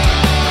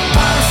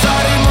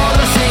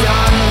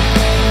panssarimorsian.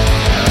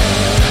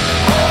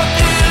 Oot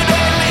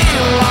yhden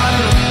illan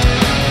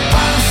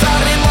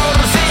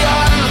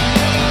panssarimorsian.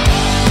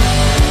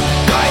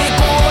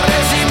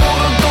 Kaikuuresi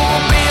murtuu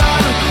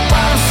pian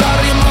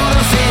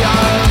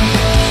panssarimorsian.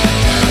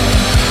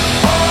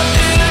 Oot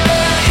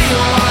yhden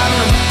illan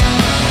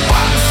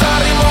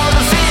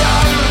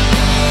panssarimorsian.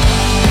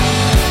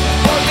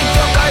 Poltit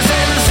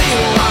jokaisen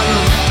sillan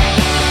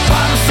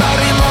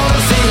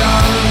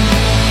panssarimorsian.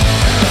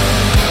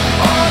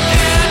 Oot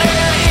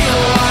yhden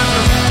illan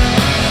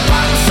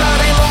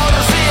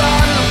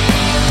panssarimorsian.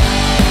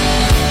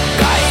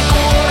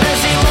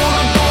 Kaikuuresi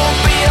murtuu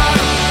pian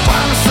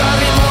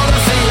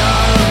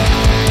panssarimorsian.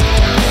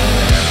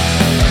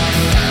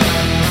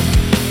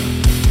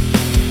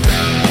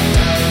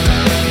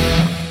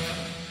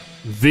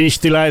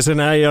 Vihtiläisen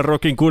äijän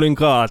rokin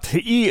kuninkaat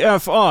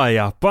IFA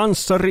ja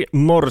Panssari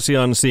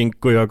Morsian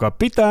sinkku, joka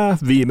pitää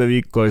viime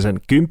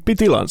viikkoisen 10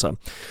 tilansa.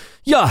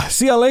 Ja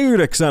siellä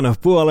 9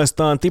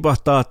 puolestaan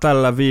tipahtaa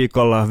tällä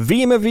viikolla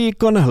viime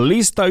viikon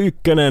Lista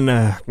 1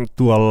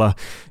 tuolla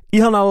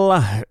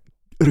ihanalla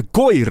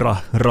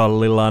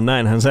koirarallillaan,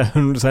 näinhän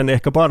sen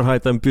ehkä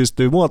parhaiten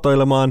pystyy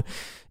muotoilemaan.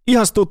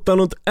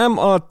 ihastuttanut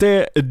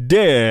MATD-yhtye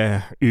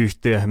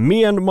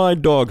Me and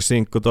My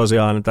Dog-sinkku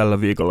tosiaan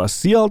tällä viikolla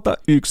sieltä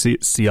 1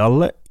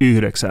 sijalle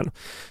 9.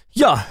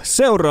 Ja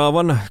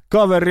seuraavan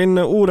kaverin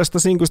uudesta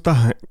sinkusta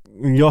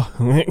jo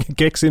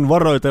keksin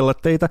varoitella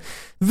teitä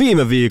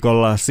viime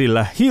viikolla,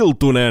 sillä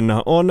Hiltunen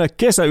on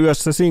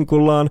kesäyössä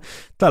sinkullaan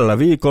tällä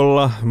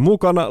viikolla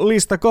mukana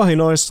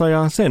listakahinoissa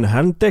ja sen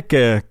hän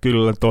tekee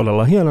kyllä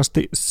todella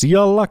hienosti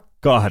sijalla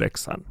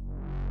 8.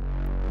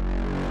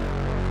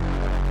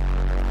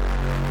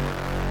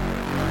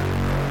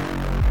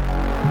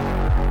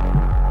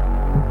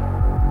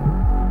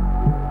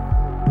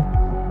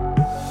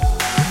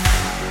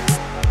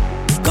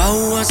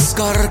 Kauas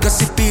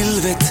karkasi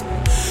pilvet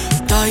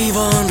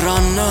taivaan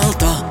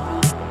rannalta.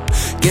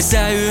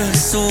 Kesäyö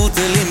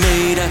suuteli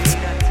meidät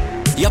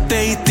ja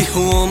peitti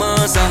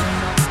huomaansa.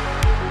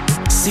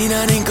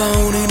 Sinä niin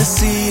kauniina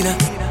siinä,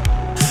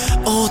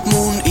 oot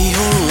mun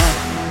iholla.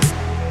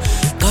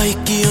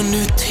 Kaikki on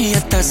nyt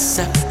ja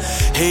tässä,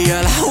 hei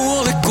älä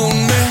huoli kun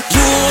me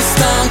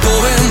juostaan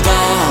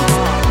kovempaa.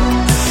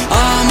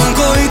 Aamun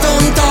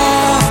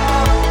koitontaa,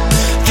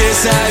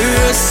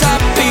 kesäyössä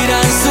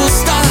pidän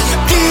susta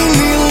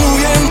kiinni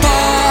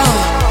lujempaa.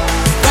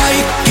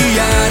 Kaikki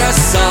jäädä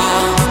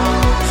saa,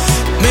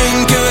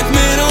 menkööt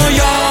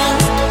menojaan.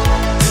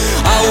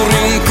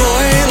 Aurinko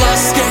ei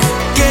laske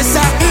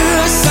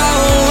kesäyössä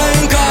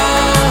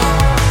ollenkaan.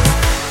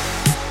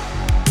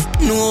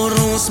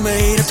 Nuoruus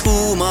meidät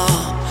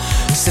huumaa,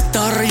 se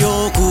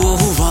tarjoaa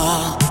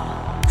kuohuvaa.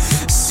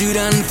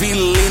 Sydän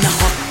villinä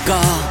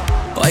hakkaa,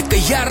 vaikka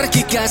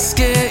järki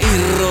käskee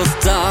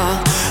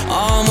irrottaa.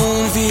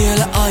 Aamuun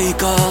vielä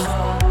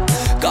aikaa,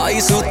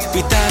 kai sut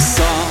pitää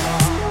saa.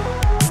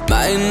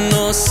 Mä en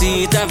oo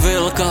siitä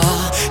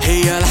velkaa,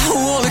 hei älä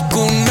huoli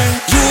kun me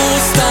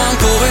juostaan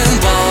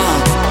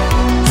kovempaa.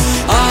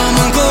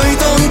 Aamun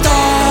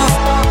koitontaa,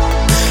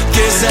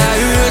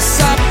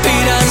 kesäyössä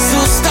pidän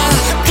susta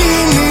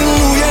kiinni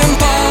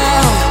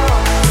lujempaa.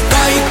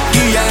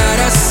 Kaikki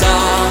jäädä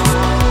saa,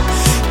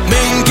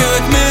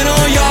 menkööt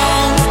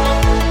menojaan.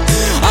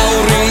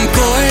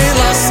 Aurinko ei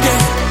laske,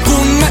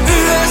 kun me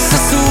yössä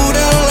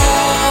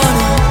suudellaan.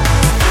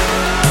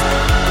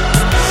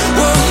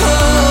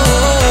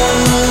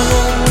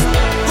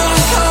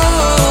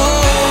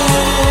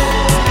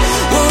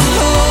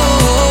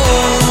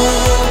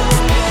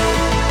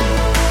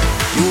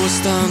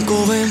 Juostaan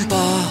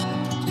kovempaa,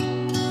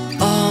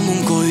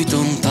 aamun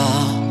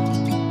koitontaa.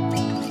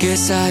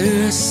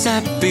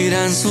 Kesäyössä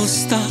pidän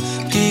susta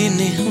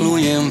kiinni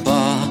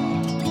lujempaa.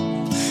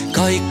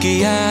 Kaikki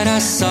jäädä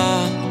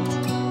saa,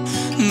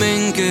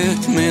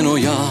 menkööt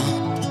menojaan.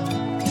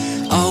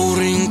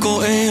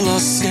 Aurinko ei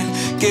laske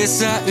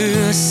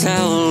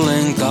kesäyössä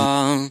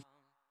ollenkaan.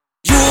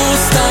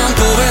 Juostaan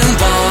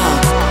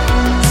kovempaa,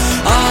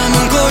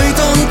 aamun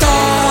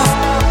koitontaa.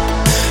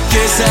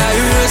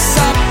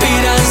 Kesäyössä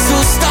pidän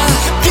susta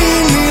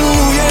kiinni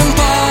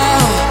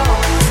lujempaa.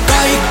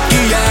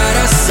 Kaikki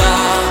jäädä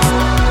saa,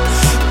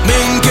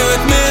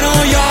 menkööt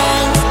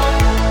menojaan.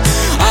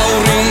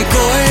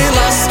 Aurinko ei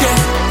laske,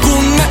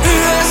 kun me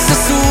yössä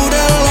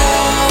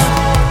suudellaan.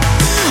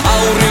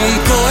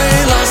 Aurinko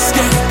ei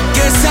laske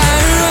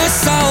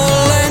kesäyössä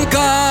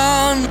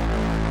ollenkaan.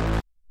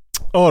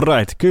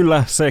 Alright,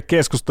 kyllä se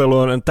keskustelu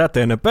on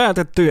täten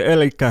päätetty,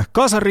 eli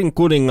Kasarin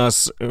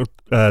kuningas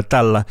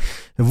tällä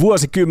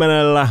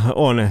vuosikymmenellä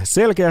on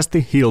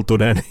selkeästi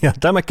Hiltunen. Ja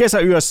tämä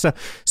kesäyössä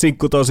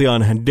sinkku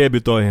tosiaan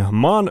debytoi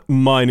maan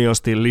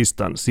mainiosti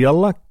listan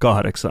sijalla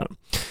 8.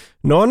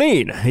 No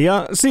niin,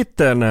 ja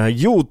sitten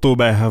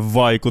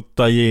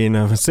YouTube-vaikuttajiin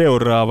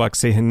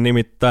seuraavaksi,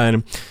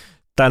 nimittäin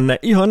tänne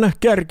ihan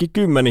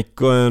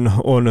kärkikymmenikkoon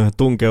on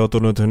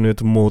tunkeutunut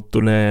nyt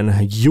muuttuneen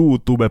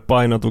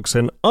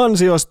YouTube-painotuksen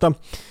ansiosta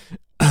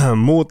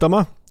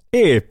muutama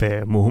EP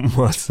muun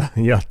muassa.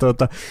 Ja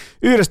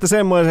yhdestä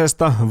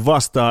semmoisesta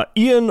vastaa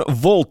Ian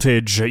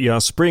Voltage ja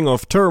Spring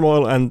of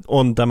Turmoil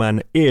on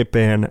tämän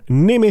EPn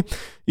nimi,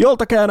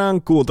 jolta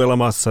käydään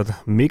kuuntelemassa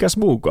mikäs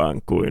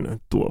muukaan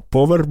kuin tuo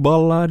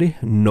power-balladi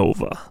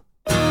Nova.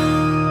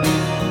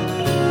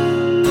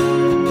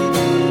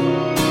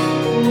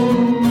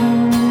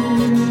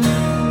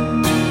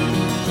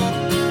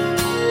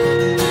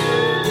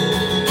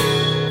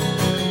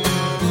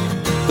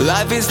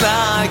 Life is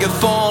like a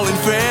falling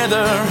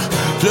feather,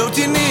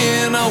 floating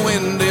in a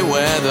windy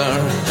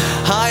weather.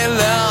 High and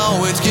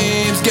low, it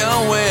keeps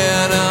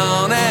going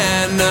on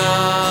and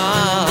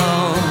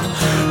on.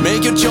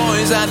 Make your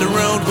choice and the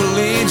road will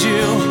lead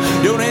you.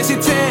 Don't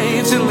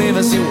hesitate to live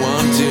as you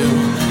want to.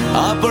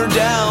 Up or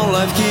down,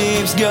 life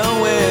keeps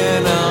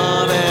going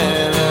on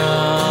and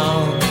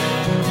on.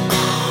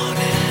 On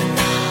and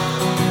on.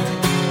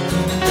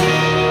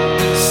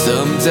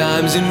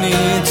 Sometimes you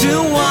need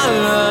to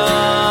wallow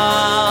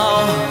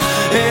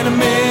in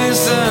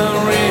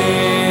misery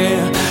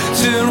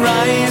to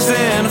rise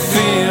and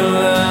feel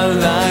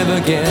alive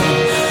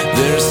again.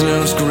 There's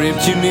no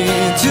script you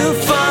need to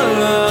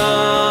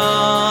follow,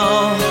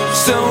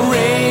 so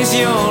raise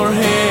your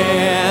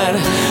head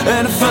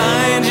and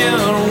find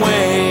your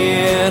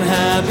way in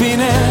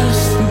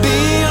happiness.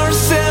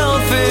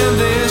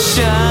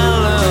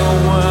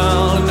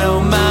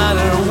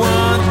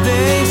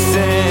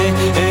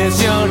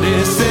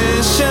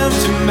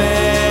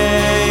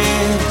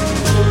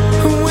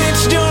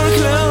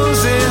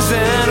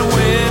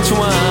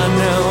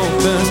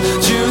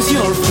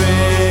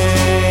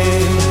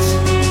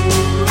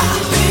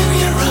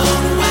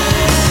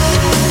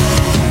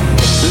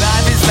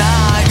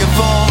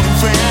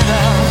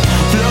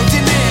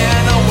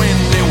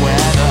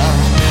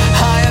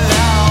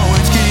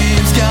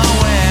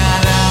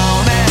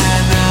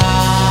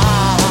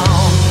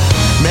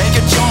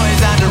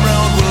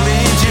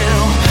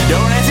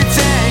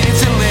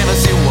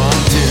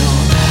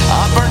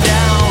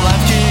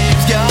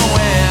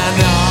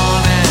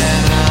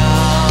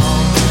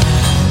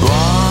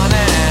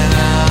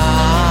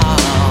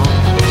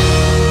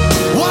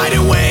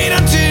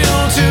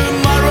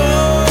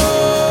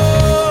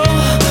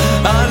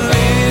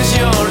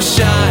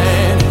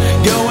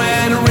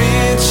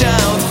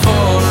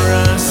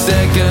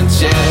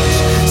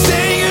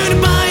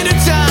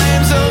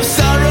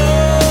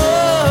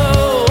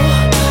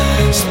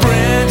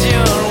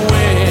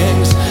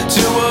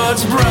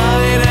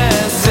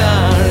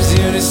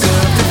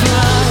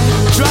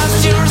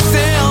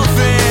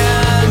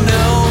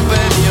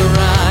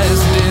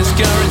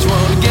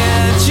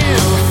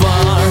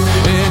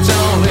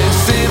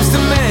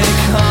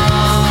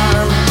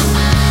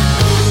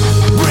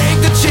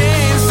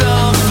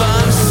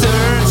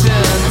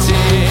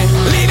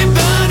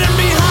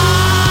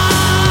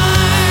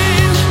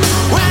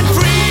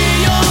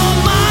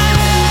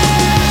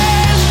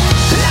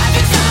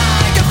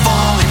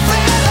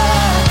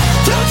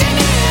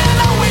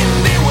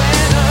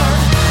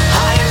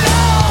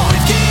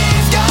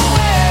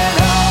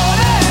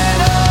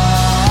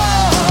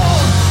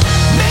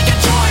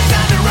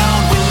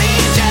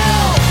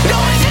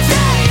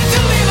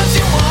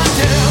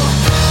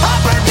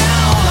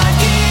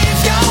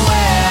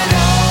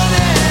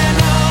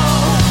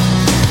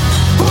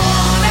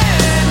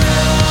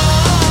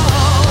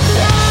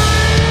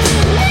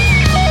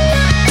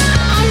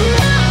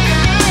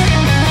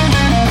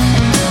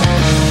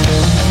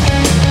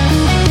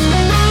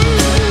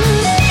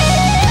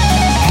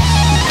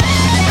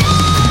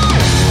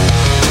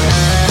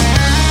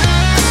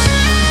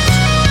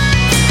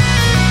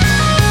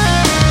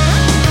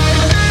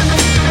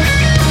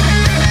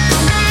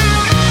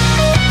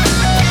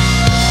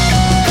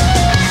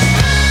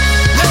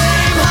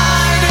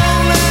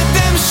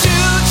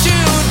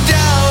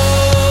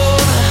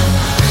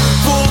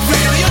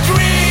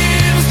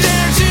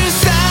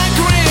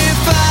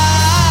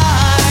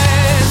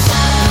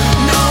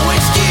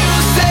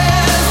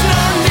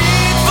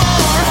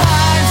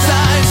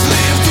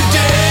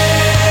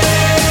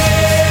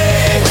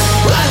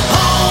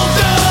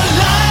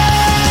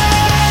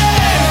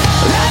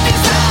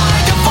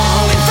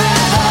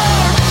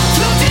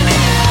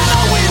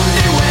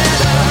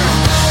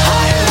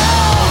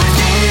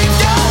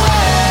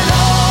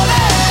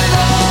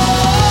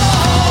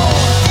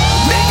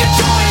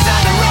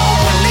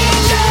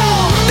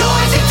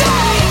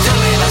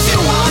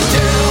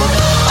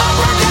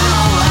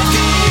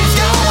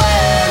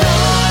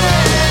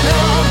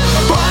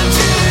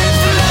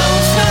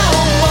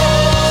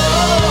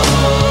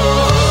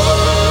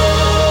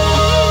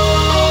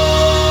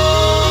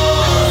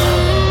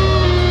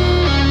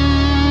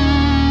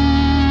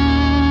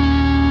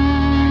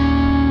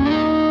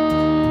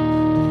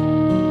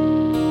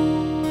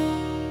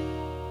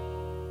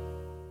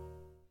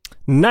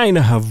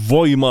 Näin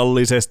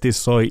voimallisesti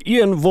soi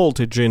Ian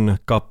Voltagein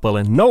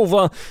kappale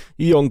Nova,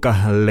 jonka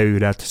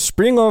löydät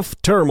Spring of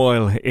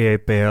Turmoil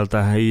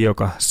EP:ltä,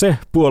 joka se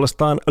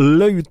puolestaan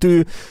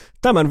löytyy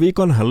tämän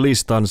viikon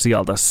listan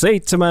sieltä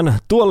 7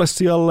 tuolle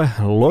sijalle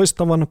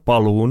loistavan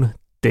paluun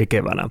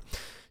tekevänä.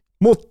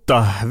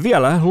 Mutta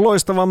vielä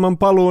loistavamman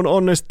paluun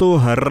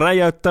onnistuu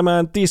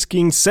räjäyttämään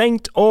tiskin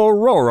Saint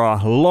Aurora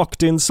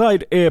Locked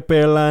Inside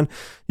EP:llään,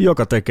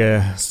 joka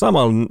tekee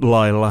samalla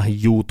lailla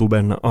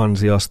YouTuben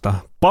ansiosta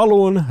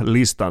paluun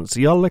listan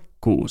sijalle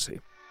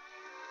 6.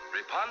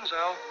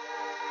 Rapunzel,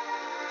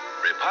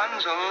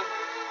 Rapunzel,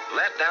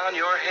 let down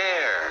your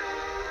hair.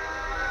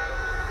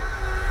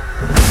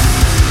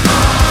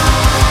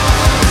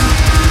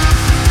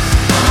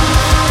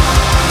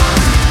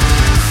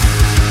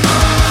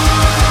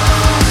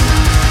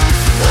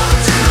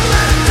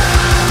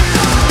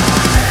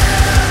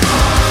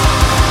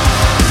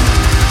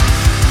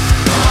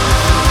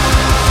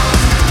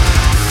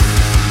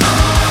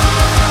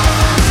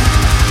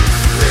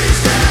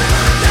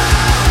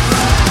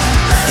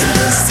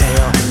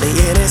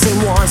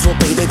 Will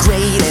pay the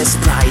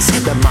greatest price.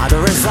 The mother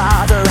and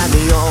father and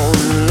the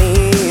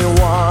only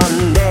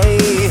one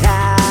they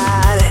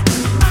had.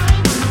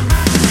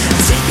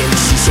 Taken,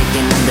 she's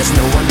shaken and there's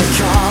no one to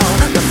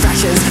call. The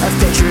fractions of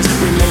pictures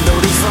remain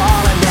though they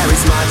fall, and there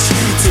is much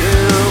to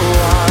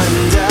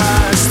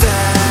understand.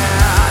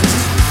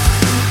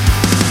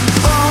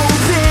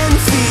 Open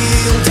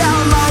field,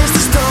 down lies the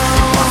stone.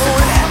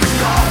 Impossible to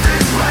call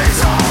this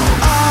place home.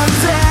 A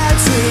bad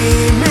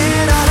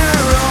dreaming on her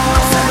own.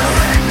 No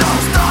settling, no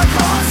start.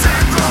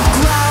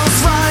 Clouds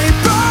fly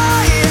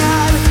by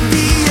and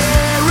the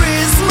air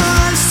is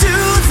much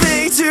too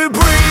thick to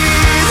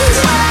breathe.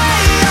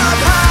 Way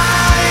up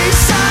high,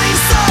 shine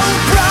so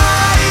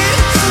bright.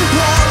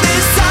 All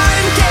this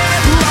time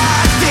get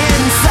locked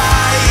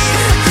inside.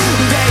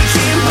 They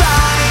can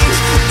bind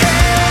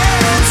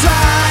and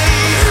try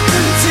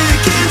to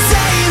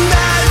contain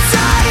that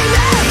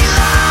tiny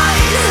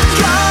light.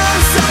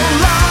 Gone so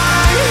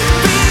long,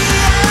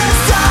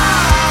 BSI.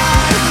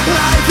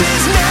 Life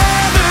is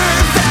never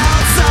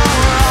felt so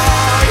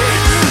wrong.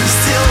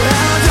 Still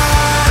held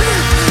on,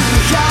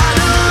 got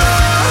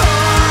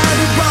along,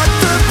 but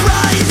the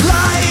bright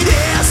light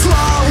is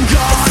long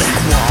gone. Thick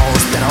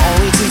walls that are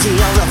only to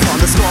yield upon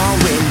the small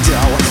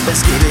window.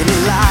 Let's give it a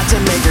light to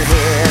make her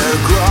hair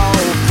grow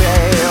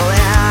pale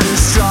and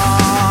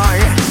strong.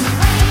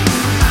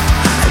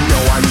 And no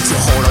one to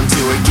hold on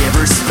to or give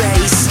her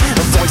space.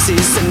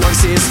 Voices and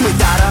noises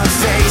without a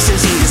face, and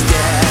she is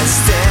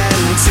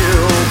destined to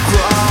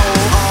grow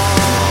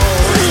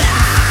old.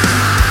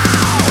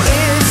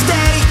 If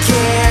they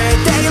care,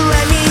 they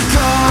let me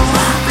go.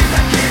 Nothing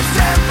that keeps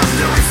them from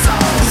doing so.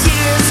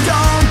 Years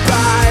gone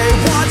by,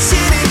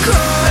 watching it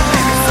grow. The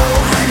baby's so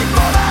ready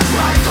for that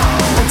right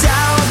home.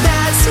 Doubt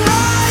that's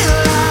my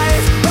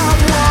life, but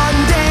one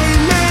day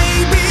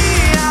maybe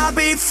I'll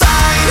be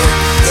fine.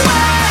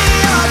 Way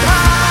up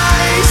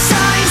high,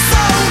 shine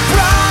so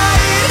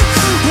bright.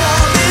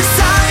 All this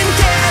time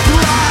get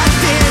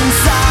locked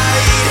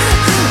inside.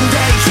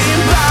 They can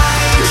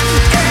bind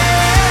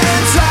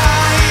and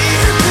try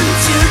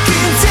to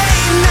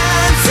contain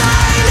that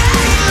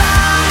tiny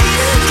light.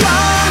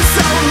 Gone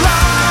so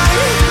long,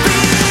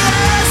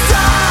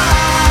 BSI.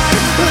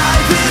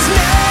 Life has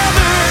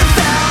never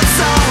felt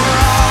so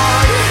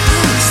wrong.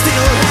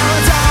 Still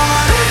held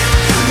on,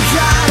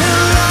 got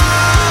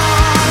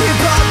along,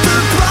 but the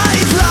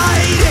bright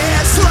light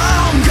is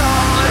long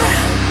gone.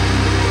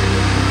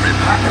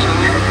 Rapunzel,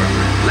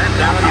 let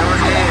down your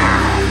hair.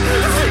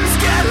 Things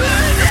get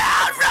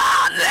out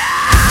from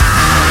there.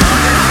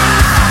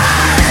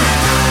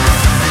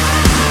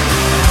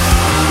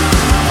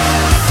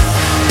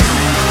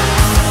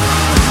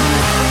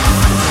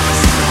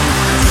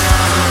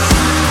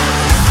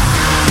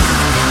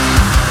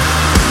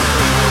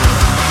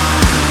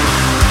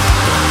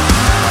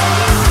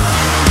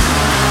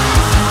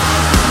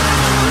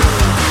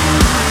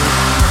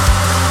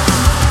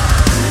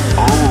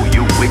 Oh,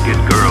 you wicked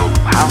girl,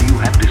 how you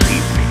have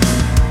deceived me.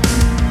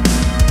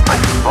 I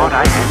thought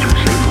I had you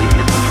safely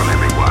hidden from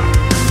everyone.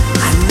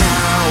 And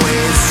now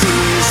it's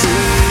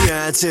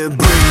easier to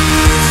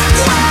breathe.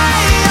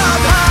 Way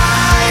up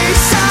high,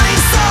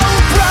 shine so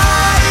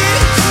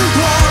bright.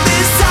 All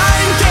this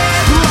time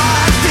get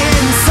locked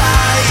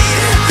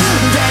inside.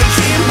 They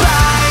can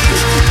bind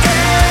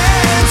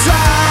and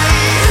try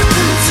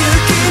to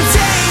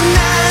contain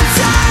that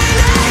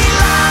tiny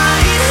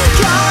light.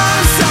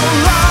 Gone so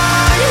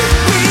long,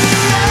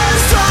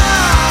 BSI.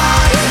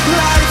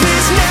 Life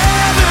has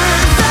never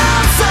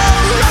felt so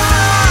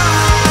long.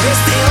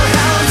 Still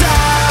held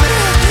on,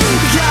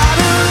 got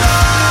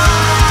along,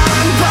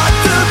 but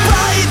the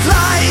bright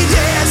light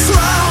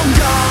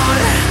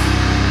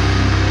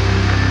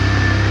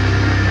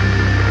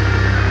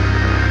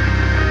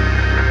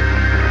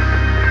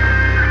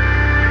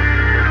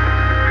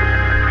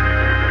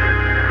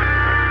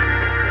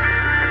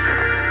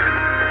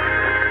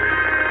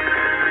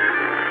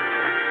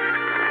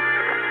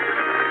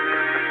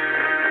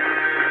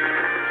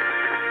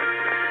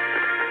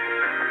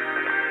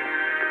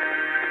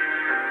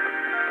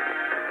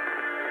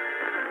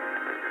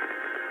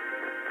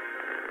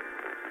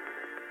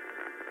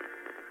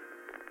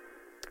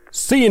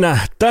Siinä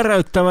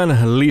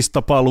täräyttävän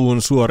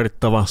listapaluun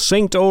suorittava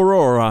Saint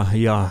Aurora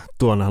ja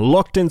tuon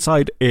Locked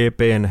Inside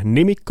EP:n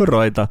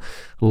nimikkoraita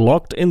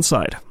Locked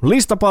Inside.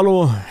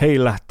 Listapaluu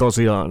heillä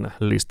tosiaan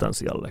listan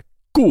sijalle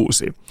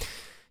 6.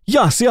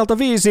 Ja sieltä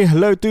 5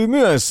 löytyy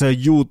myös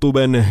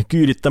YouTuben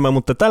kyydittämä,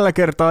 mutta tällä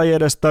kertaa ei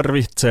edes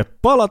tarvitse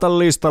palata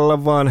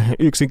listalle, vaan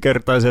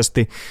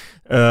yksinkertaisesti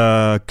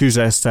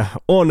kyseessä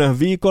on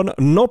viikon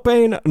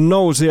nopein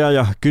nousija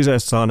ja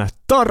kyseessä on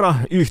Tara,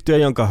 yhtye,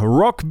 jonka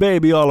Rock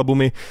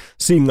Baby-albumi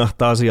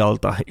singahtaa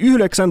sieltä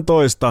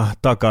 19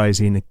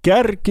 takaisin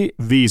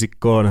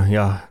kärkiviisikkoon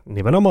ja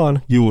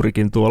nimenomaan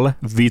juurikin tuolle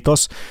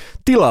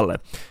vitostilalle.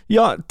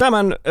 Ja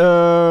tämän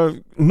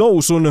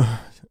nousun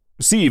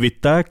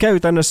siivittää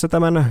käytännössä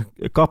tämän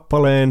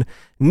kappaleen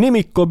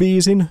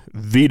nimikkobiisin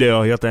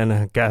video,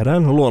 joten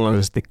käydään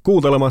luonnollisesti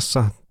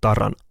kuuntelemassa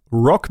Taran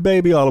Rock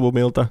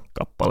Baby-albumilta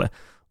kappale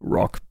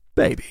Rock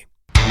Baby.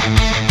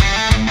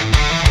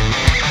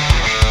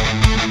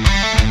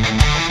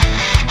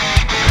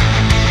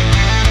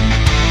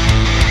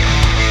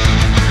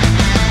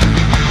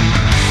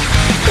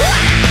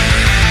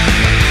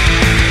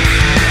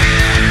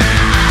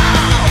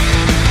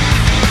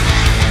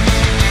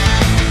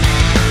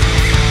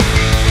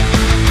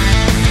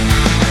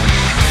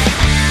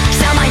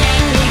 Sama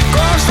jengi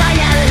koossa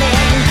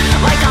jälleen,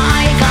 vaikka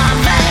aikaan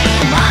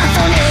väliin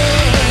mahtunee.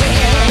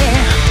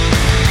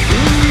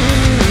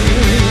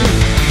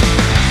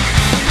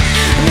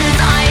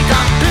 Nyt aika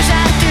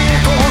pysähtyy,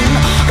 kun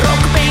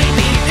Rock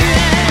Baby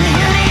yön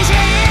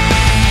jyrisee.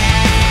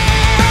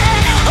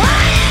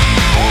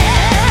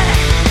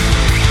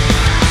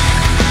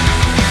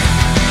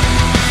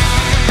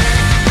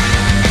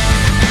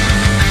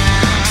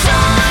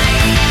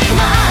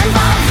 Soimaan,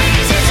 vaan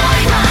viisi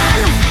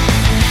soimaan.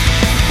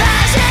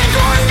 Pääsen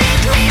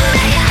kunnit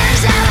minne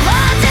jänsä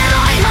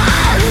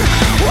vaateloimaan.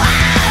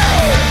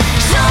 Wow!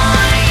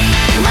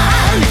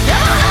 Soimaan ja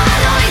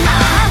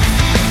valaroimaan.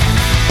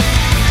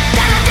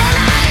 Tänä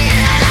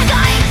yöllä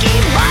kaikki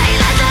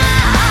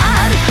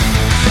bailataan.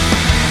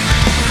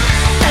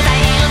 Tätä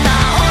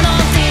iltaa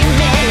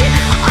odotimme,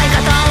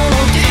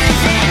 aikataulut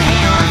yhteen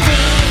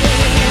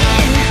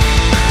hiottiin.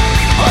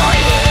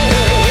 Oi!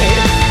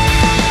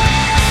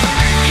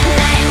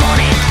 Näin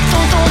monet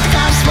tutut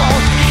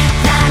kasvot,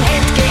 tähän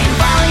hetkeen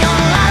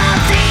paljon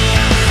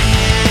ladattiin.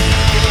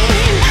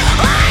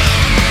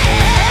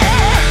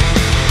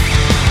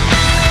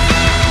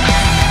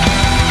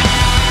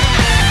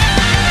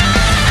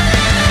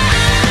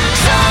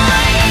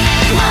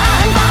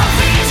 Soimaan, vaan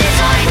viisi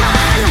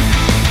soimaan.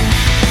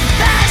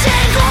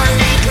 Pääsen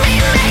kunnit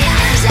minne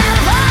jänsä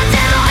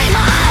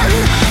vaateloimaan.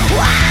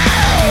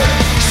 Wow!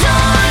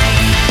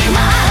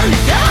 Soimaan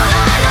ja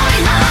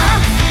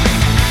valaroimaan.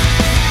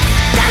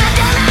 Tänä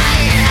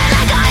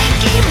yöllä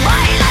kaikki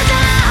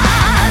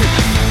bailataan.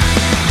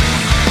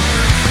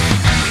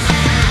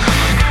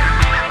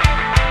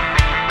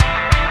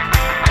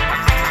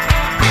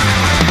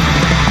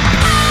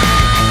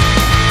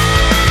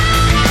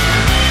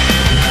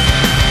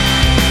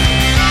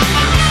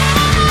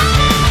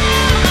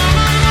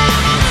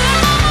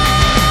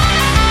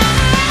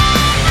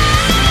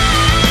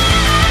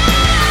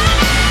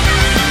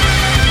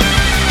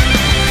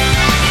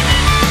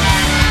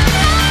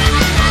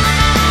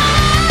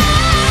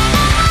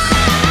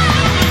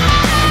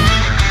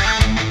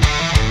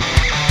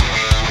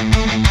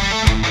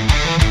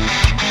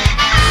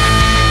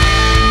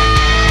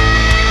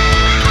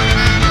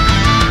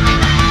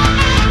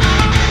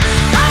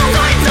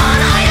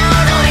 Aukoittoon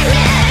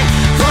ajauduimme,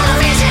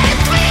 pulmiset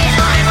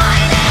vihdoin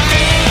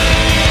voitettiin.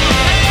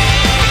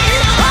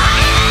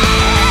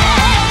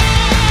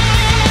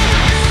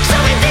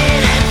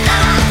 Sovittiin, että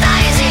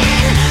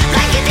valtaisiin,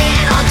 kaikki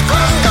tiedot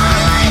kuntoon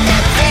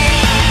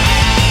laitettiin.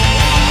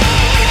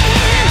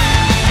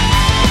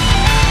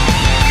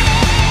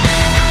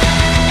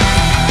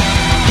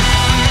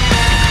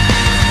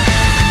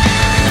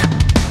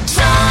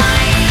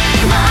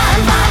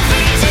 Soimaan, vaan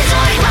viisi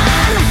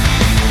soimaan.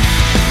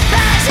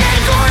 Pääsen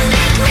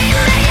kunnit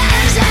minne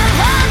jänsä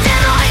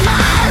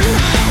vaateloimaan.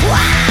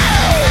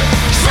 Wow!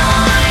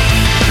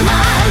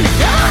 Soimaan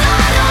ja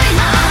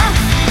valaroimaan.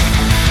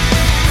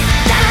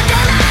 Tänä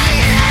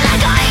yöllä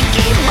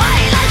kaikki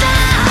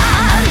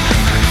bailataan.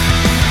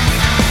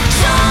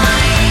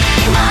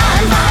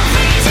 Soimaan, vaan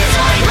viisi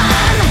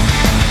soimaan.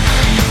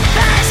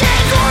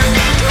 Pääsen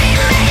kunnit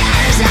minne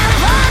jänsä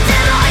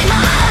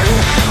vaateloimaan.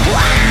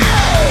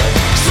 Wow!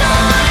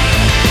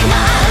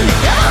 Soimaan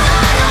ja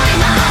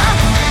valaroimaan.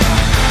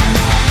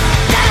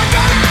 Tänä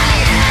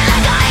yöllä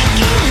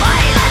kaikki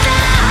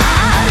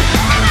bailataan.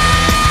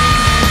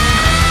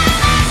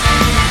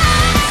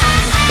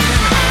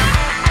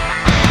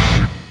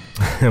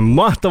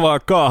 Mahtavaa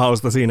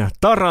kaahausta siinä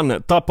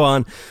Taran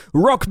tapaan.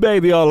 Rock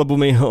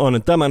Baby-albumi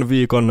on tämän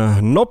viikon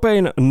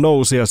nopein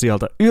nousija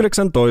sieltä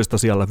 19,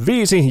 siellä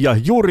 5. Ja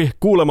juuri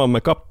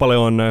kuulemamme kappale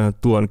on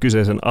tuon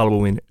kyseisen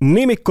albumin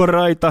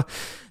nimikkoraita,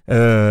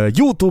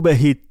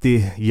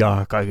 YouTube-hitti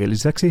ja kaiken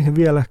lisäksi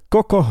vielä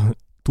koko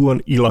tuon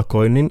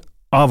ilakoinnin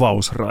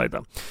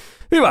avausraita.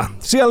 Hyvä.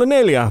 Siellä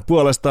 4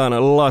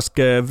 puolestaan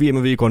laskee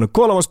viime viikon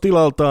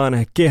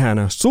kolmostilaltaan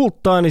Kehän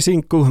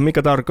sulttaanisinkku,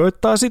 mikä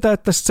tarkoittaa sitä,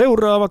 että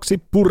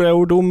seuraavaksi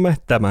pureudumme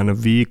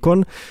tämän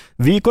viikon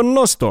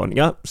nostoon.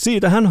 Ja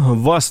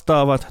siitähän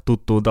vastaavat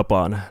tuttuun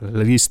tapaan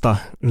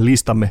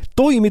listamme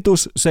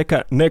toimitus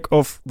sekä Neck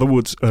of the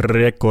Woods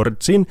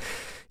Recordsin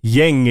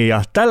jengi.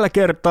 Ja tällä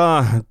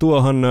kertaa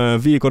tuohon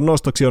viikon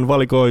nostoksi on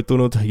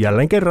valikoitunut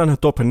jälleen kerran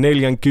top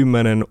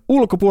 40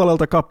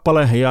 ulkopuolelta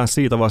kappale, ja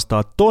siitä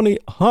vastaa Toni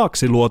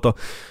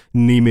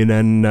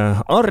Haaksiluoto-niminen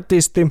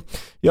artisti.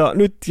 Ja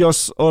nyt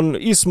jos on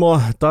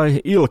Ismoa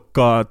tai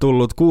Ilkkaa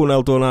tullut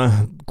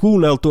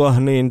kuunneltua,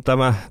 niin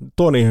tämä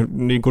Toni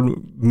niin kuin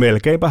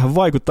melkeinpä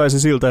vaikuttaisi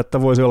siltä,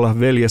 että voisi olla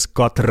veljes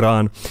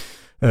Katraan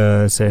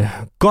se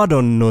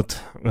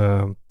kadonnut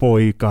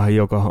poika,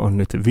 joka on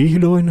nyt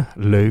vihdoin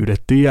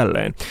löydetty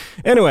jälleen.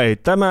 Anyway,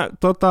 tämä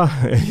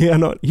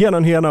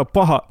hieno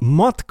paha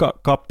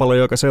matka-kappale,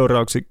 joka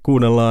seuraavaksi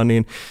kuunnellaan,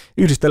 niin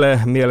yhdistelee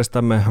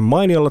mielestämme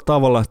mainiolla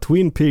tavalla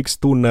Twin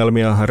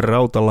Peaks-tunnelmia,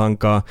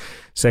 rautalankaa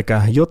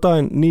sekä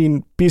jotain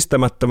niin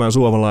pistämättömän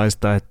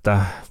suomalaista,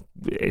 että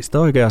ei sitä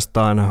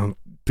oikeastaan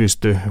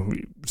pysty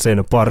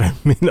sen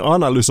paremmin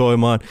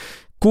analysoimaan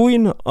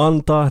kuin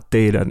antaa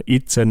teidän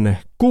itsenne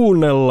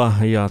kuunnella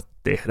ja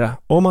tehdä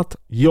omat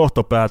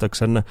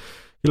johtopäätöksenne.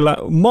 Kyllä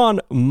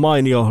maan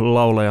mainio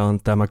laulaja on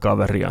tämä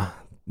kaveri, ja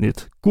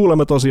nyt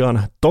kuulemme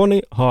tosiaan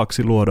Toni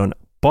Haaksiluodon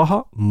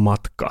Paha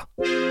matka.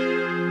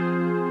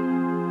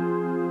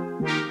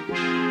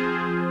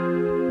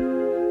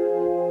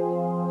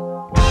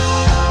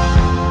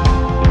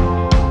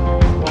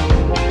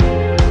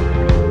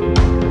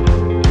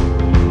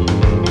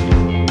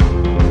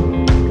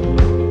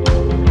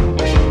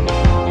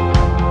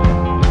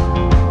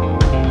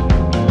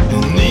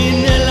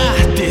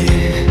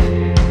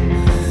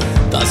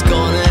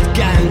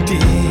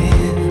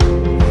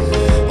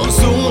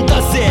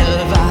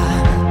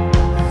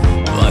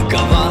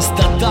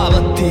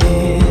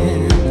 Tavattiin.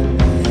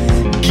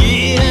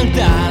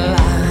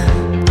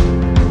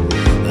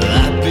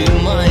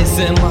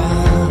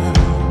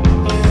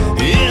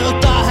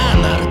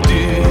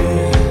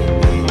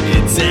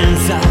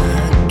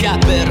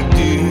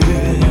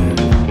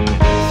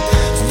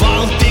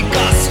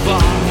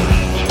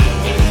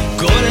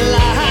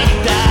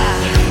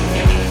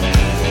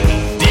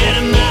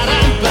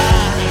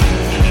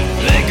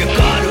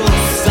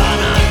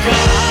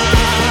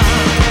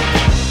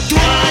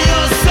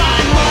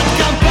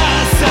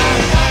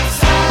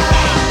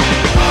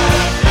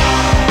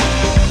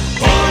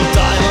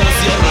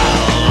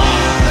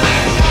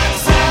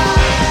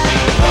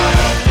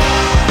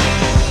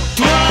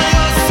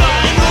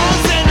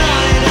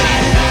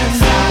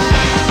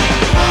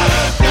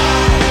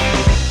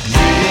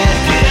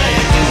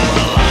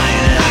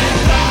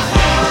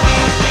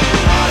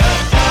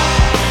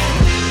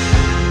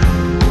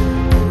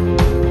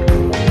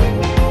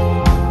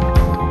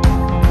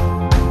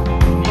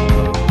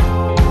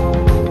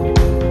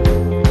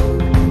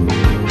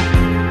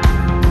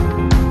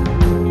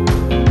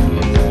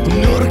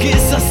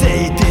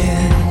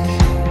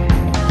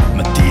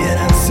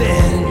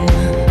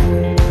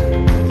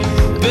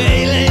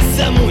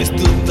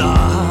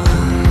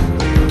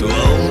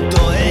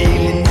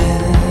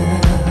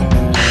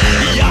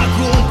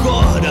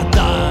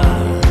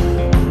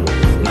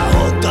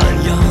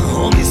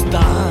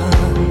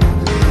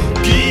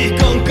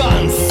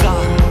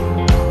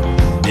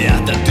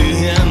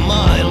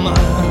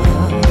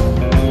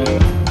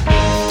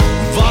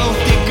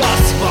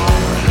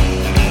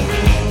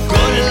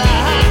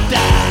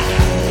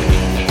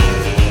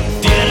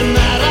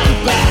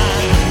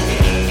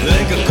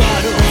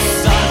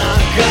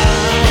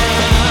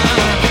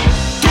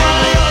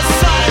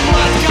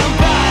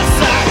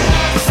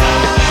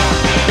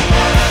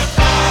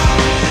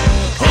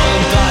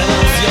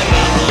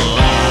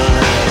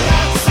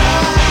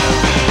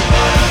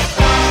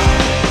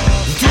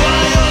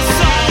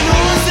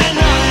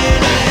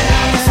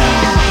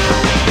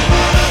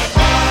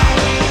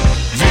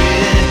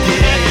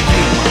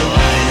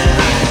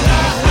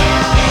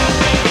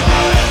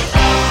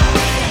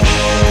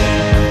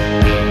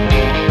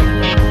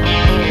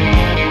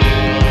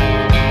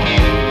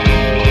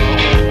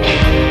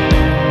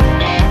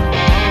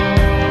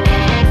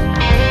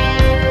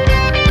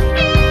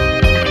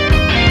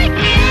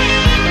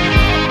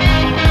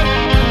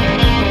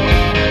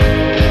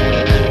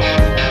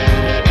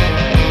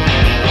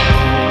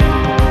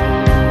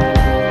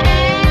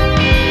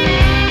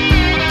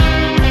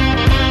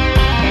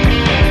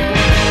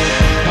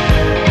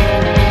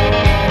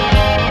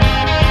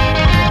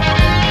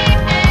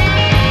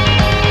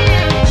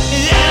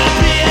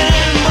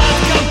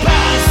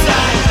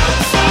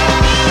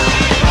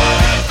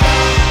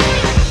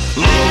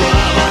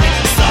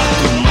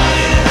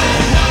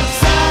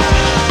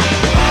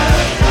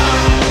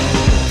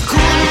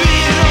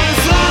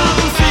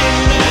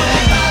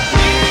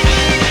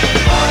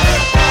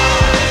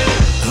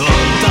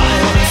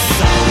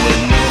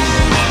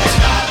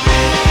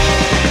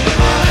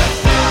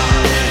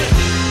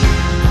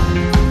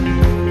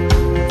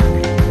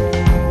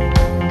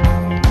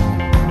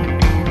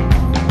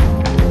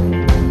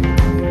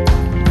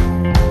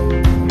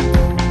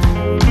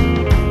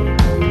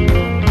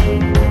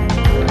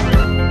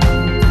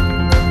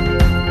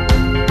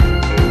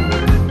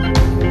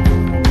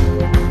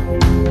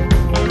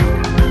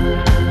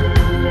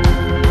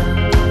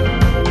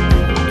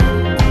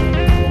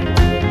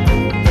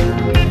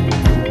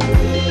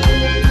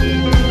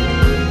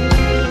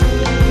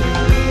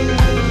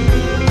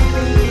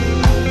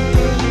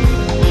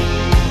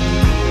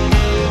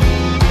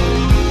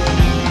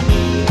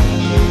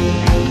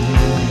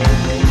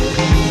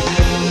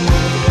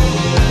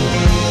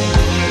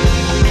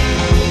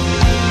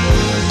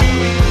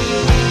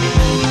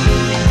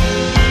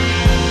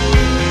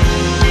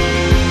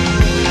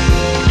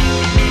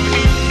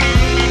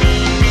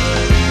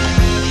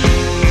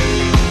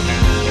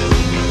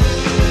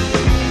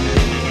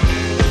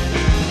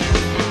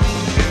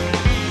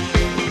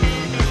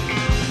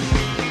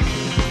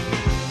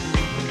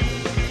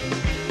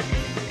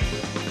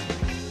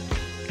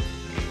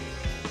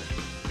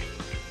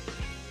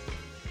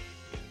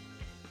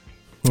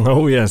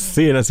 Oh yes,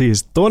 siinä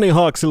siis Toni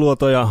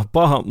Haaksiluoto ja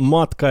Paha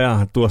matka,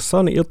 ja tuossa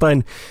on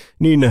jotain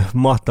niin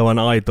mahtavan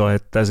aitoa,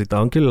 että sitä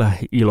on kyllä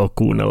ilo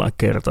kuunnella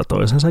kerta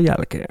toisensa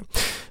jälkeen.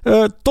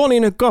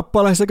 Tonin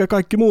kappale sekä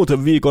kaikki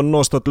muut viikon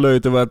nostot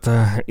löytyvät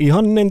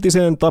ihan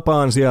entiseen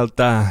tapaan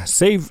sieltä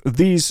Save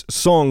These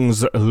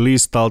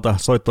Songs-listalta,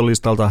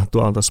 soittolistalta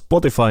tuolta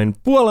Spotifyn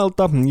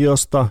puolelta,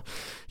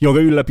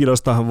 jonka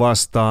ylläpidosta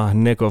vastaa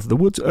Neck of the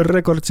Woods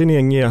Recordsin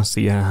jengi, ja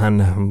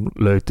siihenhän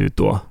löytyy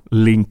tuo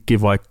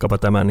linkki vaikkapa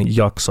tämän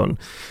jakson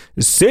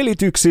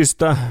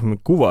selityksistä.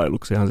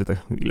 Kuvailuksihan sitä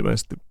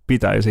ilmeisesti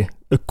pitäisi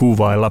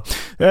kuvailla.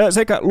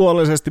 Sekä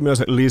luonnollisesti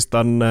myös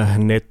listan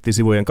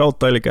nettisivujen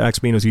kautta, eli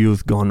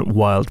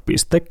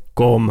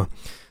x-youthgonewild.com.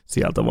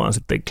 Sieltä vaan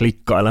sitten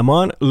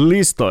klikkailemaan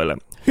listoille.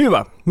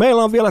 Hyvä.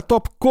 Meillä on vielä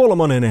top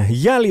 3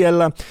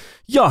 jäljellä,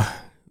 ja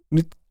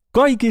nyt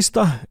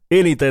kaikista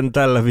eniten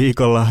tällä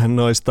viikolla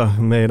noista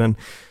meidän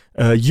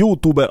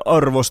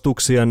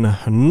YouTube-arvostuksien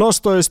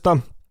nostoista.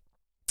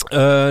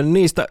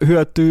 Niistä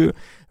hyötyy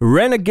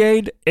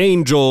Renegade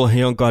Angel,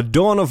 jonka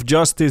Dawn of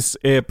Justice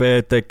EP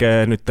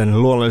tekee nyt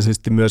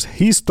luonnollisesti myös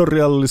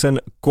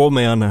historiallisen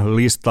komean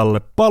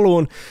listalle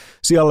paluun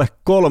sijalle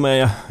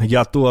 3,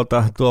 ja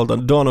tuolta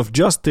Dawn of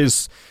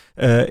Justice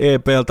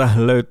EP:ltä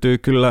löytyy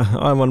kyllä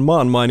aivan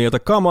maanmainiota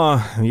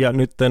kamaa, ja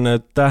nyt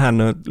tähän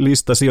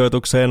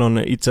listasijoitukseen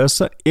on itse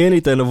asiassa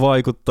eniten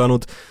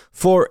vaikuttanut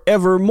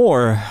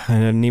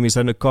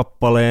Forevermore-nimisen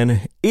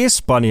kappaleen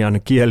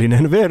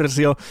espanjankielinen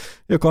versio,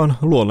 joka on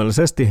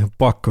luonnollisesti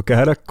pakko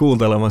käydä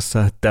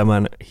kuuntelemassa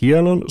tämän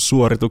hienon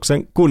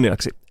suorituksen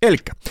kunniaksi.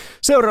 Elikkä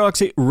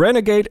seuraavaksi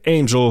Renegade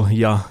Angel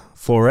ja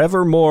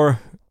Forevermore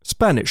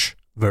Spanish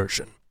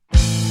version.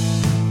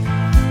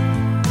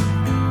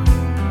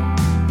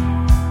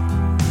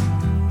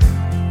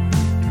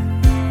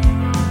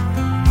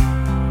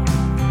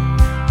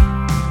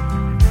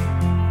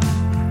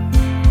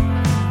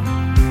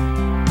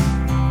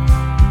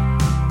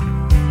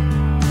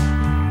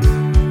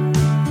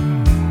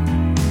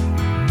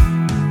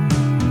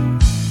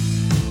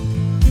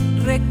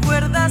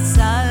 ¿Recuerdas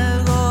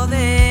algo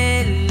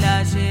del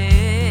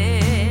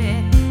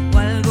ayer o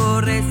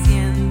algo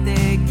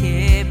reciente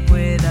que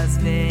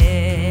puedas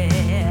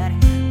ver?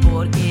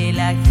 Porque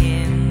la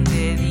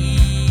gente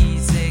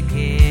dice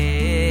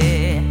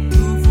que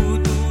tu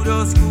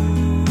futuro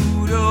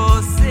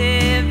oscuro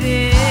se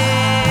ve.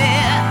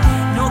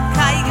 No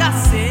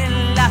caigas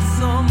en las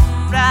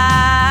sombras,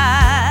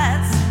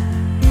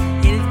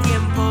 el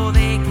tiempo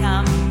de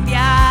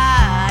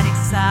cambiar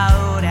es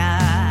ahora.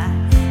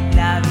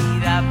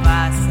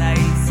 Pasa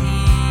y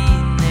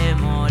sin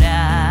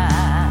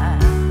demora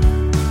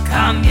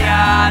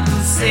cambia tu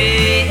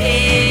ser.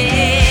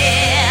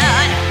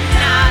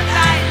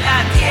 Nada en la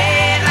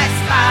tierra es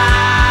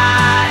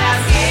para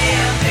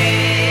siempre.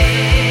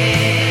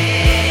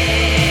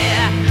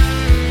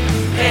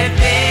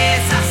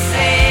 Debes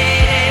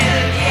hacer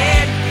el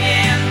bien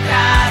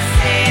mientras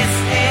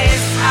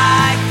estés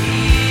aquí.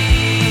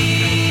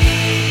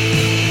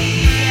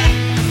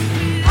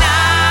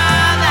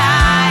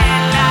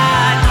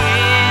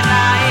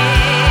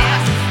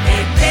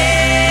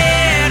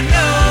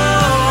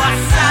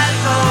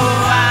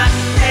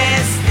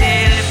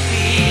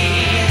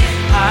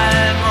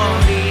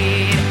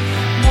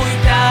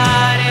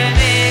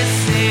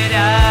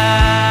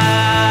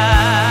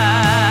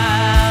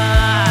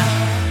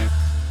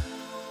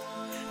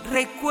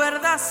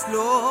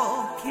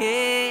 Lo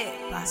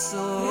que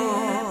pasó,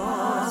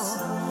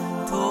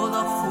 todo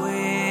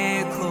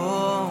fue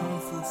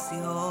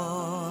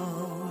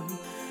confusión.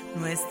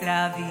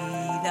 Nuestra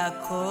vida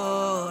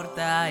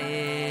corta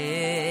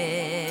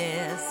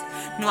es,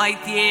 no hay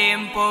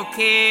tiempo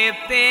que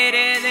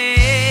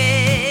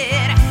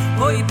perder.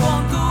 Hoy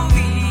pon tu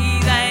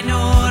vida en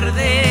orden,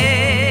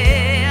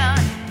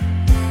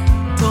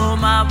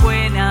 toma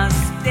buenas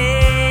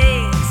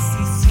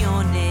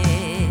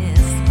decisiones,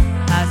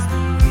 haz tu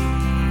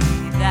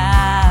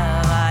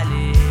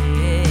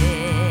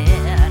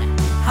valer.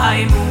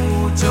 Hay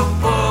mucho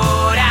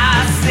por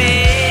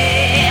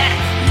hacer,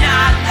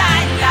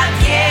 nada en la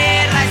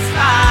tierra es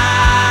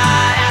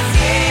para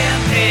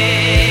siempre.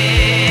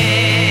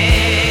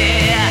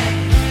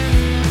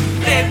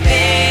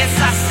 Debes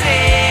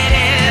hacer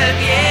el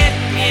bien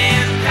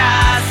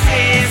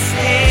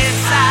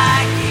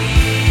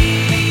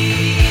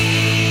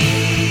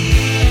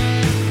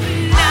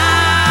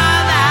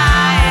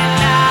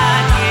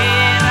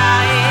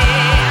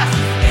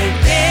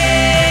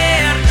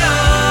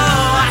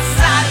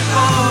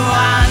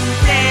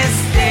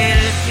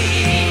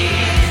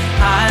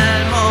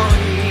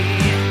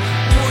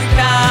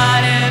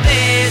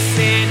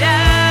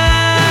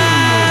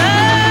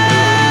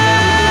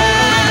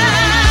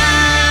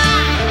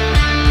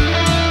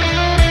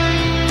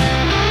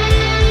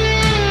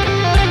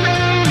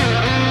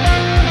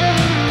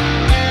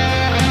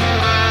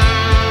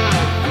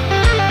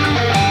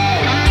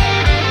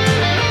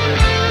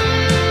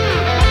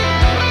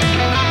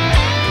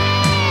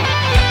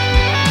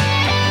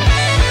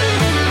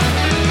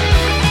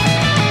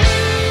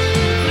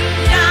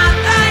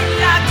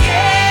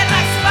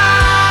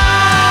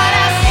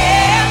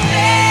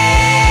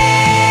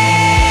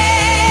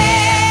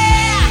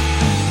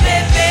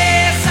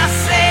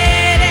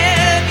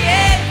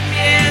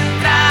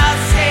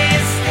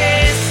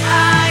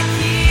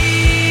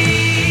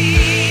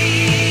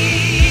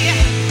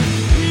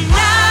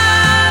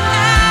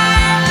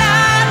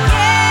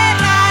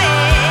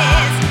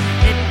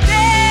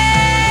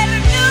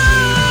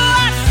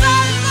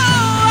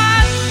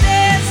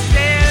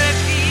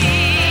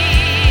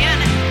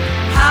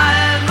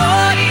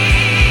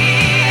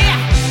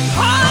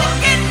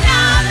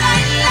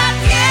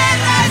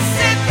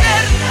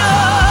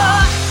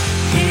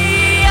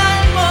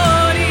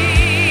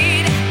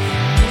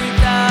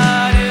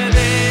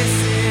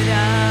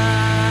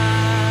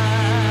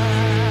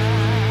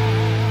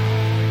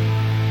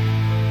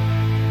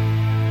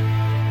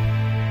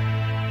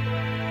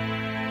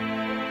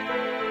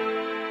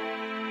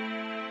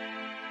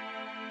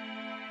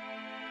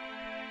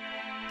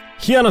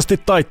Hienosti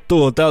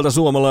taittuu tältä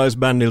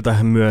suomalaisbändiltä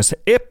myös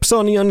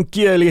Epsonian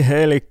kieli,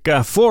 eli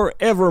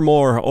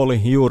Forevermore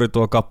oli juuri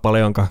tuo kappale,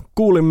 jonka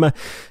kuulimme,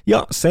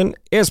 ja sen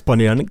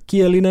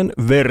espanjankielinen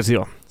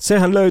versio.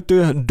 Sehän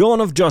löytyy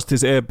Dawn of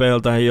Justice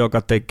EP:ltä,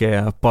 joka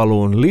tekee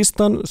paluun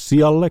listan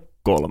sijalle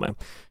 3.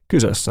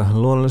 Kyseessä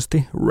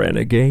luonnollisesti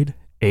Renegade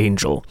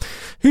Angel.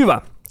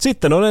 Hyvä.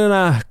 Sitten on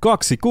enää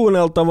 2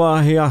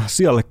 kuunneltavaa ja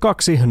sijalle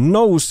 2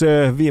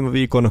 nousee viime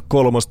viikon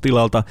 3.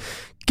 tilalta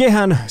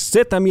Kehän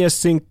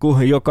setämiessinkku,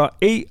 joka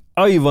ei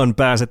aivan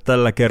pääse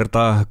tällä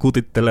kertaa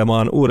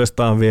kutittelemaan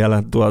uudestaan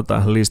vielä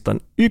tuolta listan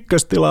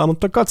ykköstilaa,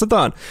 mutta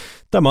katsotaan.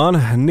 Tämä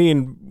on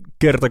niin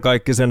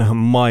kertakaikkisen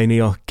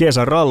mainio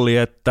kesäralli,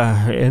 että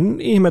en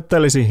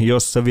ihmettelisi,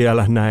 jos se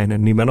vielä näin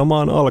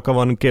nimenomaan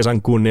alkavan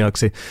kesän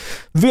kunniaksi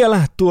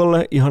vielä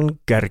tuolle ihan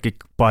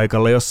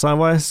kärkipaikalle jossain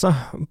vaiheessa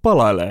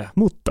palailee.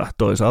 Mutta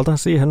toisaalta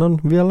siihen on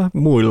vielä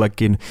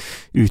muillakin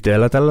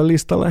yhteellä tällä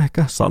listalla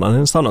ehkä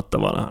sananen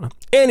sanottavana.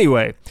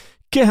 Anyway,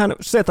 Kehän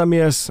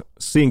setämies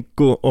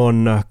sinkku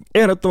on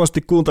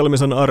ehdottomasti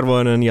kuuntelemisen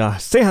arvoinen ja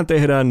sehän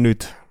tehdään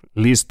nyt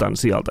listan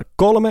sijalta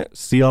 3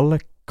 sijalle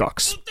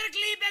 2.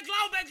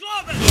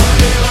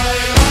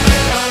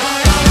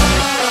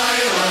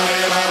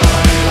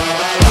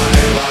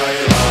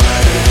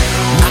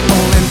 Mä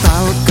olen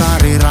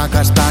talkkari,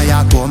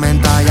 rakastaja,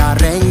 komentaja,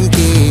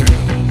 renki.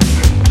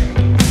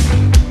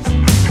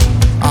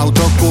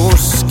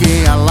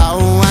 Autokuski ja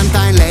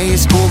lauantain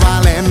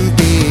leiskuva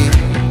lempi.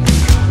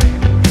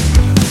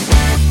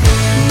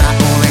 Mä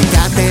olen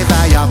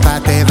kätevä ja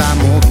pätevä,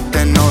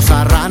 mutten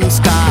osaa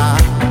ranskaa.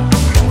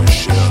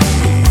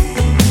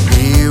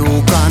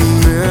 Hiukan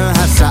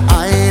myöhässä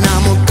aina,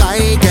 mut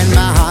kaiken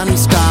mä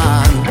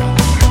hanskaan.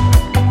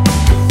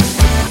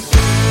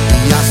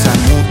 Ja sä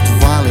mut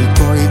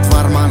valikoit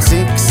varmaan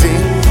siksi,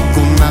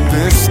 kun mä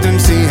pystyn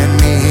siihen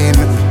mihin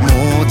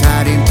muut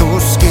hädin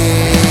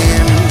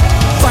tuskiin.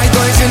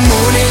 Vaikoisin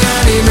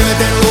muniani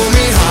myöten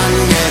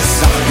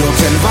lumihangessa,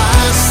 juoksen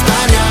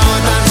vastaan ja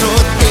otan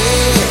sut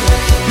kiinni.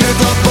 Nyt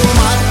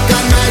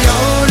loppumatkan mä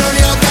joudun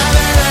jo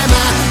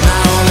kävelemään,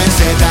 mä olen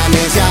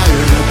setämies ja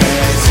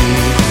ylpeesi.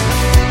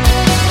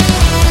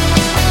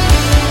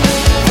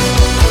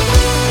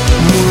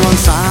 Mulla on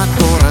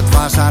saattorat,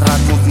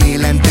 vasarat, mut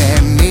niille en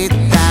tee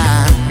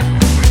mitään.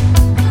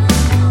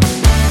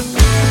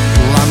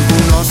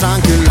 Lampun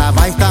osaan kyllä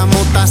vaihtaa,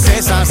 mutta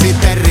se saa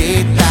sitten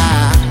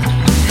riittää.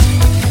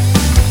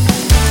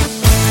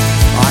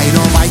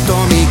 Ainoa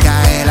vaihto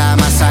mikä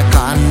elämässä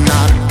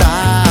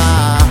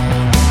kannattaa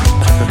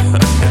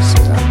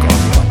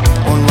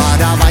on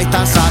Lada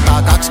vaihtaa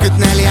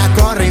 124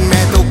 korin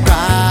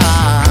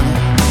metukkaan.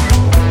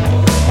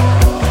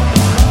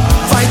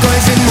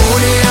 Vaikoisin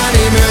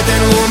muniani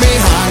myöten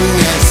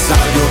lumihangessa,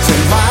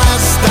 juoksen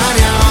vastaan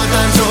ja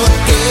otan sut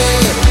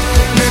kiinni.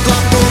 Nyt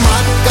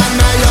loppumatkan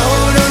mä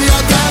joudun jo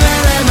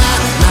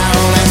kävelemään, mä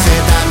olen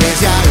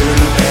setämies ja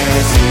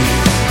ylpeesi.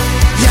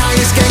 Ja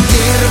isken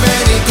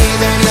kirveeni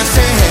kiven, jos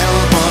se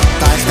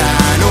helpottais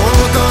tähän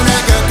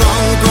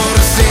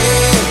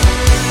ulkonäkökonkurssiin.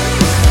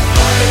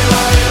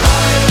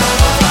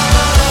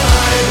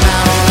 Mä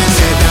olen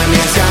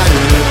setämies ja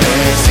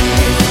ylpeesi.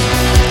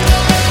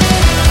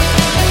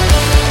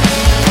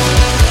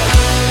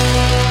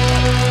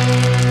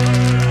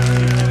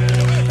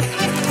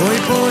 Oi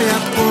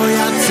pojat,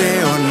 se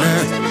on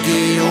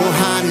mökki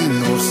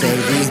juhannus. Ei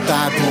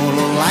vihtaa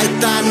kuulu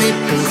laittaa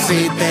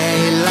nippusi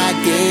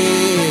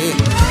teilläkin.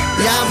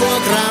 Ja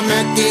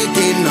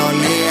vuokramökkikin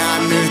on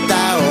ihan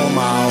yhtä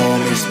oma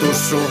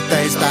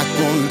omistussuhteista,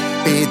 kun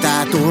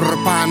pitää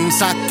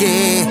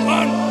turpansakin.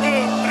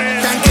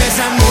 Tän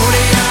kesän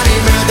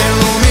muniani myöten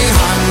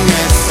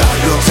lumihangessa,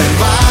 juoksen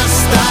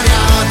vastaan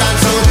ja otan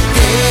sut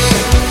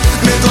kiinni.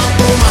 Nyt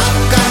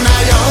loppumatkan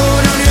mä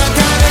joudun jo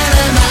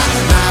kävelemään,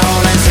 mä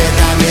olen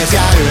setämies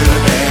ja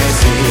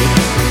ylpeesi.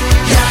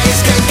 Ja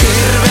isken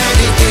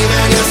kirveeni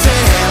kiven, jos se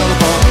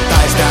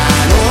helpottais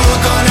tähän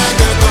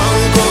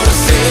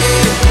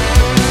ulkonäkökonkurssiin.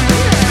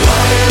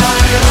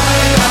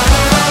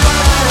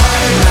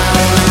 Mä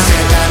olen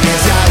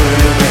setämies ja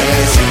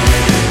ylpeesi.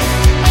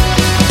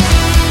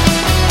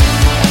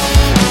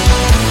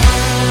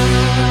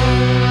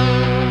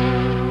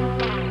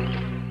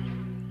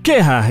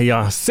 Kehä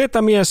ja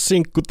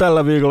setämiessinkku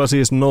tällä viikolla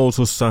siis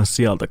nousussa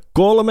sieltä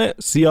 3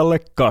 sijalle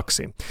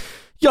 2.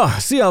 Ja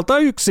sieltä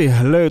 1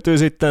 löytyy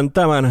sitten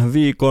tämän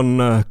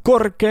viikon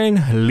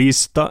korkein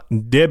lista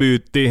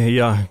debyytti.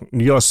 Ja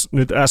jos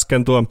nyt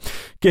äsken tuo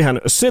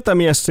Kehän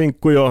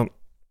setämiessinkku jo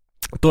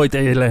toi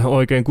teille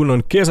oikein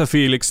kunnon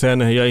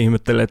kesäfiiliksen ja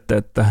ihmettelette,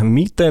 että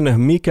miten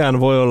mikään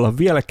voi olla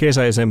vielä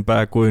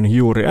kesäisempää kuin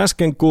juuri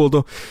äsken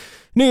kuultu,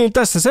 Niin,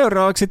 tässä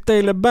seuraavaksi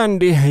teille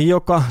bändi,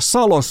 joka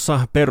Salossa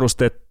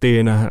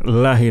perustettiin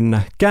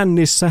lähinnä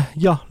kännissä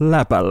ja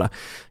läpällä.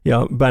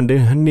 Ja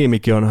bändin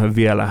nimikin on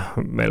vielä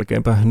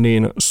melkeinpä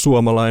niin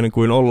suomalainen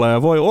kuin olla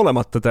ja voi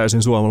olematta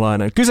täysin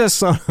suomalainen.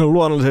 Kyseessä on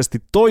luonnollisesti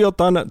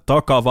Toyotan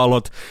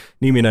Takavalot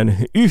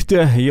 -niminen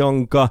yhtye,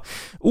 jonka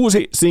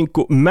uusi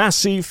sinkku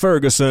Massey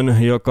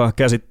Ferguson, joka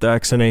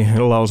käsittääkseni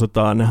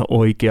lausutaan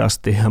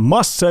oikeasti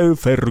Massey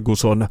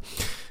Ferguson.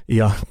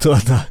 Ja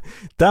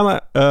tämä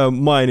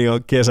mainio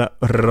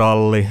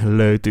kesäralli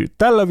löytyy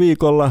tällä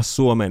viikolla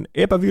Suomen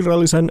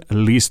epävirallisen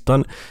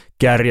listan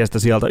kärjestä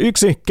sieltä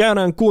 1.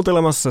 Käydään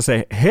kuuntelemassa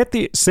se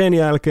heti sen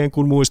jälkeen,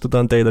 kun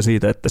muistutan teitä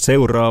siitä, että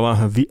seuraava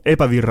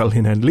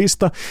epävirallinen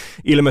lista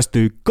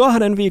ilmestyy 2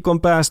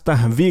 viikon päästä.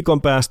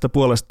 Viikon päästä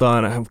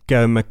puolestaan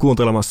käymme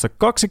kuuntelemassa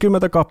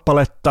 20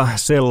 kappaletta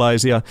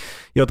sellaisia,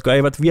 jotka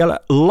eivät vielä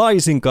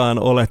laisinkaan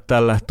ole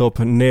tällä Top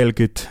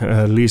 40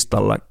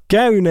 listalla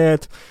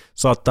käyneet.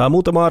 Saattaa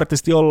muutama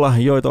artisti olla,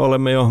 joita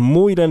olemme jo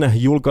muiden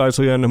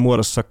julkaisujen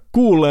muodossa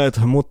kuulleet,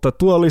 mutta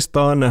tuo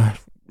lista on,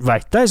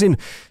 väittäisin,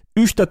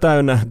 yhtä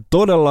täynnä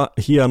todella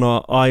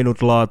hienoa,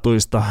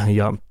 ainutlaatuista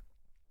ja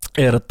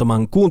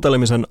ehdottoman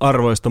kuuntelemisen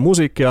arvoista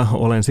musiikkia.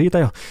 Olen siitä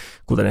jo,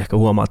 kuten ehkä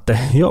huomaatte,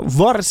 jo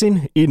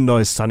varsin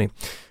innoissani.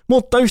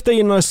 Mutta yhtä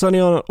innoissani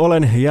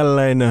olen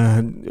jälleen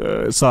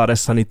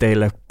saadessani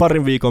teille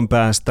 2 viikon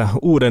päästä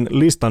uuden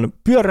listan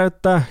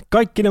pyöräyttää.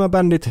 Kaikki nämä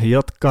bändit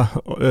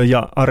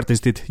ja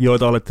artistit,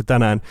 joita olette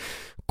tänään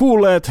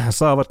kuulleet,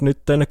 saavat nyt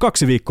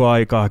 2 viikkoa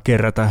aikaa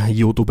kerätä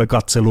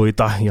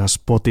YouTube-katseluita ja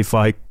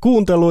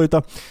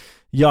Spotify-kuunteluita.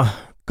 Ja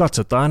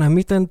katsotaan,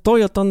 miten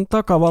Toyotan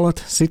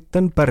Takavalot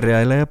sitten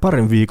pärjäilee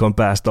 2 viikon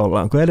päästä.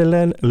 Ollaanko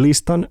edelleen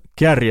listan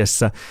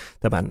kärjessä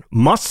tämän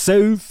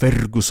Massey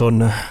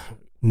Ferguson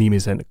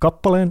 -nimisen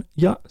kappaleen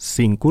ja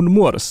sinkun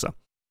muodossa.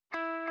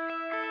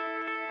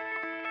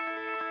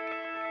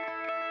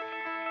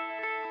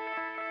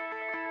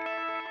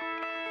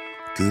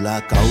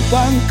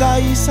 Kyläkaupan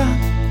Kaisa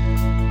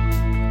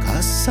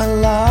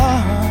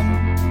kassallaan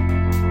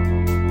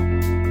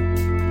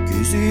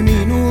kysyi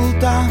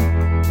minulta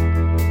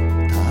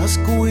taas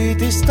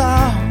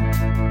kuitista.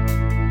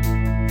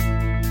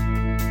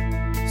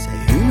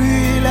 Se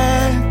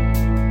hymyilee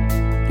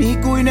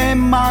niin kuin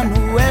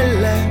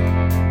Emmanuelle.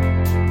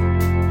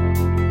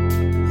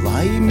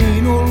 Vai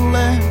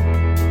minulle,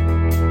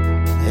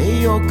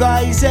 ei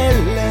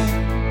jokaiselle.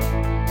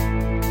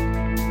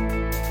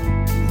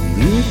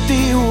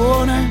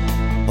 Myyntihuone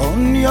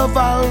on jo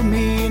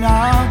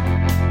valmiina.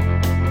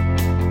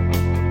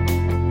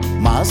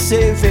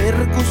 Massey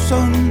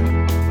Ferguson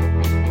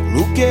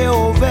lukee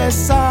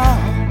ovessa.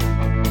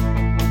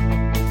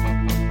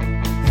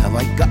 Ja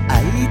vaikka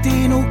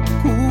äiti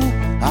nukkuu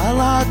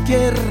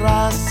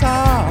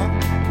alakerrassa,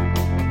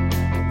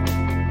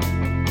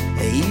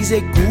 ei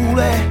se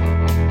kuule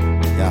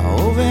ja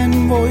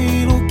oven voi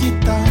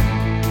lukittaa.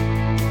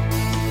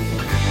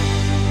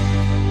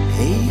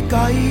 Hei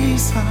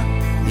Kaisa,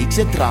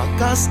 mikset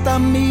rakasta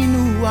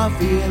minua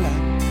vielä?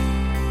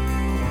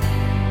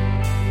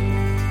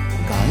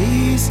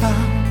 Kaisa,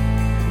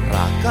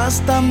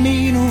 rakasta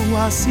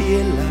minua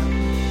siellä.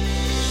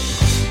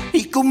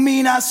 Niin kun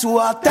minä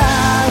sua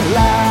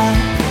täällä,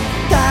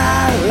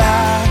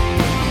 täällä,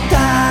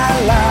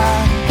 täällä.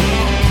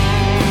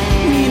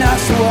 Minä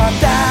sua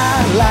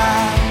täällä,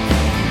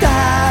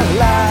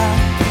 täällä,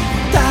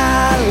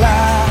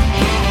 täällä.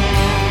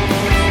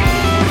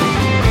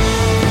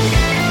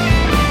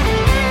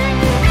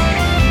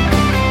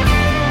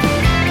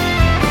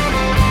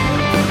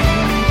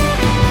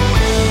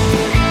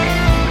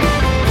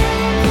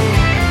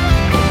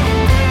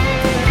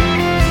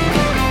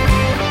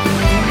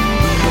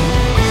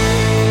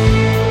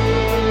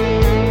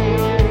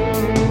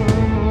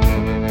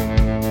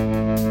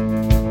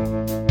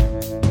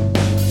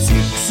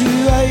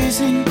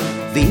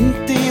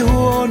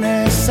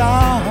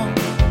 Vinttihuoneessa,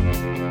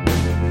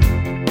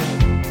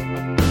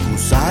 kun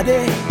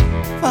sade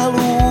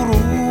valuu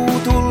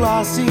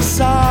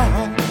ruutulasissa.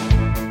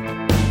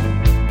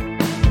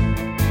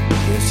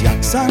 Jos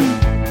jaksan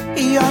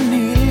ihan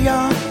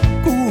hiljaa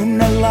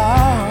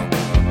kuunnella,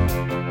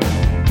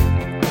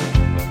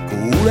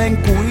 kuulen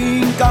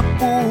kuinka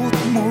puhut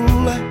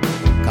mulle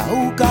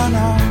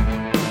kaukana.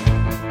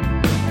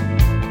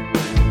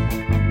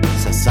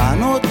 Sä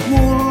sanot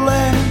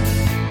mulle,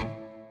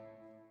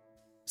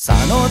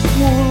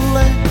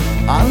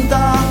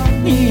 antaa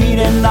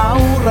niiden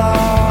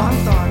nauraa.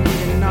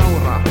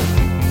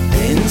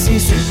 Ensi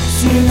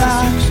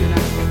syksynä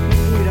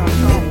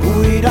me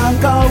puidaan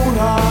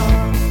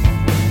kauraa.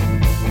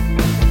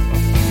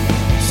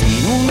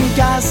 Sinun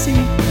käsi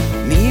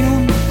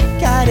minun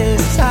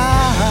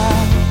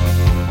kädessään.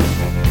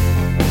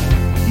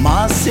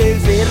 Massey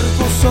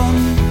Ferguson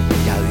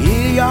ja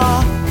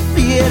hiljaa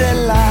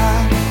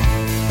vierellään.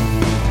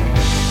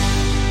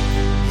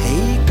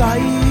 Hei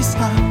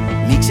Kaisa,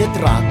 mikset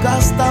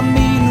rakasta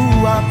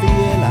minua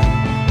vielä?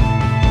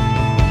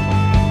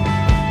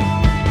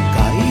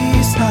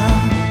 Kaisa,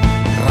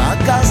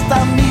 rakasta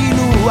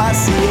minua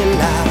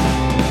siellä.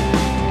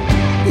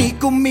 Niin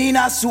kun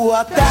minä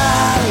sua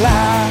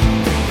täällä,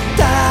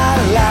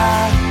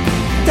 täällä,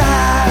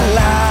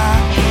 täällä.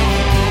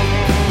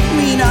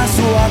 Minä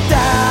sua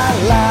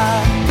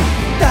täällä,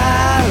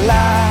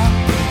 täällä,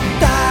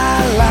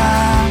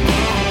 täällä.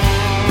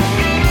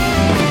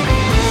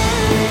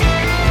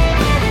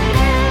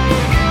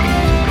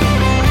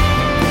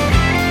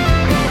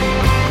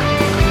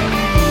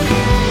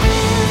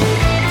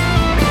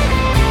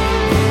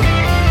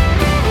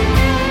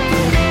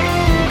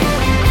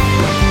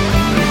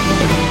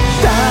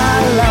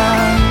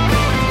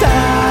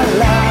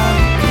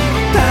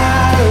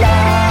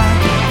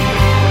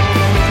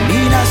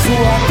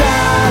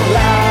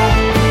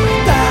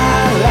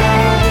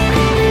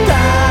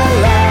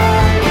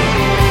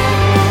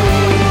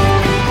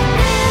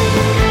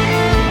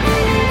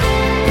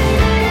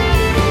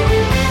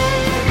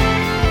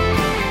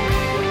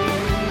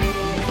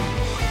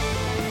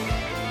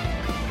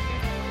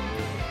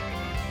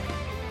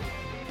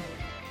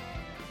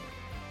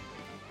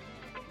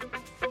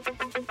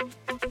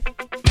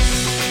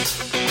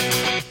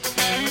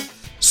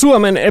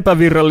 Suomen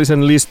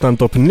epävirallisen listan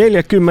top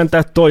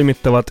 40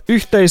 toimittavat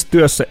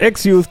yhteistyössä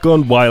Ex-Youth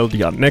Gone Wild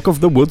ja Neck of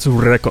the Woods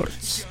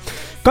Records.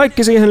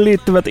 Kaikki siihen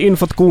liittyvät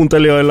infot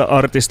kuuntelijoille,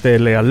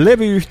 artisteille ja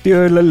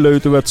levyyhtiöille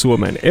löytyvät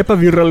Suomen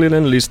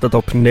epävirallinen lista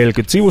top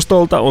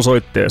 40-sivustolta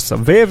osoitteessa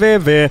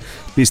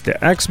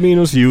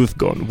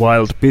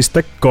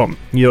www.x-youthgonewild.com,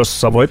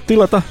 jossa voit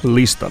tilata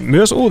listan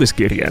myös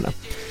uutiskirjeenä.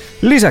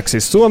 Lisäksi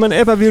Suomen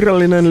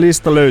epävirallinen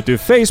lista löytyy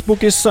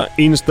Facebookissa,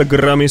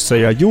 Instagramissa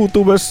ja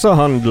YouTubessa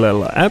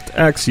handlella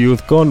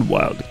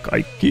 @xyouthgonewild,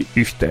 kaikki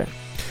yhteen.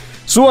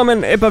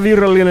 Suomen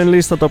epävirallinen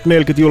lista top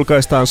 40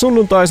 julkaistaan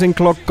sunnuntaisin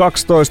Clock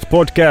 12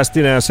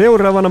 podcastina ja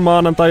seuraavana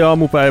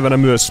maanantai-aamupäivänä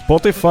myös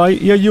Spotify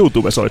ja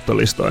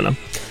YouTube-soittolistoina.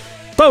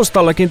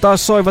 Taustallakin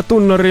taas soiva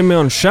tunnarimme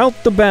on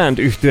Shout the Band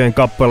 -yhtyeen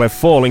kappale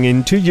Falling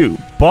Into You.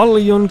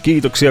 Paljon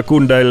kiitoksia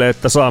kundeille,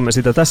 että saamme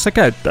sitä tässä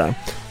käyttää.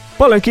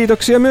 Paljon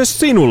kiitoksia myös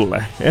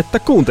sinulle, että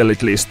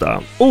kuuntelit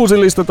listaa. Uusi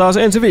lista taas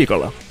ensi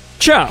viikolla.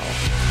 Ciao!